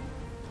motion,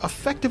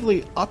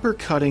 effectively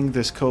uppercutting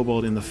this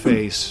kobold in the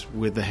face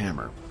with the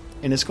hammer.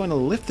 And it's going to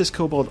lift this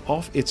kobold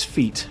off its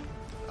feet,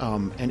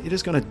 and it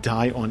is going to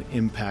die on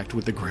impact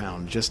with the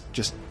ground.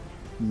 Just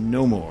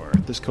no more.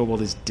 This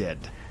kobold is dead.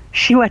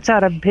 She lets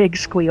out a big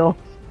squeal,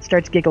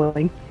 starts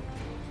giggling.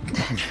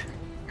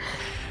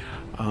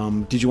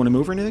 Did you want to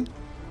move or anything?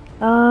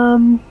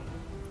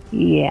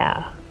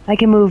 Yeah. I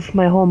can move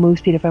my whole move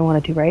speed if I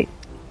wanted to, right?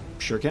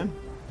 Sure can.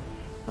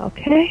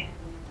 Okay.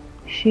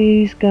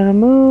 She's gonna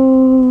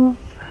move...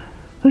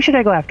 Who should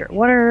I go after?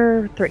 1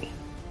 or 3?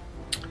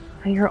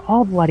 Oh, you're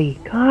all bloody.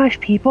 Gosh,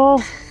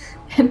 people.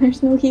 And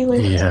there's no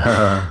healers.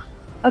 Yeah.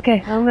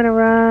 Okay, I'm gonna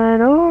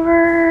run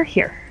over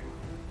here.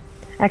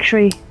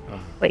 Actually,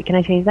 wait, can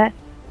I change that?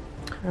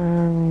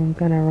 I'm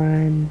gonna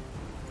run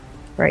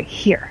right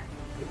here.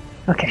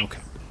 Okay.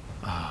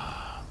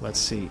 Let's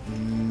see.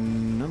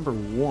 Number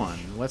 1.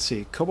 Let's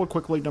see. Kobold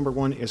Quickblade number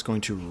 1 is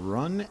going to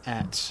run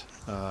at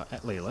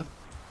Layla.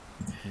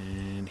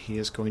 And he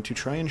is going to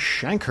try and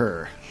shank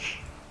her.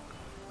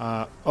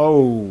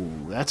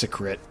 That's a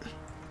crit.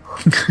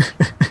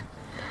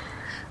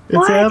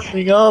 It's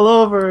happening all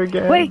over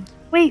again. Wait,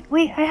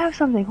 I have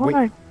something. Hold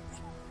on.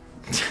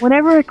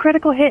 Whenever a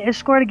critical hit is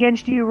scored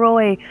against you, roll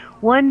a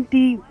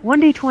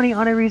 1d20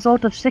 on a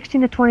result of 16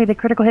 to 20. The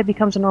critical hit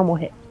becomes a normal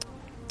hit.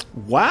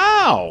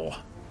 Wow!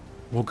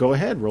 Well, go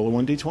ahead. Roll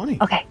a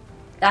 1d20. Okay.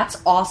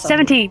 That's awesome.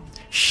 17.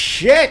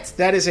 Shit!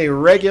 That is a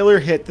regular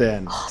hit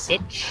then.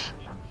 Awesome.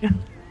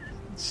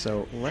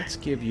 So let's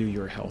give you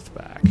your health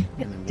back.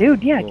 And then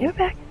Dude, we'll- give it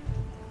back.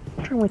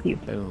 What's wrong with you?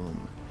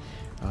 Boom.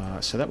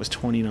 So that was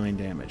 29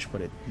 damage,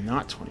 but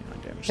not 29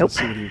 damage. Nope. Let's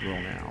see what you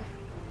roll now.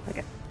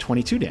 Okay.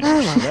 22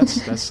 damage.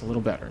 So that's a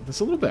little better.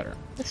 That's a little better.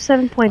 That's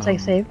 7 points I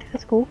saved.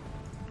 That's cool.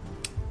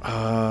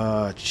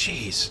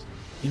 Jeez.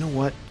 You know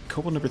what?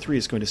 Kobold number 3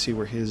 is going to see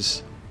where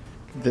his...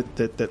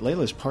 That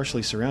Layla is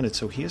partially surrounded,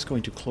 so he is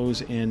going to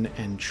close in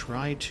and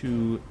try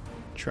to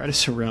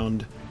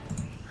surround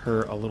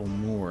her a little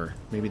more.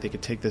 Maybe they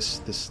could take this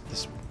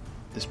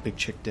big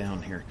chick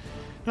down here.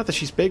 Not that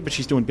she's big, but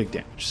she's doing big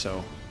damage,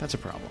 so that's a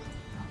problem.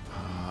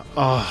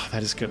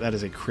 That is good. That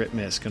is a crit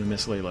miss. Going to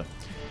miss Layla.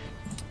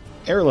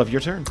 Airlove, your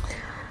turn.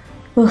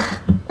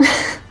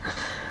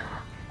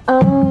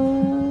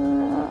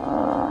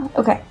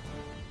 Okay.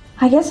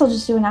 I guess I'll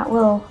just do an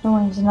at-will. I don't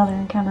want to use another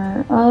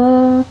encounter.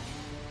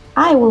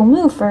 I will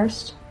move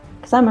first,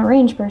 because I'm a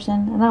ranged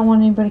person, and I don't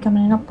want anybody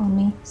coming up on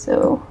me,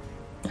 so...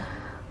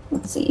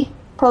 Let's see.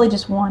 Probably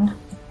just 1.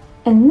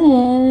 And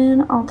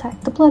then I'll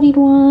attack the bloodied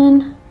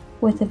one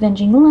with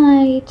Avenging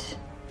Light.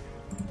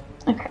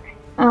 Okay.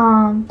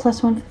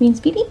 +1 for being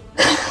speedy.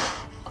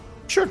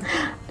 Sure.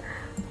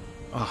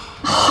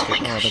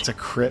 That's a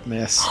crit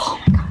miss. Oh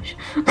my gosh.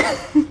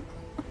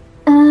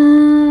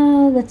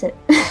 That's it.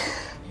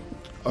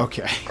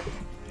 Okay.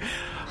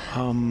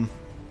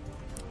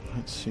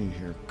 Let's see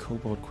here.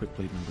 Kobold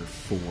Quickblade number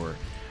 4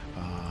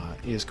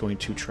 is going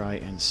to try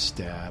and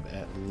stab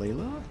at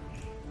Layla.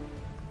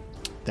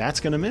 That's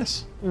going to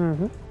miss.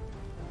 Mm-hmm.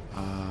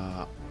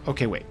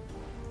 Okay, wait.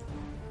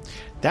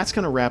 That's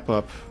going to wrap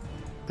up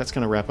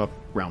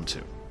round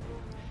 2.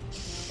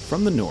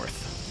 From the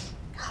north.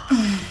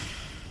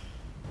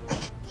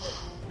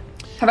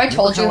 Have I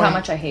told you how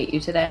much I hate you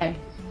today?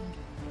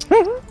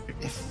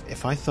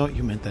 If I thought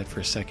you meant that for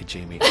a second,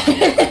 Jamie,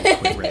 I would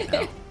quit right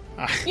now.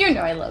 You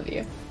know I love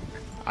you.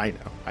 I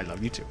know. I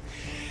love you too.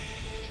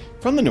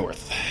 From the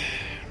north.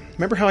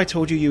 Remember how I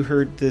told you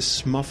heard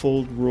this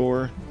muffled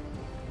roar?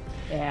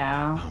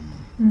 Yeah.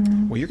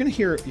 Well, you're gonna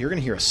hear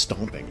a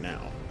stomping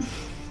now.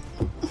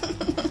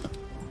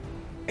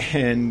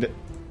 And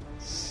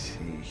let's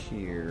see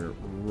here,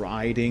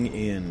 riding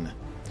in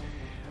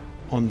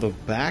on the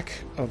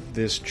back of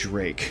this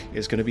drake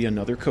is going to be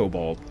another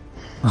kobold.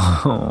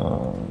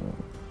 Oh.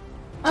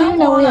 You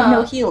know we have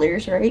no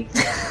healers, right?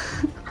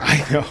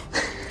 I know.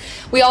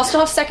 We all still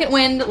have second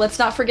wind. Let's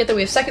not forget that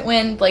we have second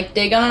wind. Like,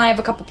 Dagon and I have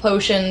a couple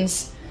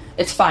potions.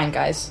 It's fine,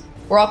 guys.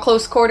 We're all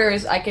close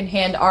quarters. I can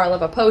hand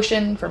Arlev a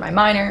potion for my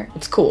minor.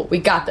 It's cool. We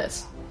got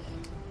this.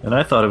 And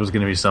I thought it was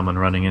going to be someone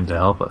running in to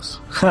help us.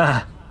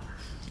 That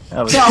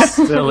was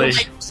silly.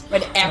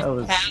 That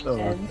was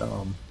so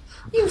dumb.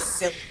 You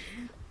silly.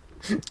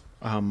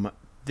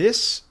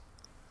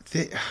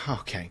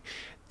 Okay.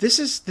 This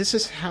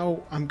is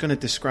how I'm going to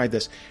describe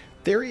this.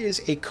 There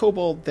is a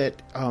kobold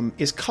that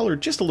is colored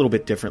just a little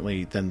bit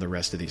differently than the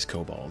rest of these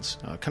kobolds.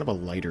 Kind of a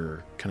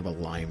lighter, kind of a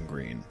lime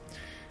green.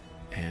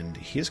 And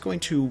he is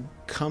going to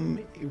come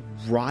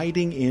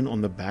riding in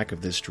on the back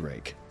of this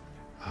drake.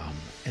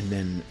 And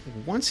then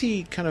once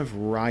he kind of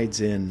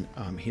rides in,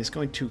 he is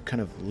going to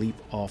kind of leap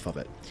off of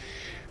it.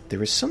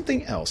 There is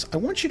something else. I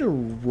want you to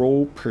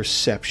roll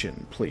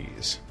perception,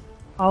 please.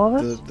 All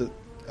of us?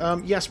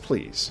 Yes,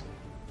 please.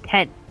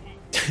 10.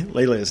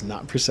 Layla is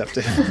not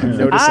perceptive. I'm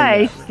noticing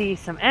I that. see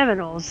some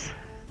aminals.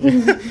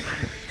 The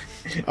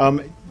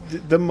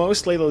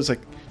most Layla is like,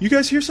 you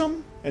guys hear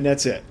something? And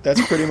that's it.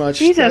 That's pretty much...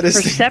 He's that as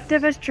is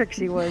perceptive as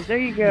Trixie was. There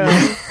you go.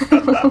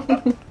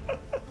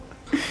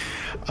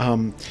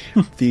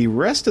 the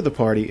rest of the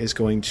party is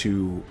going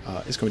to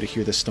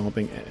hear this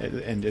stomping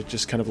and it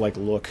just kind of like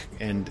look.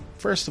 And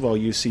first of all,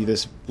 you see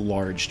this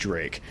large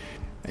drake,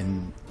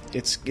 and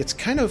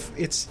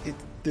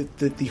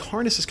the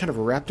harness is kind of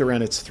wrapped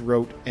around its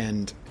throat,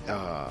 and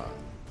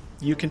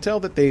you can tell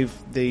that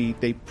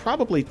they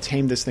probably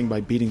tamed this thing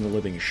by beating the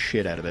living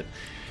shit out of it.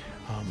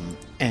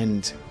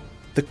 And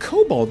the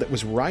kobold that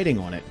was riding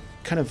on it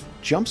kind of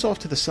jumps off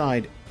to the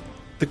side.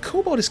 The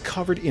kobold is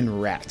covered in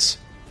rats.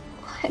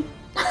 What?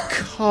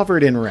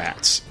 Covered in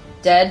rats.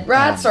 Dead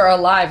rats or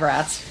alive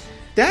rats?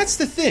 That's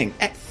the thing.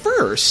 At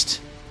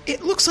first,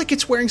 it looks like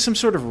it's wearing some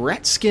sort of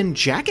rat skin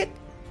jacket,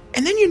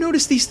 and then you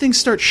notice these things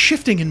start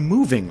shifting and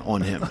moving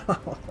on him.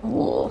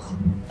 Ooh,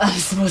 that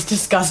is the most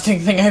disgusting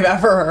thing I've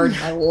ever heard in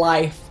my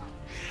life.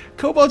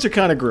 Kobolds are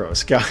kind of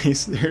gross,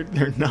 guys.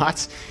 They're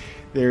not.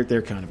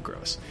 They're kind of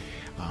gross.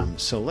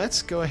 So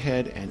let's go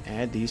ahead and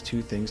add these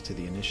two things to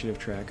the initiative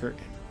tracker,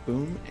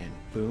 and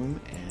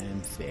boom,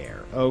 and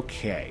there.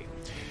 Okay.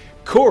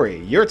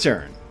 Corey, your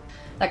turn.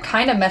 That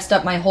kind of messed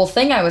up my whole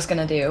thing I was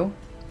going to do.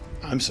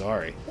 I'm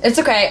sorry. It's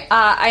okay.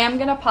 I am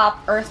going to pop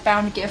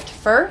Earthbound Gift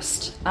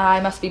first. I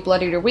must be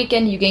bloodied or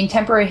weakened. You gain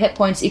temporary hit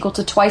points equal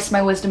to twice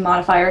my wisdom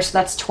modifier, so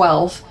that's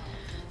 12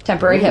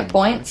 temporary hit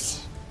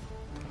points.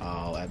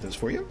 I'll add those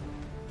for you.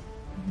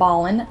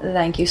 Ballin'.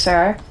 Thank you,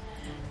 sir.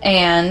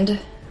 And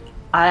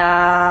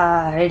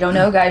I don't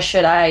know, guys.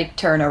 Should I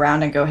turn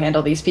around and go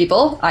handle these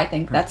people? I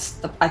think that's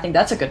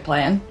a good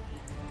plan.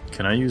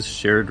 Can I use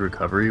shared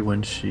recovery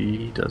when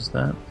she does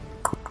that?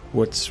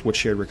 What's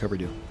shared recovery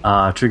do?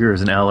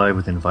 Triggers an ally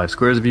within 5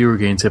 squares of you,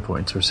 regains hit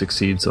points, or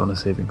succeeds on a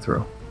saving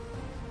throw.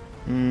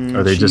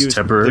 Are they just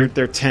temporary?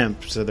 They're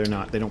temp, so they're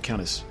not. They don't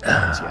count as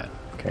yet.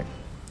 Okay.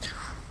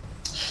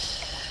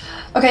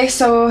 Okay,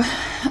 so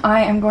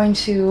I am going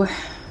to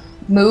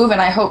move,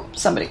 and I hope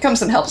somebody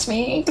comes and helps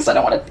me, because I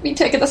don't want to be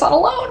taking this on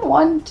alone.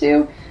 1,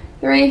 2,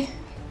 3,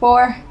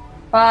 4,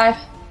 5,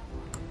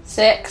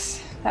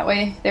 6. That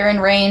way they're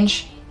in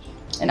range.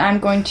 And I'm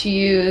going to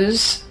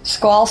use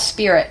Squall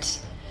Spirit.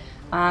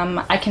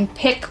 I can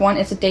pick one.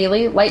 It's a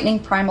daily. Lightning,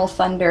 Primal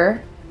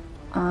Thunder.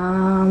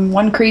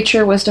 One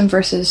creature, Wisdom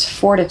versus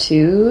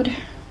Fortitude.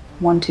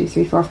 1, 2,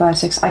 3, 4, 5,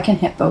 6. I can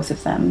hit both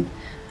of them.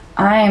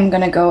 I am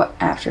going to go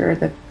after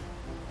the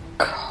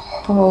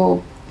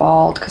kobold,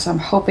 because I'm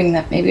hoping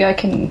that maybe I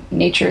can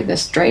nature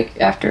this drake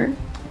after.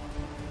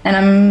 And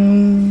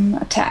I'm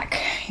attack.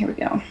 Here we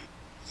go.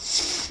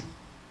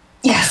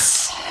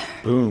 Yes.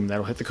 Boom,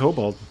 that'll hit the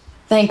kobold.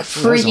 Thank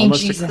freaking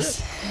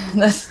Jesus.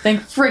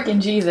 Thank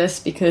freaking Jesus,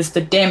 because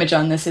the damage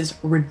on this is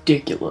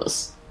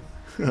ridiculous.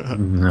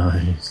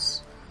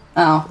 Nice.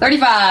 Oh,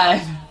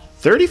 35.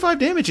 35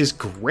 damage is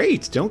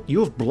great.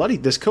 You have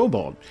bloodied this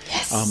kobold.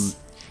 Yes.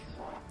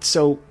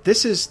 So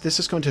this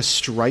is going to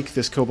strike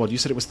this kobold. You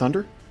said it was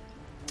thunder?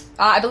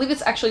 I believe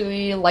it's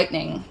actually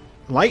lightning.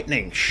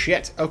 Lightning,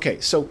 shit.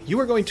 Okay, so you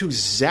are going to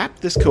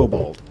zap this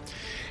kobold,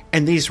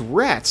 and these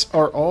rats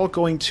are all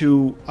going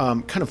to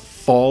kind of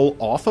fall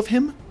off of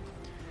him,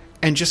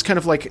 and just kind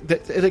of like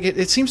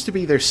it seems to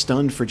be they're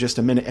stunned for just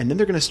a minute, and then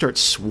they're going to start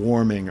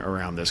swarming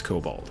around this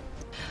kobold.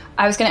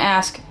 I was going to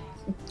ask,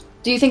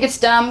 do you think it's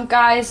dumb,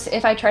 guys,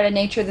 if I try to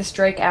nature this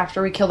drake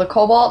after we kill the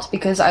kobold?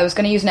 Because I was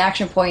going to use an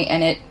action point,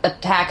 and it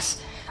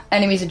attacks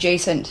enemies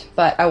adjacent,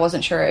 but I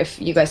wasn't sure if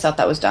you guys thought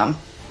that was dumb.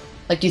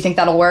 Like, do you think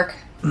that'll work?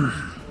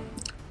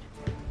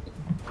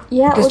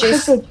 Yeah, it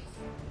looks like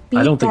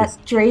they beat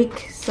think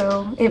drake,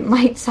 so it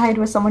might side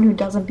with someone who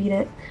doesn't beat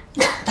it.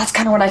 That's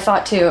kind of what I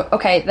thought too.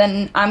 Okay,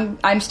 then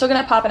I'm still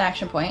gonna pop an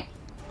action point.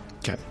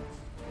 Okay.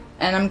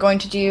 And I'm going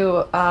to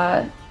do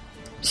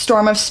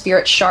Storm of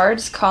Spirit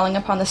Shards, calling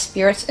upon the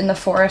spirits in the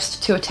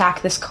forest to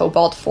attack this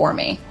kobold for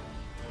me.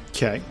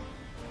 Okay.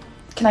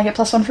 Can I get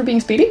 +1 for being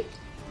speedy?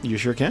 You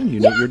sure can.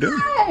 You know what you're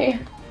doing. Yay!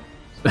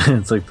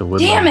 It's like the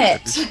woodland. Damn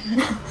it!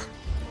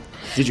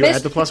 Did you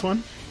add the +1?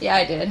 Yeah,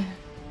 I did.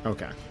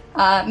 Okay.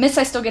 Miss,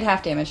 I still get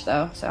half damage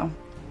though, so.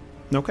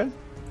 Okay.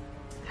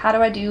 How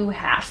do I do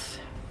half?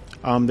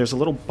 There's a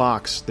little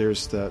box.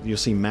 You'll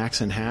see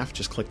max and half.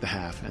 Just click the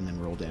half and then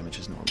roll damage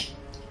as normal.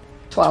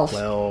 12.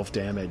 12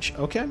 damage.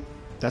 Okay.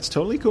 That's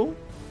totally cool.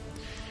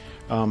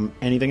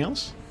 Anything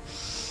else?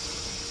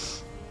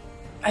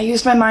 I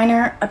used my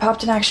minor. I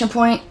popped an action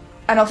point.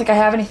 I don't think I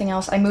have anything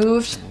else. I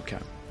moved. Okay.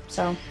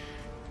 So.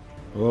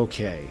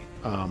 Okay.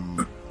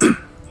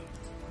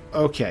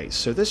 Okay,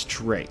 so this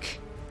drake,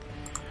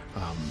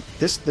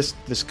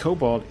 this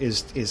kobold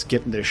is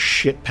getting the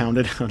shit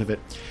pounded out of it,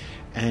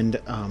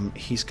 and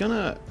he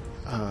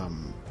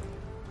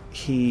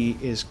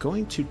is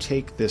going to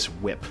take this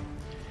whip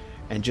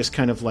and just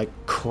kind of like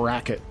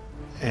crack it,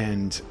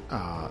 and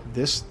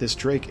this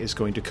drake is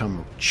going to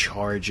come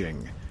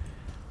charging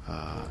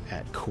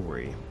at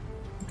Corey.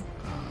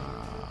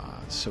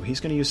 So he's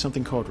going to use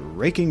something called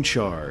Raking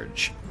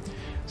Charge.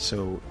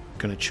 So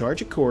going to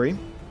charge at Corey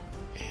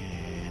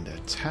and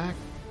attack.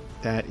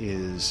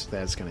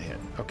 That's going to hit.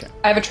 Okay.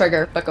 I have a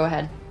trigger, but go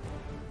ahead.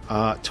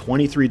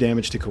 23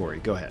 damage to Corey.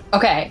 Go ahead.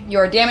 Okay, you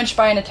are damaged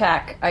by an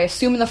attack. I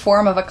assume the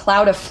form of a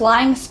cloud of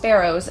flying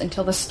sparrows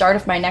until the start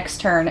of my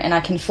next turn, and I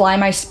can fly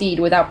my speed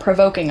without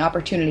provoking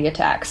opportunity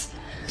attacks.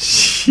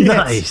 Shit.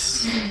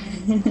 Nice.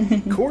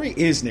 Corey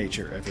is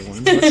nature,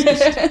 everyone. Let's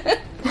just...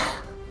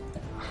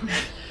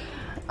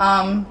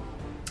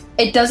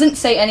 It doesn't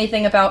say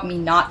anything about me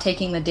not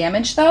taking the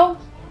damage, though.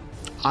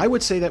 I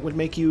would say that would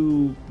make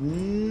you...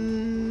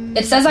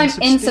 It says I'm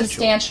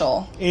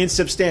insubstantial.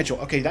 Insubstantial.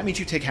 Okay, that means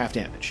you take half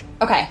damage.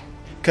 Okay.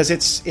 Because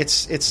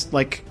it's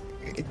like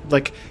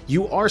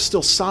you are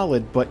still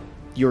solid, but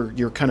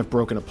you're kind of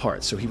broken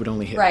apart, so he would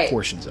only hit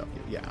portions of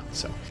you. Yeah,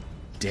 so...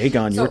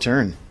 Dagon, your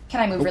turn. Can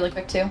I move really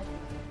quick, too?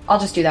 I'll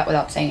just do that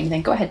without saying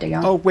anything. Go ahead,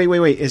 Dagon. Oh,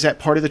 wait. Is that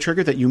part of the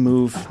trigger that you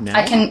move now?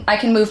 I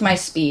can move my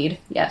speed,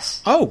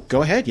 yes. Oh,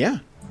 go ahead, yeah.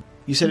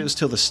 You said it was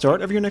till the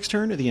start of your next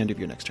turn or the end of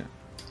your next turn?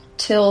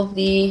 Till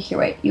the... Here,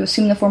 wait. You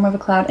assume the form of a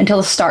cloud until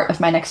the start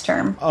of my next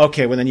turn.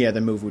 Okay, well then, yeah,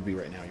 the move would be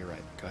right now. You're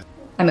right. Go ahead.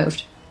 I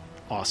moved.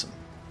 Awesome.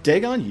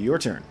 Dagon, your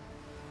turn.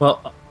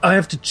 Well, I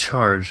have to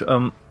charge.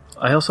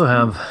 I also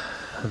have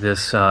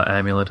this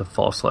Amulet of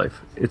False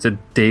Life. It's a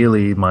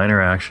daily minor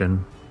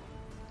action.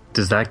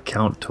 Does that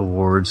count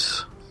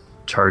towards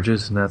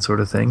charges and that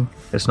sort of thing?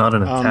 It's not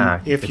an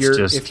attack. If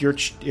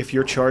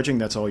you're charging,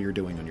 that's all you're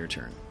doing on your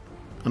turn,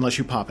 unless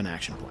you pop an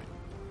action point.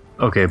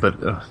 Okay, but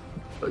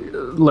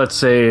let's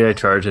say I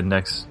charge in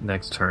next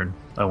turn.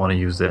 I want to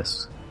use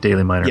this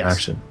daily minor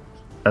action.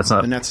 That's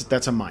not. And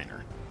that's a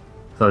minor.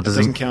 So it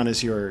doesn't count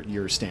as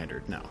your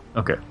standard. No.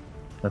 Okay,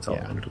 that's all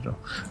I wanted to know.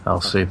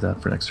 I'll save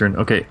that for next turn.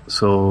 Okay,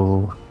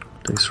 so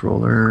dice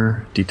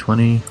roller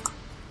D20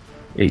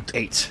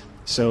 8.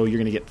 So you're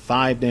going to get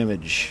 5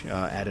 damage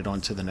added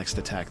onto the next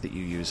attack that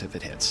you use if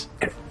it hits.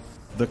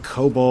 The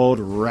Kobold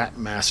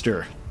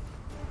Ratmaster.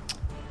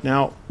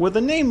 Now, with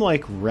a name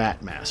like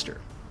Ratmaster,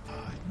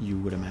 you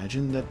would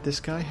imagine that this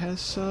guy has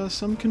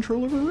some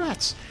control over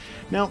rats.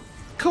 Now,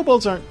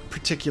 kobolds aren't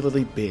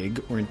particularly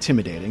big or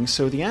intimidating,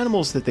 so the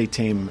animals that they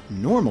tame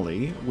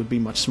normally would be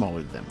much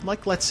smaller than them.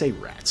 Like, let's say,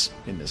 rats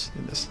in this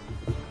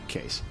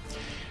case.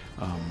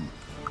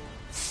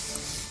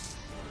 Let's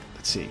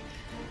see.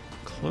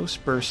 Close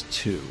burst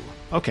 2.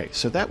 Okay,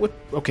 so that would...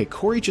 Okay,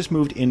 Corey just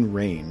moved in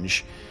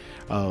range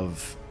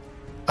of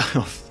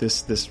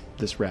this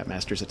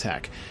Ratmaster's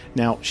attack.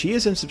 Now, she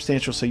is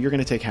insubstantial, so you're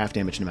going to take half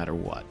damage no matter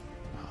what.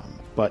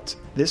 But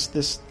the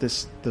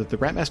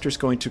Ratmaster's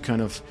going to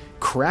kind of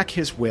crack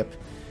his whip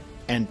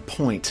and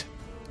point,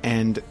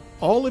 and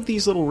all of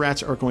these little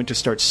rats are going to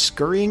start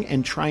scurrying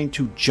and trying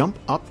to jump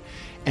up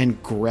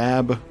and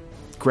grab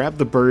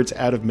the birds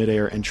out of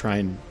midair and try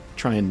and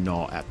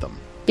gnaw at them.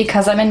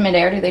 Because I'm in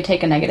midair, do they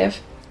take a negative?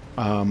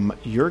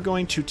 They're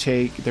going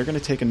to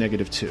take a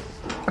 -2.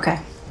 Okay.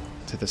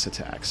 To this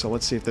attack. So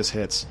let's see if this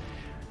hits.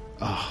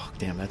 Oh,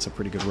 damn, that's a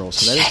pretty good roll.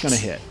 So that is going to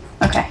hit.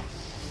 Okay.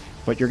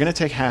 But you're going to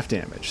take half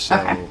damage. So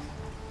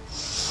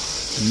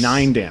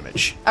 9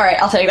 damage. All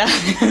right, I'll take that.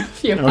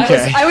 Phew.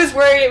 Okay. I was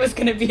worried it was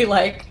going to be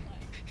like...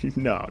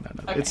 No.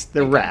 Okay.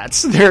 They're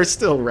rats. They're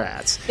still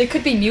rats. They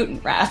could be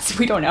mutant rats.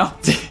 We don't know.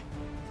 They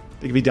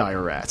could be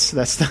dire rats.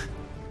 That's the...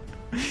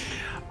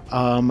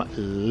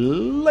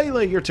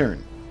 Layla, your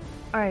turn.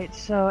 Alright,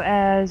 so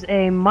as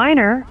a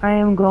minor, I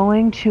am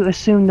going to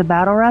assume the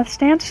Battle Wrath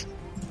stance.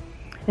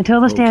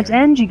 Until the stance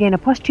ends, you gain a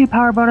 +2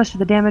 power bonus to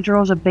the damage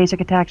rolls of basic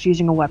attacks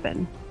using a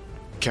weapon.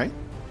 Okay.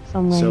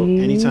 So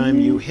anytime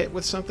you hit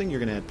with something, you're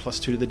going to add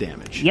 +2 to the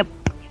damage. Yep.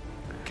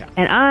 Okay.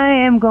 And I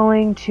am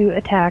going to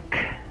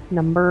attack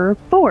number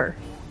 4.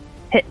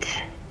 Hit.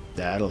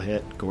 That'll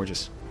hit.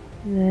 Gorgeous.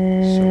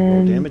 Then So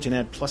roll damage and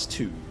add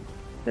 +2.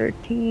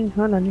 13.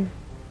 Hold on here.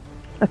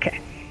 Okay.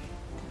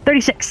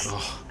 36.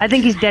 Oh. I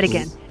think he's dead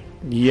again.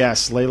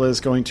 Yes, Layla is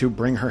going to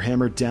bring her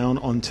hammer down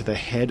onto the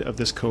head of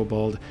this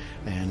kobold,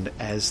 and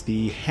as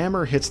the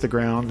hammer hits the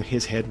ground,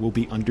 his head will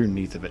be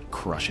underneath of it,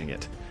 crushing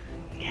it.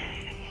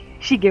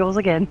 She giggles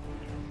again.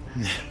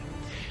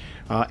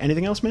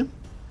 Anything else, ma'am?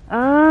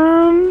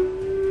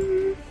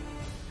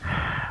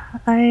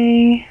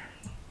 I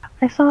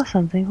saw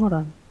something. Hold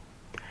on.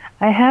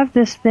 I have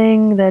this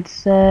thing that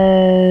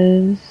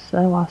says...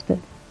 I lost it.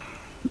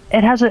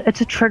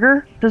 It's a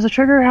trigger. Does a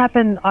trigger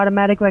happen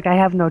automatically, like I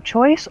have no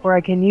choice, or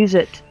I can use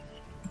it?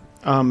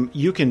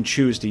 You can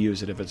choose to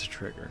use it if it's a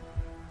trigger.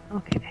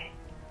 Okay.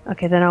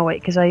 Okay, then I'll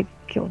wait, because I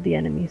killed the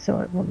enemy, so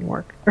it won't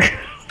work.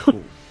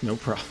 Cool. No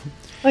problem.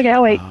 Okay,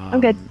 I'll wait.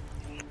 I'm good.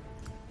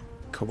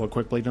 Kobold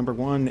Quickblade number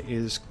 1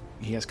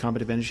 he has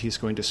combat advantage. He's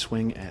going to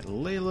swing at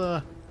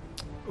Layla.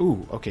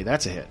 Ooh, okay,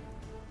 that's a hit.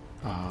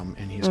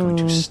 And he's going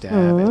to stab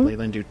at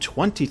Layla and do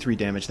 23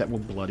 damage. That will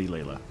bloody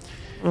Layla.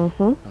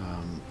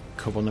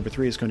 Kobold number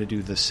 3 is going to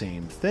do the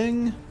same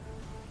thing.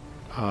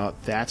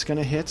 That's going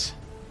to hit.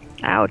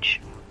 Ouch.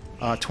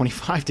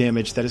 25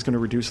 damage. That is going to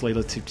reduce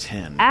Layla to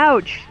 10.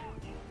 Ouch.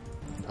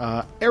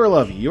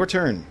 Aerolove, your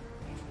turn.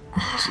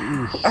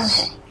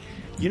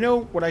 You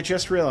know what I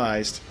just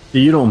realized?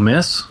 You don't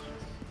miss?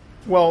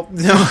 Well,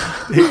 no,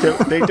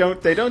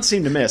 they don't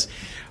seem to miss.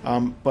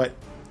 But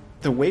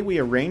the way we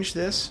arranged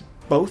this,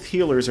 both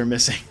healers are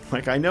missing.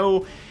 Like I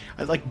know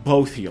Like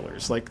both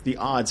healers. Like the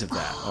odds of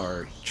that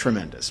are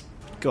tremendous.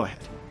 Go ahead.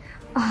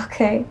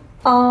 Okay.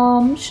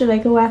 Should I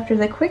go after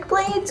the quick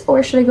blades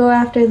or should I go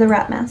after the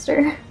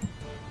Ratmaster?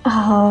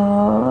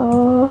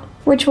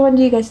 Which one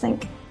do you guys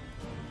think?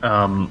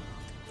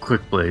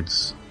 Quick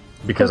blades,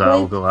 because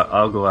Quick blades?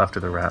 I'll go after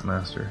the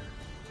Ratmaster.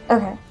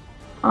 Okay.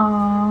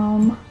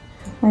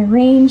 My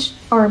range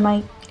or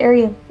my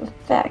area of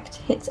effect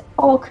hits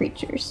all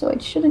creatures, so I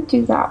shouldn't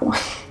do that one.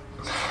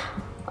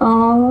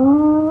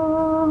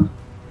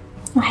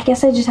 I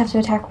guess I just have to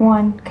attack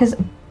one because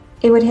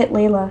it would hit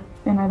Layla,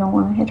 and I don't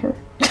want to hit her.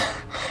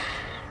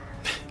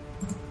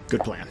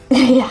 Good plan.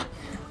 Yeah.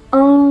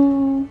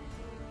 I'll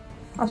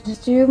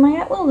just do my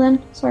at will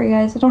then. Sorry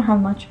guys, I don't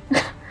have much.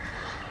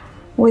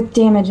 With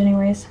damage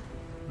anyways.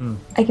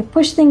 I can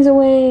push things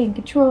away and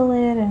control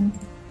it, and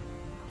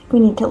we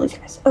need to kill these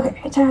guys.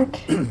 Okay,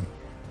 attack.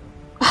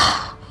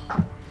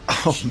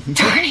 Oh,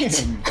 man.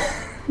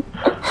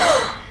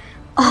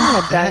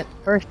 That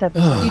first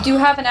episode. You do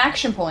have an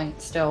action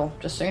point still,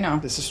 just so you know.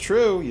 This is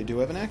true. You do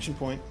have an action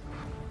point.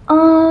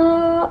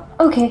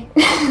 Okay.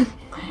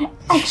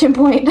 Action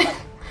point.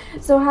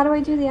 So how do I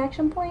do the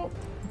action point?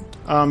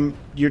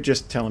 You're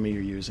just telling me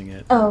you're using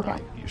it. Oh, okay. I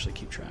usually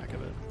keep track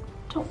of it.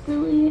 Don't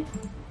really.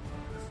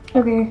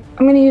 Okay,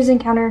 I'm gonna use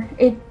encounter.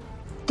 It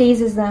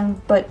dazes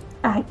them, but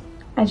I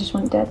just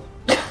went dead.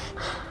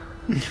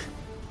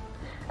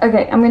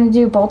 Okay, I'm gonna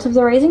do Bolt of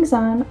the Rising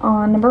Sun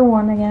on number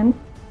 1 again.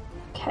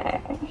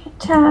 Okay,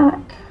 attack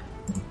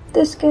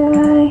this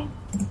guy.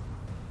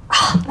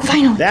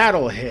 Finally.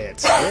 That'll hit.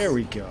 There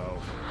we go.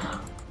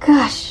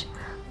 Gosh.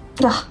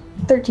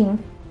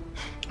 13.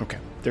 Okay,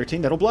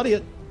 13. That'll bloody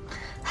it.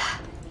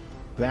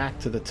 Back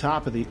to the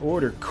top of the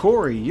order.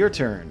 Corey, your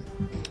turn.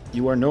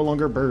 You are no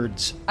longer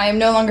birds. I am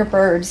no longer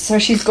birds, so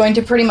she's going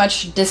to pretty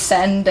much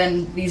descend,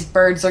 and these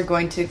birds are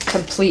going to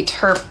complete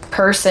her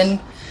person.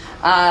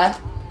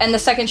 And the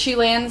second she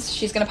lands,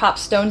 she's going to pop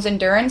Stone's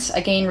Endurance.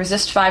 I gain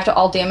resist 5 to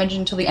all damage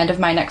until the end of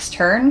my next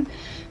turn.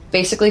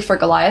 Basically, for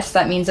Goliaths,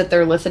 that means that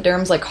their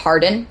lithoderms, like,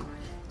 harden.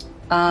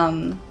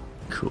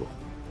 Cool.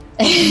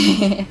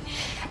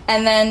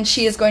 And then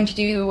she is going to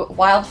do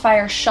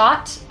Wildfire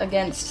Shot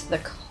against the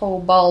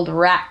Kobold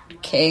Rat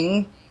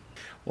King.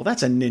 Well,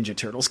 that's a Ninja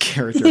Turtles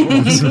character.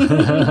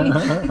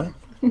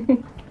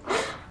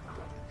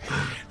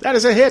 That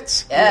is a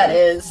hit. Yeah, it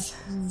is.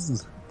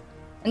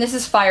 And this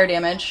is fire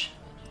damage.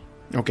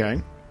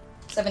 Okay.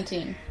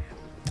 17.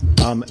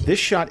 This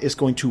shot is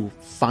going to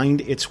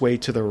find its way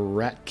to the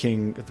Rat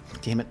King.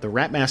 Damn it, the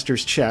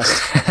Ratmaster's chest.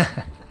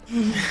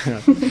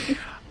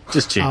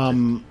 Just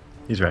change it.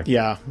 He's right.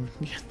 Yeah.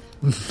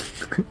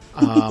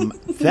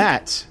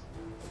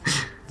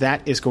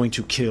 That is going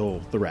to kill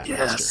the Ratmaster.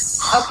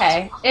 Yes.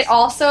 Okay. It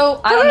also,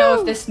 I don't know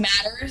if this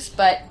matters,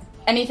 but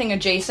anything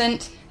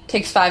adjacent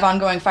takes 5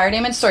 ongoing fire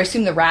damage, so I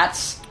assume the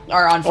rats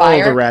are on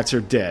fire. All the rats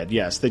are dead.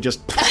 Yes, they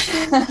just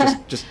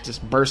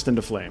just burst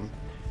into flame.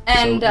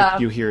 And so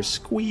you hear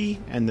squee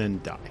and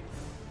then die.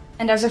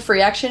 And as a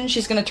free action,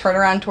 she's going to turn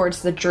around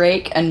towards the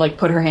Drake and like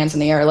put her hands in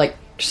the air, like,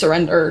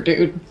 surrender,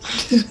 dude.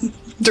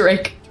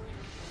 Drake.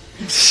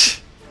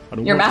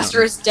 Your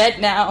master is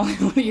dead now.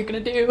 What are you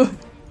going to do?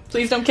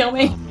 Please don't kill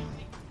me.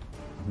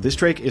 This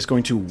Drake is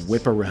going to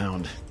whip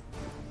around.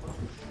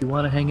 You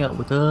want to hang out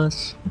with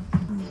us?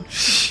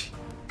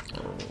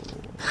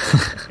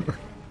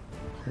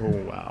 Oh,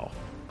 wow.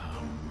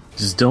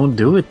 Just don't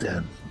do it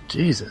then.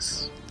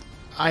 Jesus.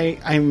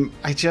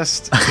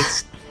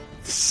 It's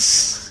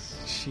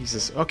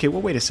Jesus. Okay,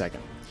 well, wait a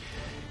second.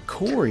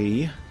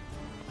 Corey,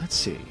 let's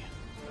see.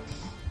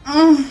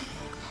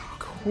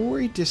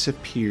 Corey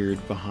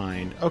disappeared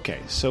behind.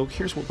 Okay, so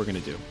here's what we're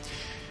going to do.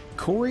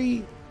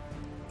 Corey.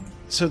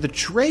 So the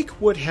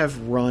Drake would have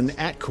run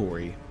at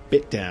Corey,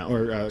 bit down,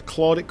 or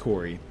clawed at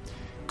Corey.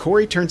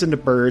 Corey turns into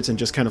birds and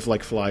just kind of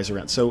like flies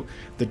around. So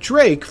the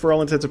Drake, for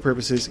all intents and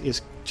purposes,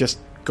 is just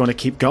going to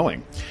keep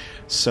going.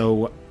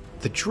 So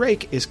the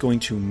Drake is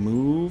going to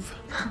move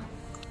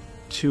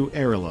to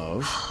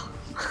Arilov,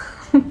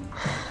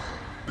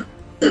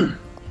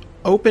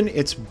 open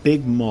its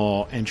big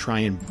maw, and try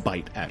and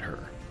bite at her.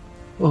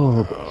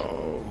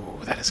 Oh,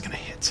 that is going to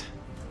hit.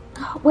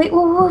 Wait.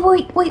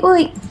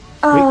 Wait.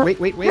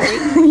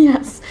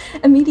 Yes.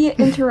 Immediate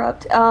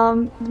interrupt.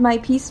 My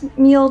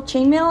piecemeal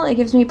chainmail, it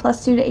gives me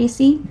 +2 to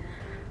AC.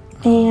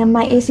 And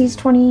my AC is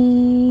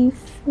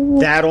 24.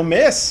 That'll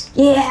miss.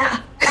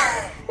 Yeah.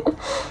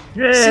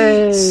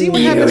 Yay! See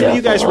what happens when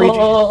you guys read.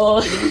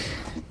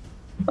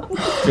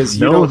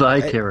 Know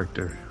thy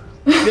character.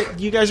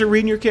 You guys are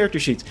reading your character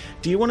sheets.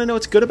 Do you want to know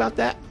what's good about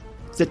that?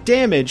 The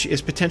damage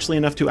is potentially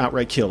enough to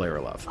outright kill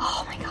Arilov.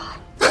 Oh my god.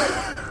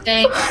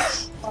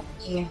 Thanks.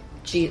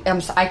 Gee,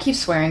 I keep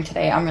swearing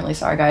today. I'm really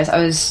sorry, guys.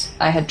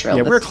 I had drilled.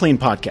 Yeah, we're a clean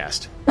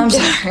podcast. I'm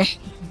sorry.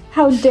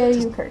 How dare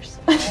you curse?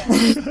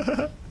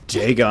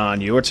 Dagon,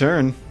 your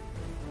turn.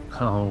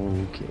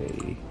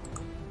 Okay.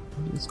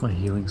 What is my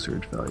healing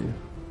surge value?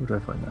 Where do I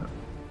find that?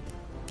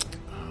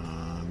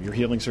 Your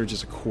healing surge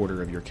is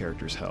 1/4 of your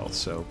character's health.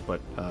 So,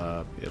 but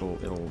it'll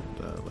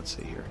let's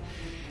see here.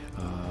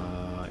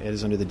 It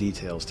is under the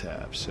Details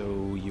tab.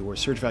 So your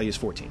surge value is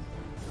 14.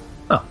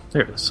 Oh,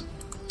 there it is.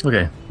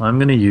 Okay, I'm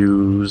going to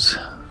use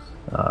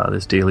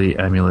this daily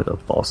Amulet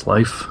of False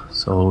Life.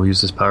 So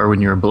use this power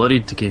when you're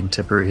bloodied to gain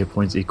temporary hit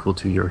points equal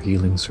to your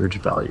healing surge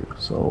value.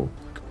 So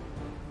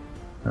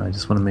I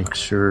just want to make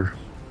sure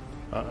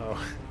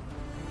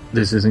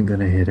this isn't going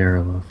to hit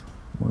Aerolov.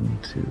 1,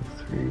 2,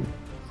 3.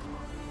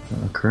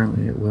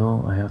 Currently it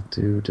will. I have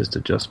to just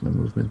adjust my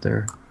movement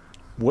there.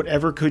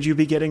 Whatever could you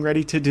be getting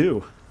ready to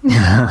do?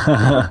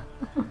 1,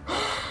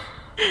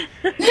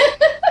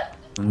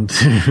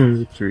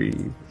 2, 3.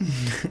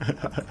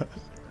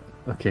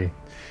 Okay,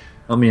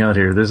 help me out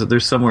here.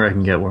 There's somewhere I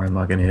can get where I'm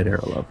not going to hit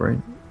Aerolov, right?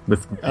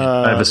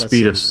 I have a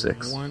speed of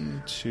 6.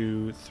 1,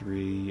 2,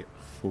 3,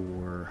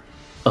 4.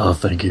 Oh,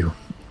 thank you.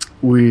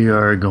 We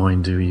are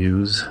going to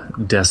use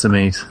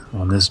Decimate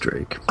on this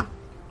Drake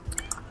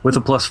with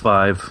a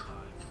 +5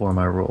 for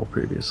my roll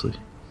previously.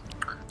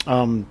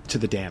 To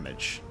the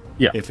damage.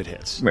 Yeah, if it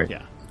hits. Right.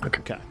 Yeah.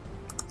 Okay.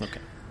 Okay. Okay,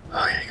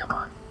 come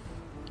on.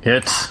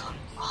 Hit.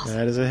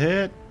 That is a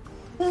hit.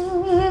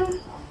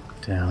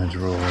 Damage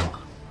roll.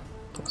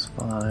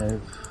 +5.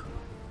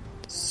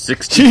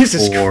 64.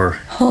 Jesus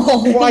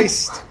Oh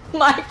Christ!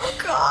 my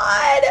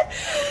god!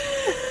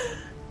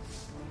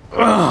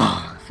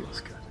 Oh, it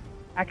feels good.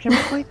 Action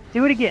point.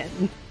 Do it again.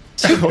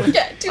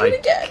 Yeah, do it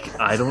again.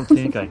 I don't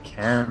think I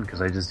can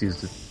because I just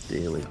used it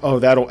daily. Oh,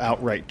 that'll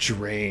outright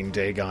drain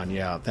Dagon.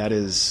 Yeah, that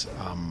is.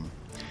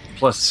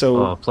 Plus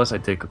I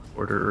take a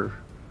quarter.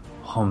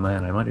 Oh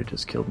man, I might have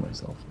just killed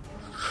myself.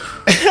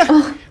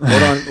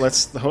 Hold on.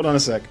 Hold on a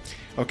sec.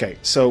 Okay,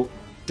 so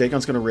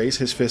Dagon's going to raise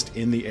his fist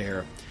in the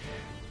air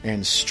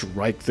and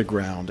strike the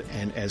ground.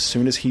 And as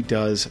soon as he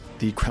does,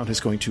 the ground is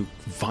going to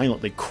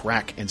violently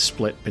crack and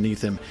split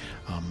beneath him.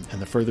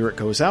 And the further it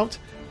goes out,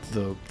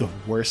 the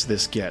worse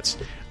this gets.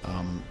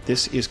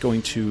 This is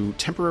going to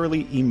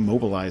temporarily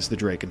immobilize the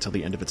Drake until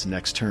the end of its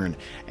next turn,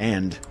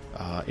 and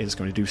it is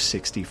going to do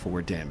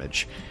 64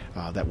 damage.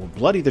 That will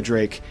bloody the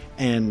Drake,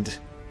 and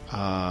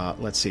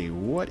let's see,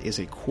 what is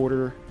a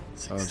quarter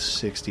of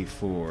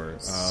 64?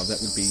 That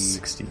would be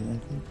 60.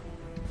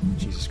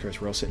 Jesus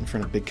Christ, we're all sitting in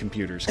front of big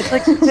computers.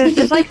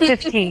 It's like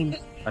 15.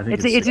 I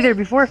think It's either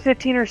before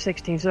 15 or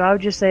 16, so I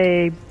would just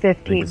say I think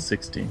 15. it's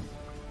 16.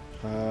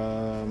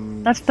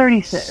 That's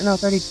 36. No,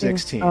 32.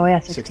 16. Oh, yeah,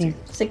 16.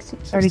 16.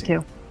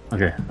 32.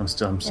 Okay, I'm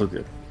still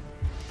good.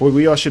 Boy,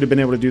 we all should have been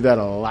able to do that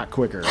a lot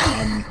quicker.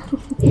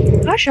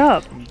 Hush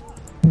up.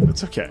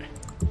 That's okay.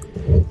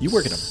 You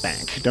work at a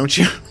bank, don't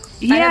you?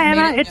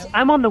 Yeah,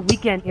 I'm on the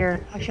weekend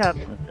here. Hush up.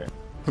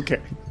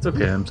 Okay. It's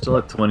okay. I'm still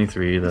at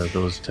 23.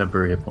 Those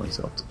temporary hit points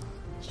helped.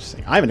 Just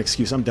saying, I have an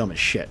excuse. I'm dumb as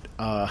shit.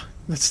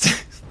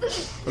 That's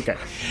okay.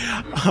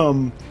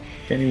 Can't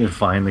even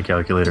find the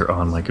calculator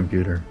on my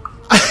computer.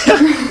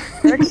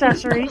 They're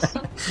accessories.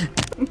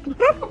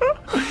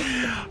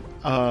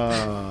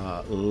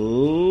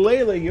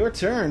 Layla, your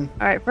turn.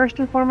 Alright, first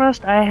and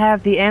foremost, I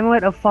have the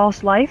Amulet of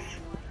False Life.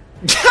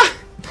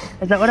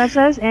 Is that what that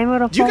says?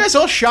 Amulet of Do you False guys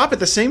all shop at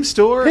the same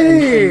store?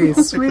 Hey, and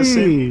pick the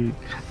same-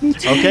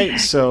 Okay,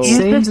 so Use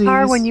this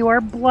power Samesies. when you are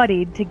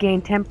bloodied to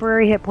gain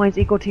temporary hit points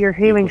equal to your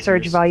healing Equal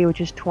to value, your-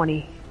 which is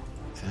 20.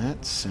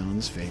 that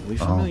sounds vaguely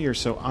familiar.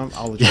 So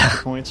I'll adjust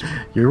the points.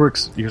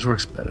 Yours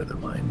works better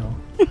than mine, though.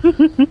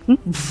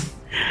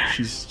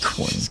 She's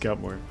got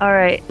more.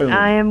 Alright, Boom.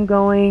 I am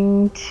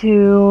going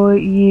to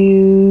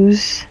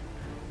use...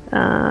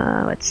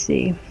 let's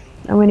see.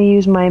 I'm going to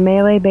use my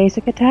melee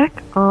basic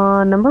attack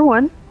on number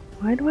 1.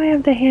 Why do I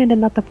have the hand and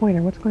not the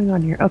pointer? What's going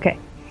on here? Okay.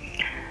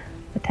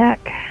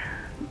 Attack.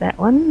 That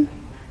one.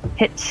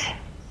 Hit.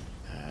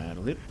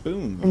 That'll hit.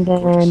 Boom. And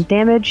Of course. then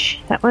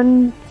damage. That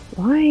one.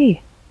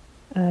 Why?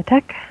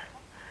 Attack.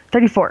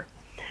 34.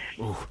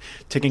 Ooh,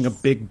 taking a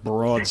big,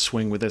 broad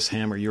swing with this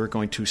hammer, you are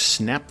going to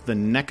snap the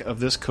neck of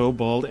this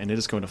kobold, and it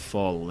is going to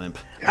fall limp.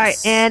 Alright,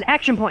 and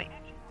action point.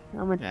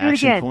 I'm going to do it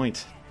Action again.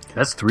 point.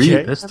 That's 3.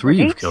 Okay. That's Number 3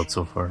 you've 8. killed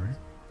so far. Right?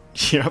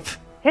 Yep.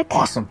 Hit.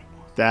 Awesome.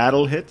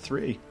 That'll hit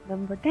 3.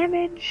 Number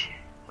damage.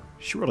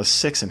 She rolled a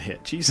 6 and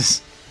hit.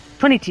 Jesus.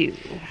 22.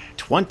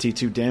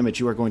 22 damage.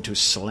 You are going to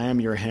slam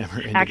your hammer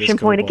into Action this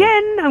point kobold.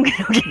 again. I'm going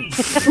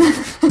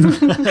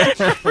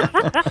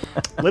to...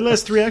 Lila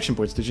has 3 action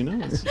points. Did you know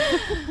this?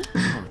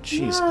 Oh,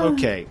 jeez.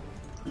 Okay.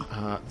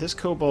 This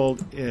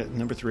kobold,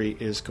 number 3,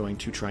 is going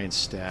to try and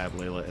stab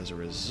Layla as a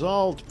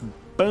result.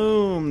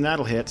 Boom.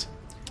 That'll hit.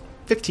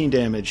 15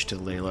 damage to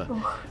Layla.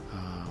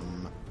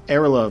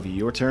 Aerolov,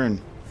 your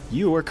turn.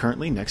 You are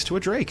currently next to a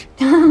Drake.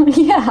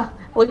 Yeah,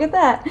 look at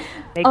that.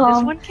 Make this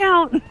one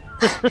count.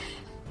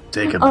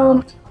 Take him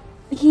out.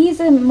 He's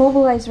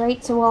immobilized,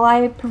 right? So will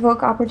I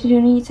provoke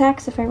opportunity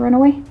attacks if I run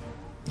away?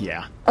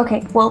 Yeah.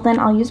 Okay, well then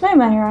I'll use my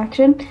minor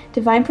action,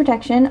 Divine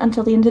Protection,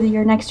 until the end of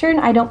your next turn.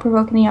 I don't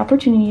provoke any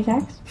opportunity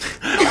attacks.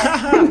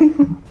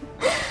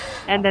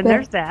 And then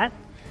there's that.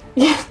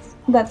 Yes,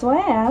 that's why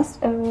I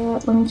asked.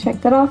 Let me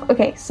check that off.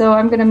 Okay, so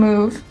I'm gonna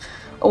move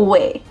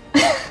away.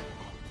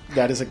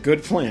 That is a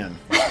good plan.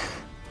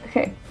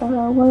 Okay,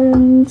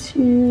 1,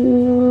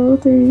 2,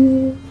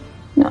 3.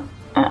 No,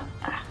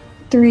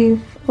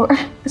 3.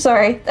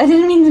 Sorry, I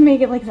didn't mean to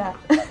make it like that.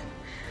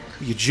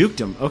 You juked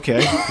him.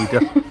 Okay.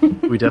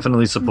 We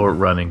definitely support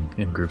running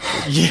in groups.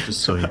 Yeah.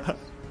 Just so you.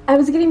 I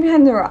was getting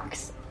behind the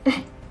rocks.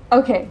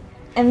 Okay,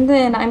 and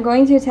then I'm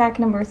going to attack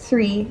number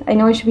 3. I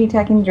know I should be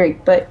attacking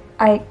Drake, but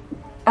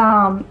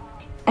I'm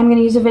going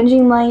to use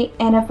Avenging Light,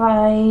 and if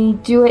I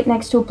do it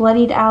next to a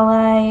bloodied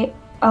ally,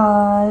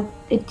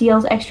 it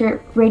deals extra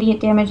radiant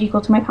damage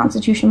equal to my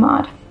Constitution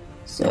mod.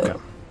 So. Okay.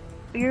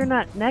 You're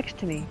not next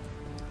to me,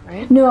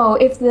 right? No,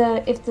 if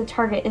the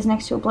target is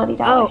next to a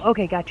bloodied ally. Oh,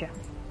 okay, gotcha.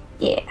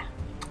 Yeah.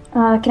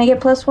 Can I get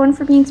 +1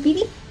 for being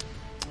speedy?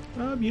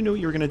 You knew what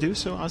you were going to do,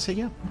 so I'll say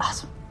yeah.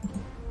 Awesome.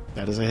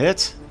 That is a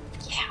hit.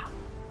 Yeah.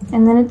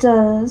 And then it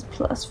does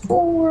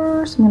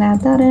 +4, so I'm going to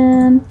add that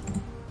in.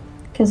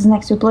 Because it's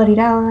next to a bloodied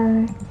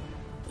ally.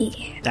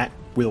 Yeah. That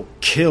will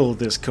kill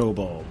this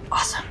kobold.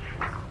 Awesome.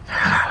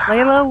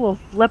 Layla will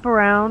flip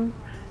around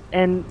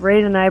and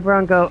raise an eyebrow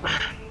and go,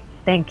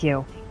 "Thank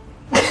you."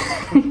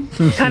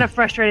 Kind of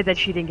frustrated that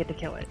she didn't get to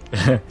kill it.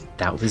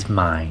 That was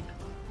mine.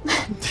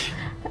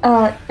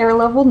 Air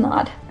level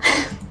nod.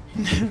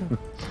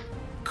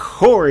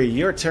 Corey,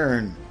 your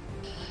turn.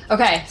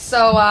 Okay,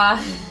 so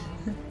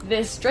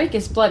this Drake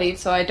is bloodied,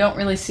 so I don't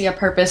really see a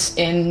purpose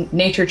in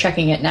nature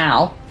checking it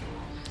now.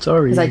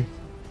 Sorry.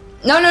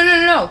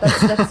 No.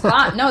 That's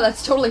fine. No,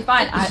 that's totally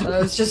fine.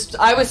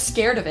 I was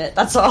scared of it.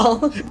 That's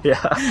all. Yeah.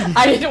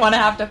 I didn't want to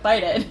have to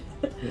fight it.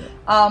 Yeah.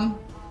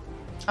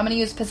 I'm gonna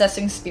use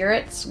Possessing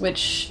Spirits,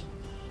 which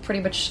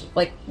pretty much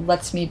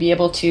lets me be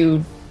able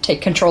to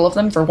take control of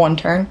them for 1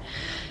 turn.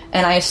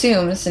 And I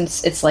assume,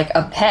 since it's like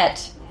a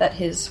pet, that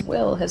his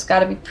will has got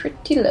to be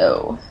pretty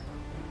low.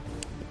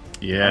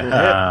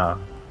 Yeah.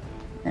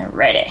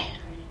 Alrighty.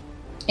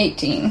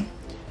 18.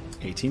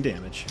 18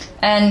 damage.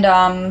 And,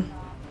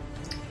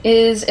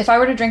 if I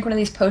were to drink one of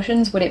these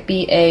potions, would it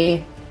be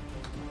a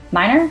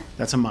minor?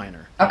 That's a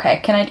minor. Okay,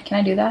 can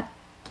I do that?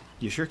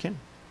 You sure can.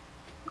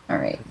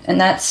 Alright, and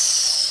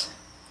that's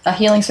a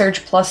healing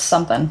surge plus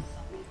something.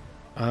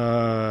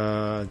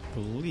 I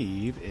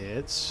believe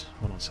it's...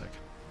 Hold on a second.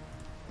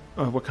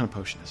 What kind of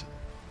potion is it?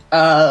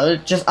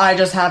 I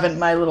just have in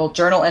my little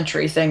journal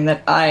entry thing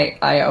that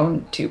I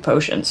own 2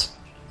 potions.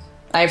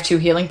 I have 2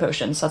 healing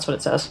potions, that's what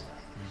it says.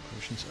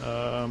 Potions.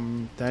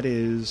 That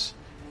is...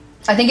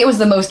 I think it was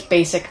the most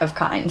basic of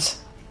kinds.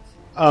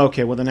 Oh,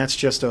 okay, well then that's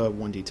just a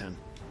 1d10.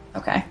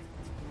 Okay.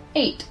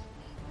 8.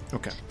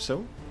 Okay,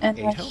 so And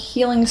 8 my health.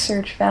 healing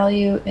surge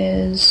value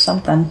is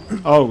something.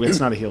 Oh, it's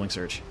not a healing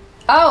surge.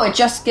 Oh, it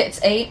just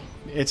gets 8?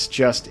 It's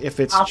just, if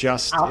it's I'll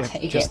just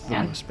take just it, the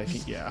man. most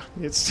basic, yeah.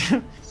 It's...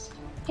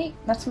 8,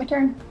 that's my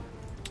turn.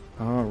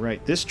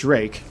 Alright, this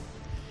Drake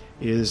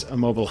is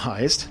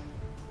immobilized.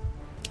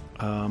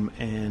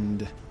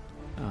 And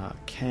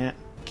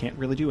can't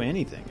really do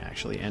anything,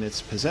 actually. And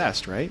it's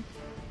possessed, right?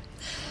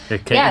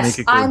 Can't Yes, make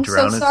it go I'm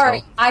drown so sorry.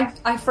 itself?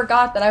 I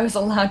forgot that I was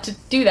allowed to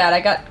do that. I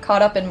got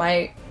caught up in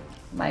my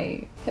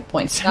hit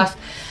point stuff.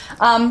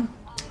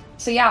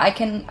 So yeah, I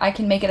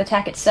can make it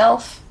attack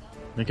itself.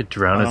 Make it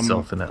drown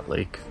itself in that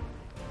lake.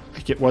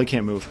 Well, it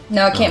can't move.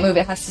 No, it can't move.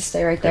 It has to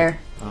stay right there.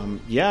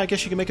 Yeah, I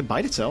guess you can make it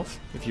bite itself,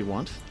 if you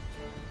want.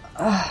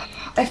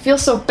 I feel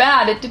so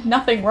bad. It did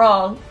nothing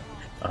wrong.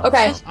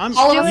 Okay.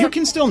 You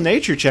can still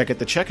nature check it.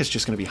 The check is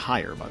just going to be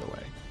higher, by the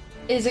way.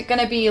 Is it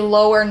going to be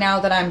lower now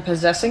that I'm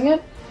possessing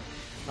it?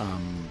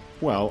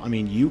 Well, I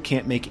mean, you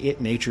can't make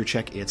it nature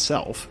check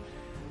itself.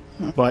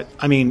 But,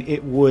 I mean,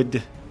 it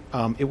would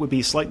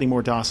be slightly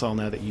more docile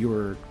now that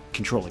you're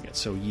controlling it.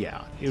 So,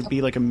 yeah, it would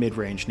be like a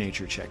mid-range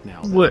nature check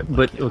now.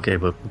 But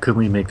could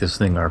we make this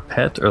thing our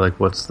pet? Or,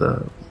 what's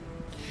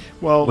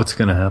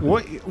going to happen?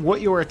 What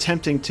you're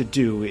attempting to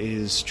do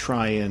is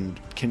try and,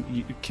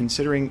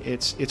 considering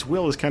its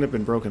will has kind of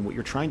been broken, what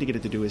you're trying to get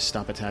it to do is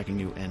stop attacking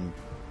you, and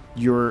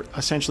you're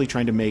essentially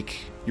trying to make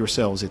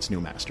yourselves its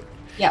new master.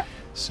 Yeah.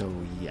 So,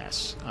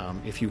 yes,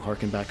 if you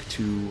harken back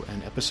to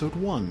an episode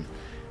 1,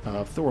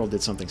 Thorol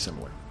did something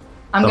similar.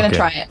 I'm going to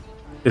try it.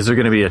 Is there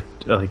going to be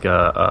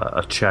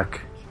a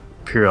check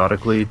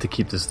periodically to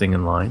keep this thing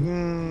in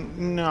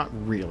line? Not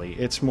really.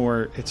 It's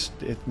more.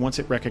 Once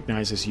it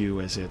recognizes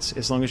you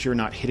as long as you're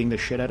not hitting the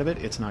shit out of it,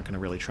 it's not going to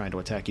really try to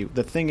attack you.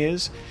 The thing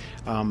is,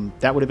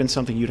 that would have been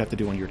something you'd have to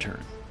do on your turn.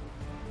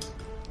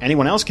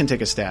 Anyone else can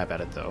take a stab at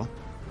it, though.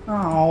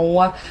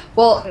 Oh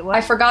well, wait, I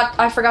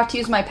forgot to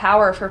use my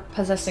power for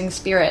possessing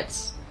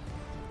spirits.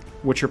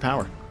 What's your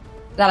power?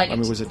 That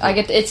I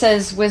get. It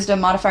says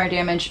Wisdom modifier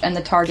damage, and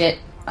the target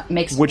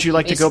makes. Would you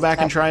like to go back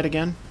and try it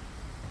again?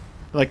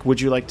 Would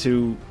you like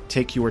to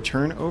take your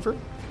turn over?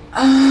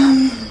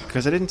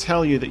 Because I didn't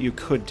tell you that you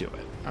could do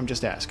it. I'm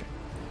just asking.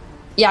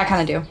 Yeah, I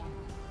kind of do.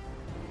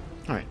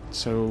 All right,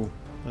 so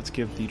let's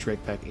give the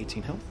Drake back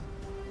 18 health.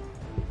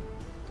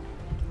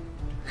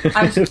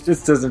 If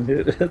this doesn't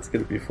hit, that's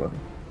going to be funny.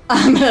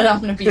 I'm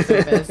gonna be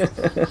so pissed.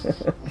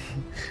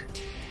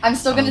 I'm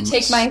still gonna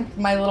take my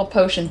little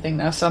potion thing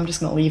though, so I'm just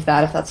gonna leave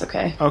that if that's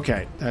okay.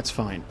 Okay, that's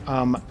fine.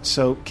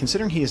 So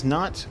considering he is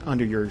not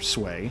under your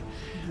sway,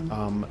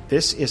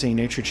 this is a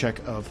nature check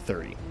of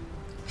 30.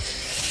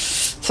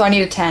 So I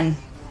need a 10.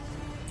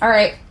 All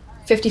right.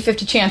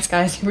 50-50 chance,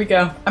 guys. Here we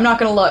go. I'm not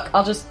gonna look.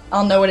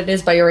 I'll know what it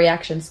is by your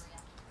reactions.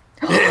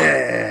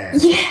 Yeah.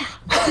 Yeah.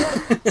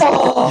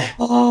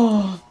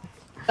 Oh.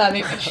 That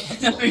made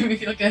me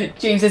feel good.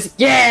 James is,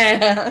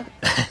 yeah!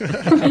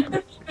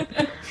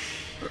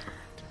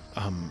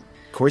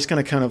 Corey's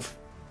going to kind of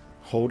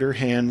hold her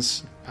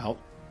hands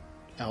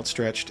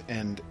outstretched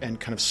and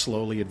kind of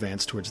slowly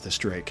advance towards this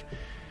drake.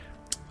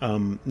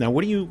 Now,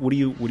 what do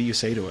you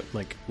say to it?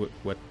 Like,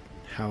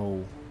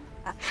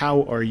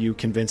 how are you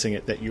convincing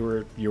it that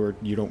you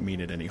don't mean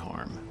it any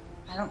harm?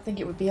 I don't think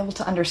it would be able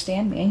to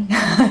understand me.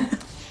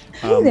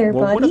 Hey there,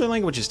 well, buddy. what other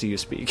languages do you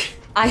speak?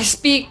 I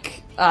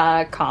speak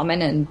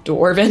Common and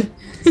Dwarven.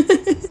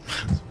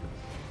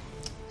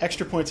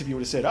 Extra points if you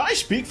would have said, I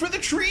speak for the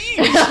trees!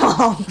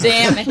 Oh,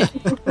 damn it.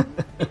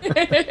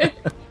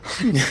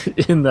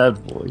 In that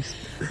voice.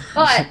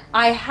 But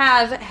I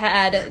have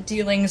had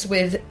dealings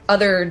with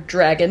other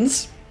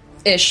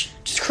dragons-ish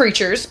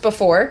creatures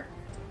before,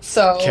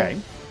 so... Okay.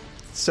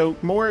 So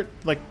more,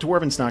 like,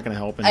 Dwarven's not going to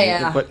help.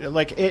 Yeah. But,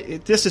 like,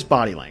 this is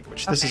body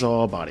language. This is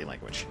all body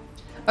language.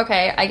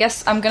 Okay, I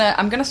guess I'm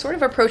gonna sort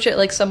of approach it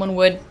like someone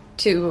would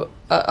to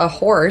a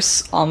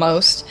horse,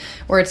 almost,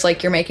 where it's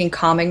like you're making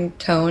calming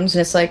tones,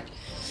 and it's like,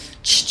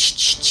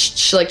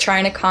 like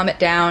trying to calm it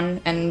down,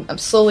 and I'm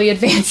slowly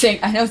advancing.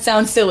 I know it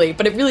sounds silly,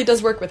 but it really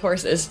does work with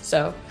horses.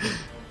 So,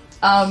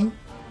 I'm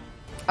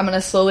gonna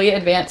slowly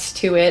advance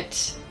to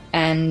it,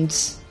 and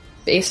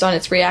based on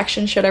its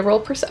reaction, should I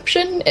roll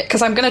perception?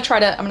 Because I'm gonna try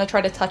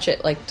to touch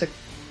it, like to.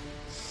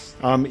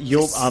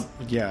 You'll.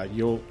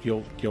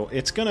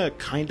 It's gonna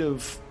kind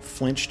of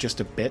flinch just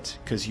a bit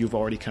because you've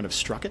already kind of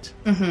struck it.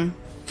 Mm-hmm.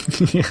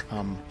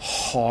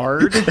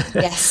 Hard.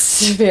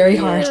 Yes, very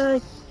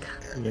hard.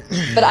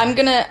 But I'm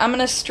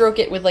gonna stroke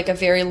it with like a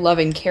very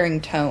loving,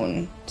 caring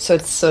tone, so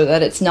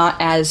that it's not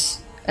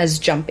as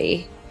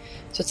jumpy.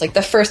 So it's like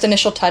the first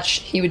initial touch,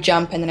 he would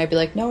jump, and then I'd be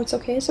like, "No, it's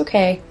okay, it's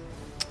okay."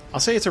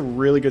 I'll say it's a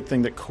really good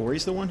thing that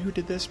Corey's the one who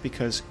did this,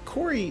 because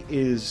Corey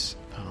is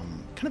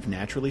kind of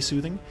naturally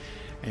soothing.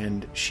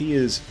 And she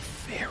is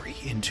very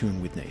in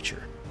tune with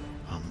nature.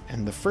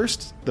 And the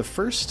first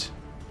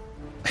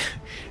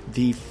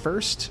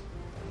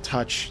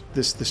touch,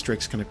 this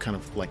drake's gonna kind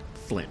of like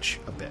flinch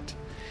a bit,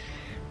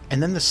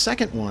 and then the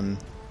second one,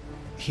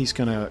 he's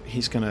gonna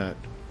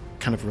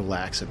kind of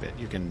relax a bit.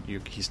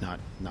 He's not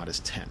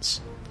as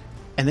tense,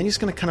 and then he's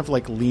gonna kind of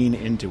like lean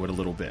into it a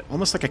little bit,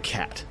 almost like a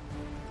cat.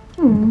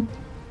 Hmm.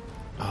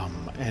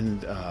 And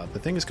the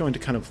thing is going to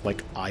kind of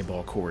like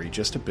eyeball Corey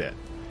just a bit.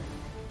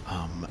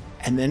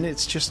 And then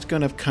it's just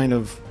going to kind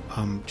of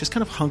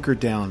hunker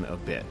down a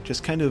bit,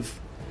 just kind of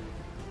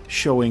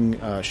showing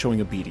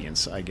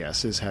obedience, I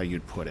guess, is how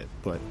you'd put it.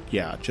 But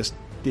yeah, just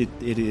it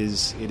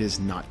is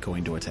not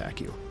going to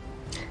attack you.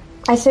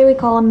 I say we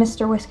call him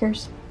Mr.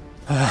 Whiskers.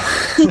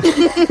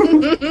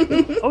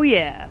 Oh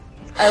yeah.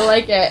 I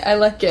like it. I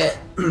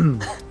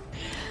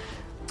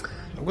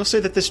will say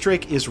that this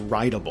drake is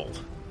rideable.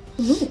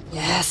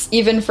 Yes,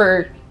 even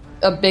for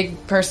a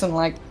big person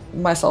like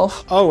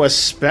myself. Oh,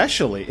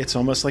 especially. It's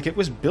almost like it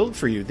was built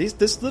for you.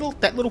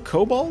 That little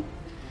kobold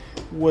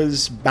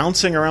was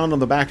bouncing around on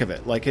the back of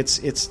it. Like it's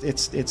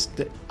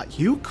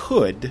you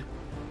could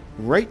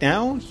right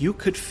now you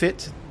could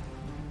fit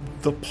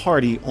the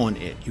party on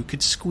it. You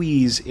could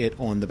squeeze it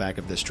on the back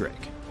of this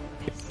drake.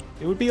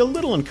 It would be a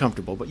little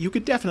uncomfortable, but you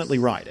could definitely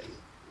ride it.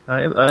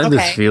 I have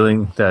this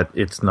feeling that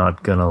it's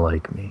not gonna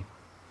like me.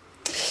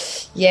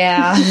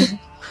 Yeah.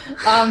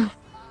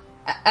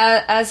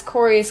 As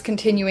Corey is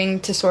continuing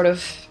to sort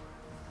of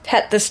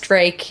pet this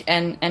drake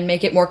and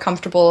make it more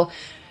comfortable,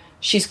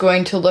 she's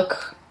going to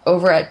look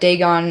over at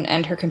Dagon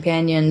and her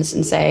companions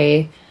and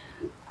say,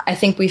 I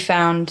think we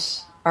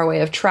found our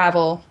way of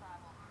travel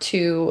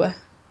to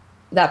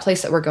that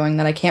place that we're going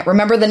that I can't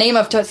remember the name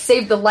of to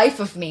save the life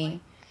of me.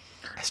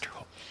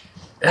 Esterholt.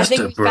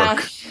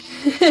 Esterbrook.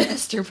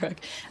 Esterbrook.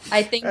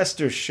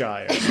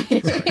 Estershire.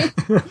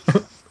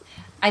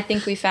 I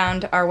think we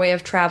found our way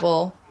of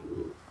travel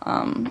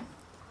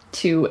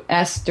to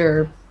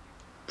Esther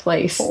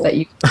place that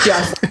you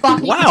just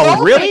fucking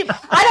Wow, really?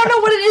 I don't know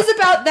what it is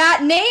about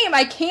that name.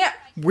 I can't.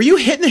 Were you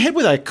hit in the head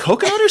with a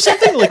coconut or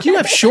something? Like you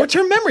have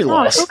short-term memory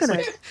loss.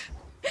 Coconut.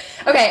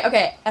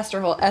 Okay.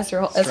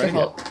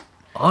 Esterholt.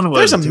 Onward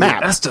There's a to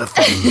map. Estetham.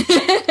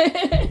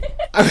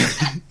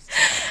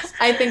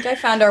 I think I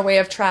found our way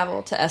of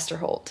travel to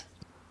Esterholt.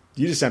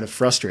 You just sounded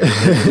frustrated.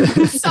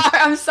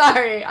 I'm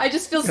sorry. I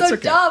just feel so That's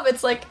okay. dumb.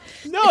 It's like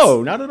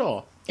No, not at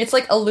all. it's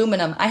like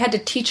aluminum. I had to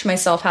teach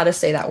myself how to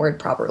say that word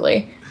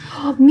properly.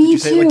 Me Did you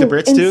say it like the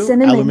Brits and do?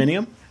 cinnamon.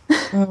 Aluminium? Do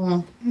you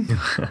want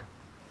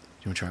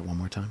to try it one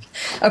more time?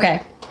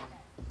 Okay.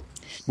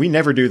 We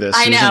never do this.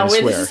 I Susan, know.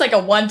 swear. This is like a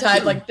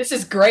one-time. Like this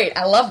is great.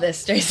 I love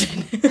this,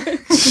 Jason.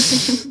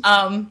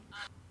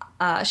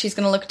 She's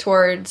gonna look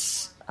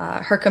towards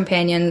her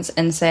companions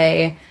and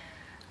say,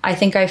 "I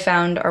think I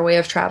found our way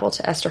of travel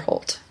to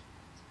Esterholt,"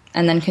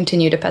 and then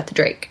continue to pet the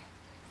drake.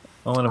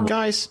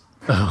 Guys.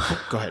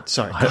 Oh, go ahead.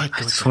 Sorry. Go ahead.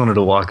 I just wanted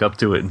to walk up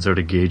to it and sort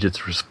of gauge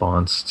its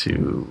response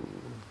to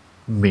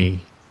me,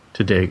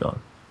 to Dagon.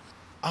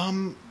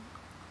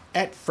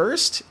 At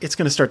first, it's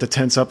going to start to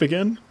tense up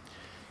again.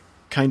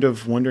 Kind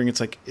of wondering, it's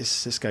like,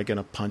 is this guy going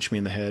to punch me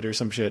in the head or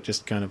some shit?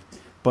 Just kind of...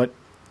 But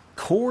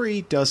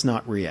Corey does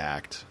not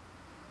react.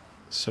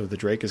 So the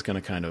Drake is going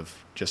to kind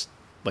of just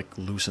like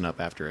loosen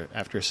up after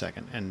a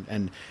second.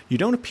 And you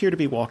don't appear to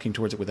be walking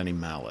towards it with any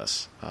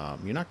malice.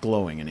 You're not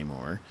glowing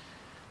anymore.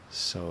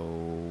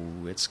 So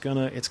it's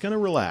gonna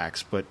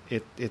relax, but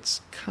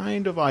it's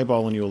kind of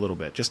eyeballing you a little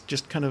bit.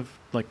 Just kind of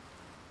like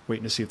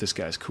waiting to see if this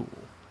guy's cool.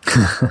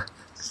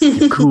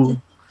 You're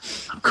cool.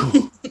 I'm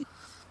cool.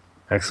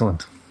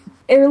 Excellent.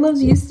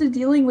 Erlove's used to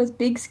dealing with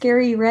big,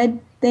 scary red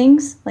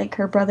things, like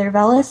her brother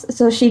Velis,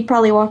 so she'd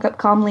probably walk up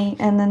calmly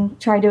and then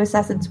try to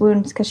assess its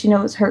wounds because she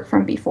knows hurt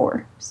from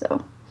before.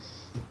 So,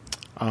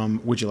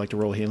 would you like to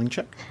roll a healing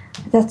check?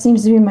 That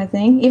seems to be my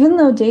thing, even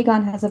though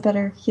Dagon has a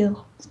better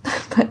heal.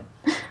 But,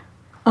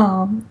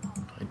 I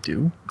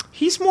do?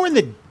 He's more in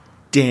the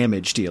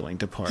damage dealing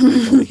department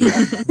over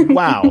here.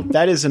 Wow,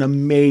 that is an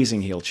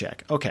amazing heal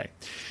check. Okay.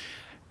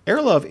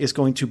 Erlove is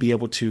going to be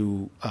able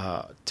to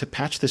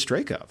patch this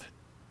Drake up.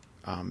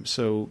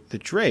 So the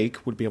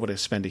Drake would be able to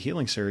spend a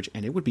healing surge,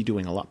 and it would be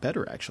doing a lot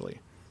better, actually.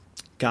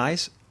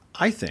 Guys,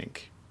 I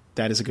think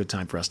that is a good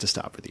time for us to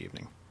stop for the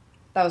evening.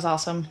 That was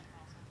awesome.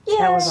 yeah.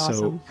 That was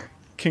awesome. So,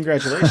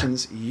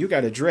 congratulations, you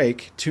got a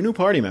Drake, 2 new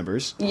party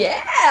members.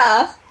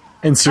 Yeah!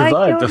 And I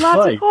survived killed the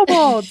lots fight. of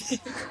kobolds,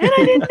 and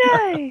I didn't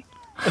die.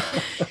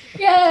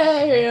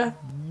 Yay!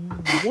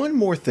 One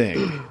more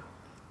thing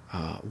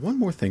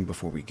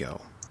before we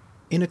go.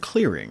 In a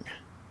clearing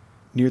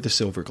near the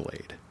Silver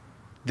Glade,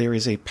 there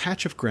is a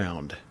patch of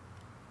ground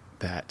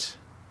that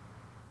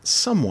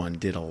someone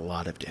did a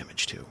lot of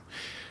damage to.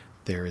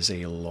 There is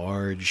a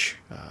large,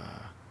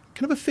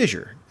 kind of a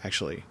fissure,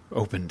 actually,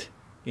 opened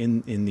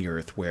in the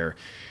earth where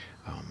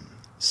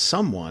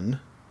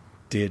someone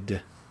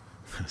did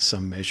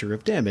some measure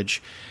of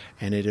damage,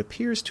 and it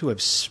appears to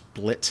have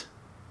split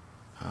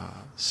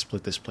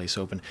this place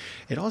open.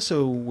 It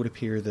also would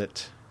appear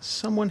that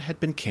someone had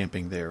been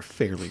camping there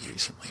fairly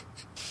recently.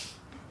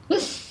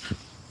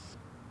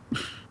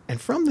 And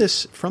from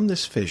this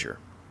fissure,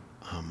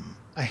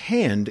 a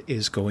hand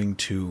is going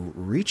to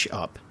reach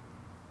up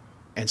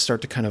and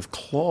start to kind of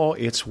claw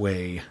its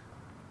way,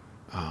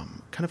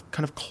 kind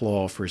of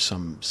claw for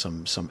some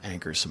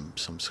anchor, some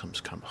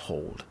kind of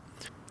hold.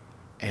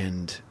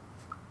 And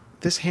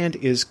this hand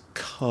is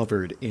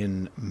covered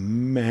in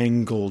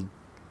mangled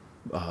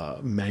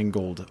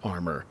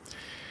armor,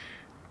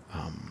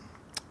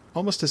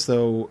 almost as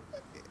though,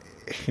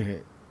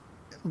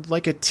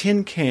 like a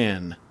tin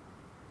can.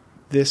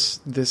 This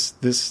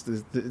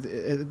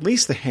at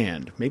least the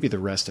hand, maybe the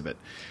rest of it,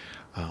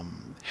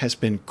 has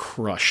been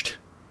crushed.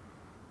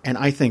 And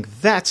I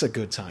think that's a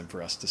good time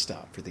for us to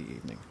stop for the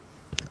evening.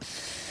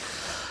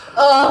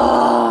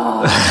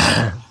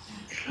 Oh,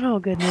 Oh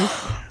goodness!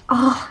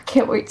 Oh, I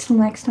can't wait till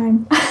next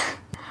time.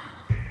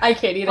 I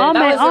can't either.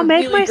 I'll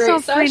make really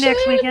myself great free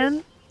next session.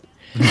 weekend.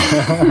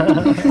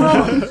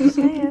 Oh, just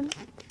saying.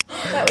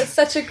 That was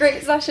such a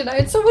great session. I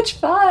had so much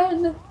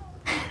fun.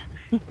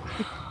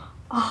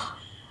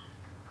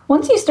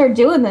 Once you start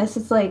doing this,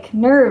 it's like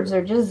nerves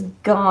are just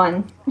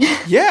gone.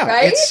 Yeah,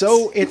 Right?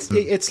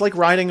 it's like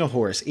riding a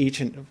horse.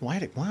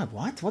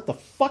 What the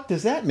fuck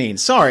does that mean?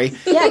 Sorry,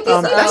 Yeah,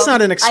 that's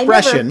not an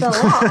expression I never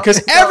fell off, because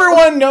so-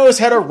 everyone knows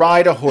how to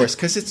ride a horse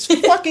because it's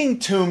fucking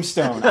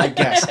Tombstone. I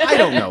guess I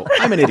don't know.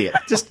 I'm an idiot.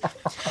 Just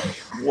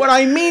what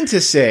I mean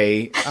to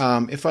say,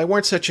 if I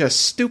weren't such a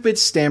stupid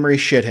stammery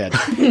shithead,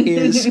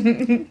 is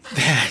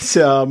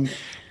that.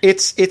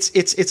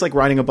 It's like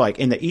riding a bike,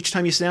 and that each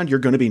time you sit down, you're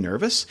going to be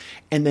nervous,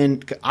 and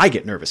then I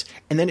get nervous,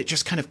 and then it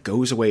just kind of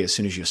goes away as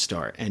soon as you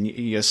start, and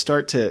you just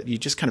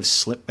kind of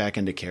slip back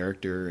into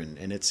character,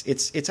 and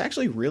it's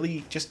actually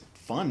really just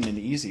fun and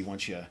easy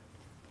once you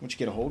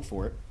get a hold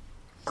for it.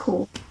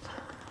 Cool.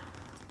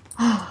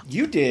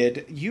 You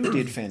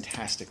did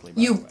fantastically.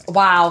 By the way.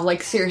 Wow,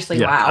 like seriously,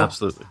 Yeah, wow.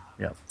 absolutely.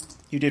 Yeah.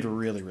 You did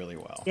really, really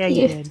well. Yeah,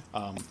 you did.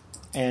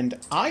 And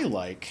I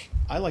like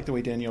the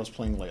way Danielle's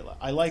playing Layla.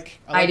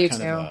 I do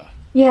kind too. of,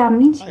 Yeah,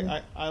 me too.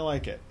 I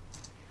like it.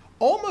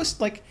 Almost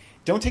like,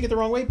 don't take it the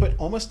wrong way, but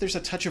almost there's a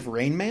touch of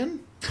Rain Man.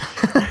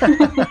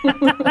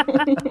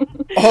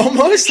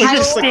 Almost She's like, just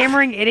just like,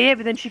 stammering idiot,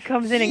 but then she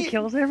comes in and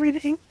kills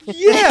everything.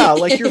 yeah,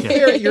 like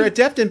you're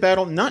adept in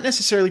battle, not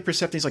necessarily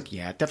perceptive. He's like,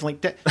 yeah, definitely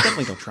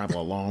don't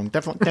travel alone.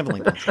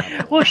 Definitely don't travel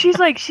alone. Well, she's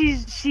like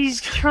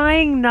she's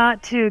trying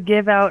not to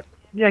give out,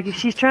 like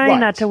she's trying Right.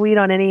 not to weed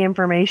on any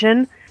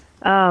information.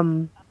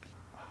 I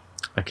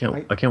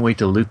can't wait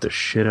to loot the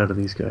shit out of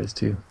these guys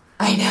too.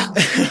 I know.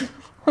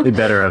 They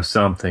better have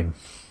something.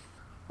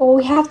 Well,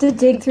 we have to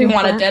dig through. You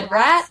want a that. dead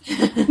rat?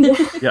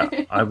 Yeah,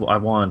 I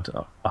want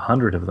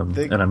 100 of them,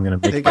 and I'm going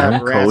to They make my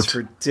got own rats coat.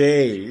 for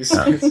days.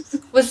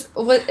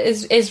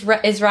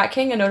 Is Rat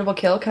King a notable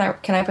kill? Can I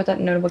put that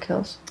in notable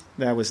kills?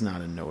 That was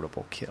not a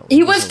notable kill.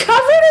 He It was a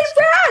covered little-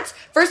 in rats.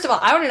 First of all,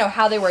 I want to know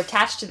how they were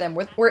attached to them.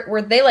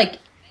 Were they like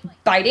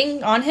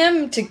biting on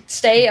him to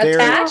stay They're-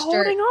 attached?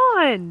 Holding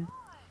on.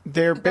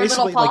 They're Their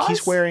basically little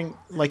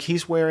like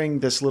he's wearing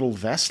this little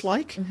vest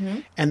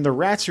and the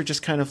rats are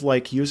just kind of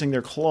like using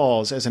their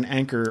claws as an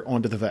anchor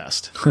onto the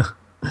vest.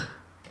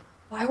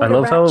 Why would a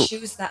love rat how-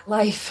 choose that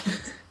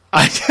life?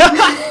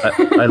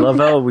 I love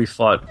how we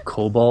fought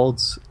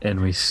kobolds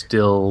and we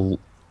still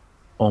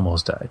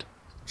almost died.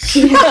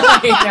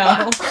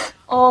 I know.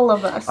 All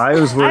of us. I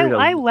was worried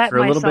I let for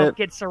a little myself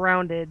bit, get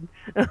surrounded.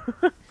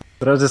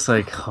 but I was just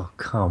like, "Oh,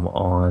 come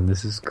on,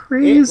 this is It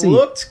crazy."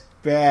 looked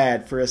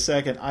bad for a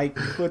second. I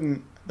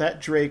couldn't. That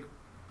Drake.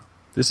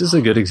 This is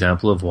a good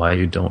example of why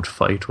you don't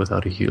fight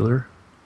without a healer.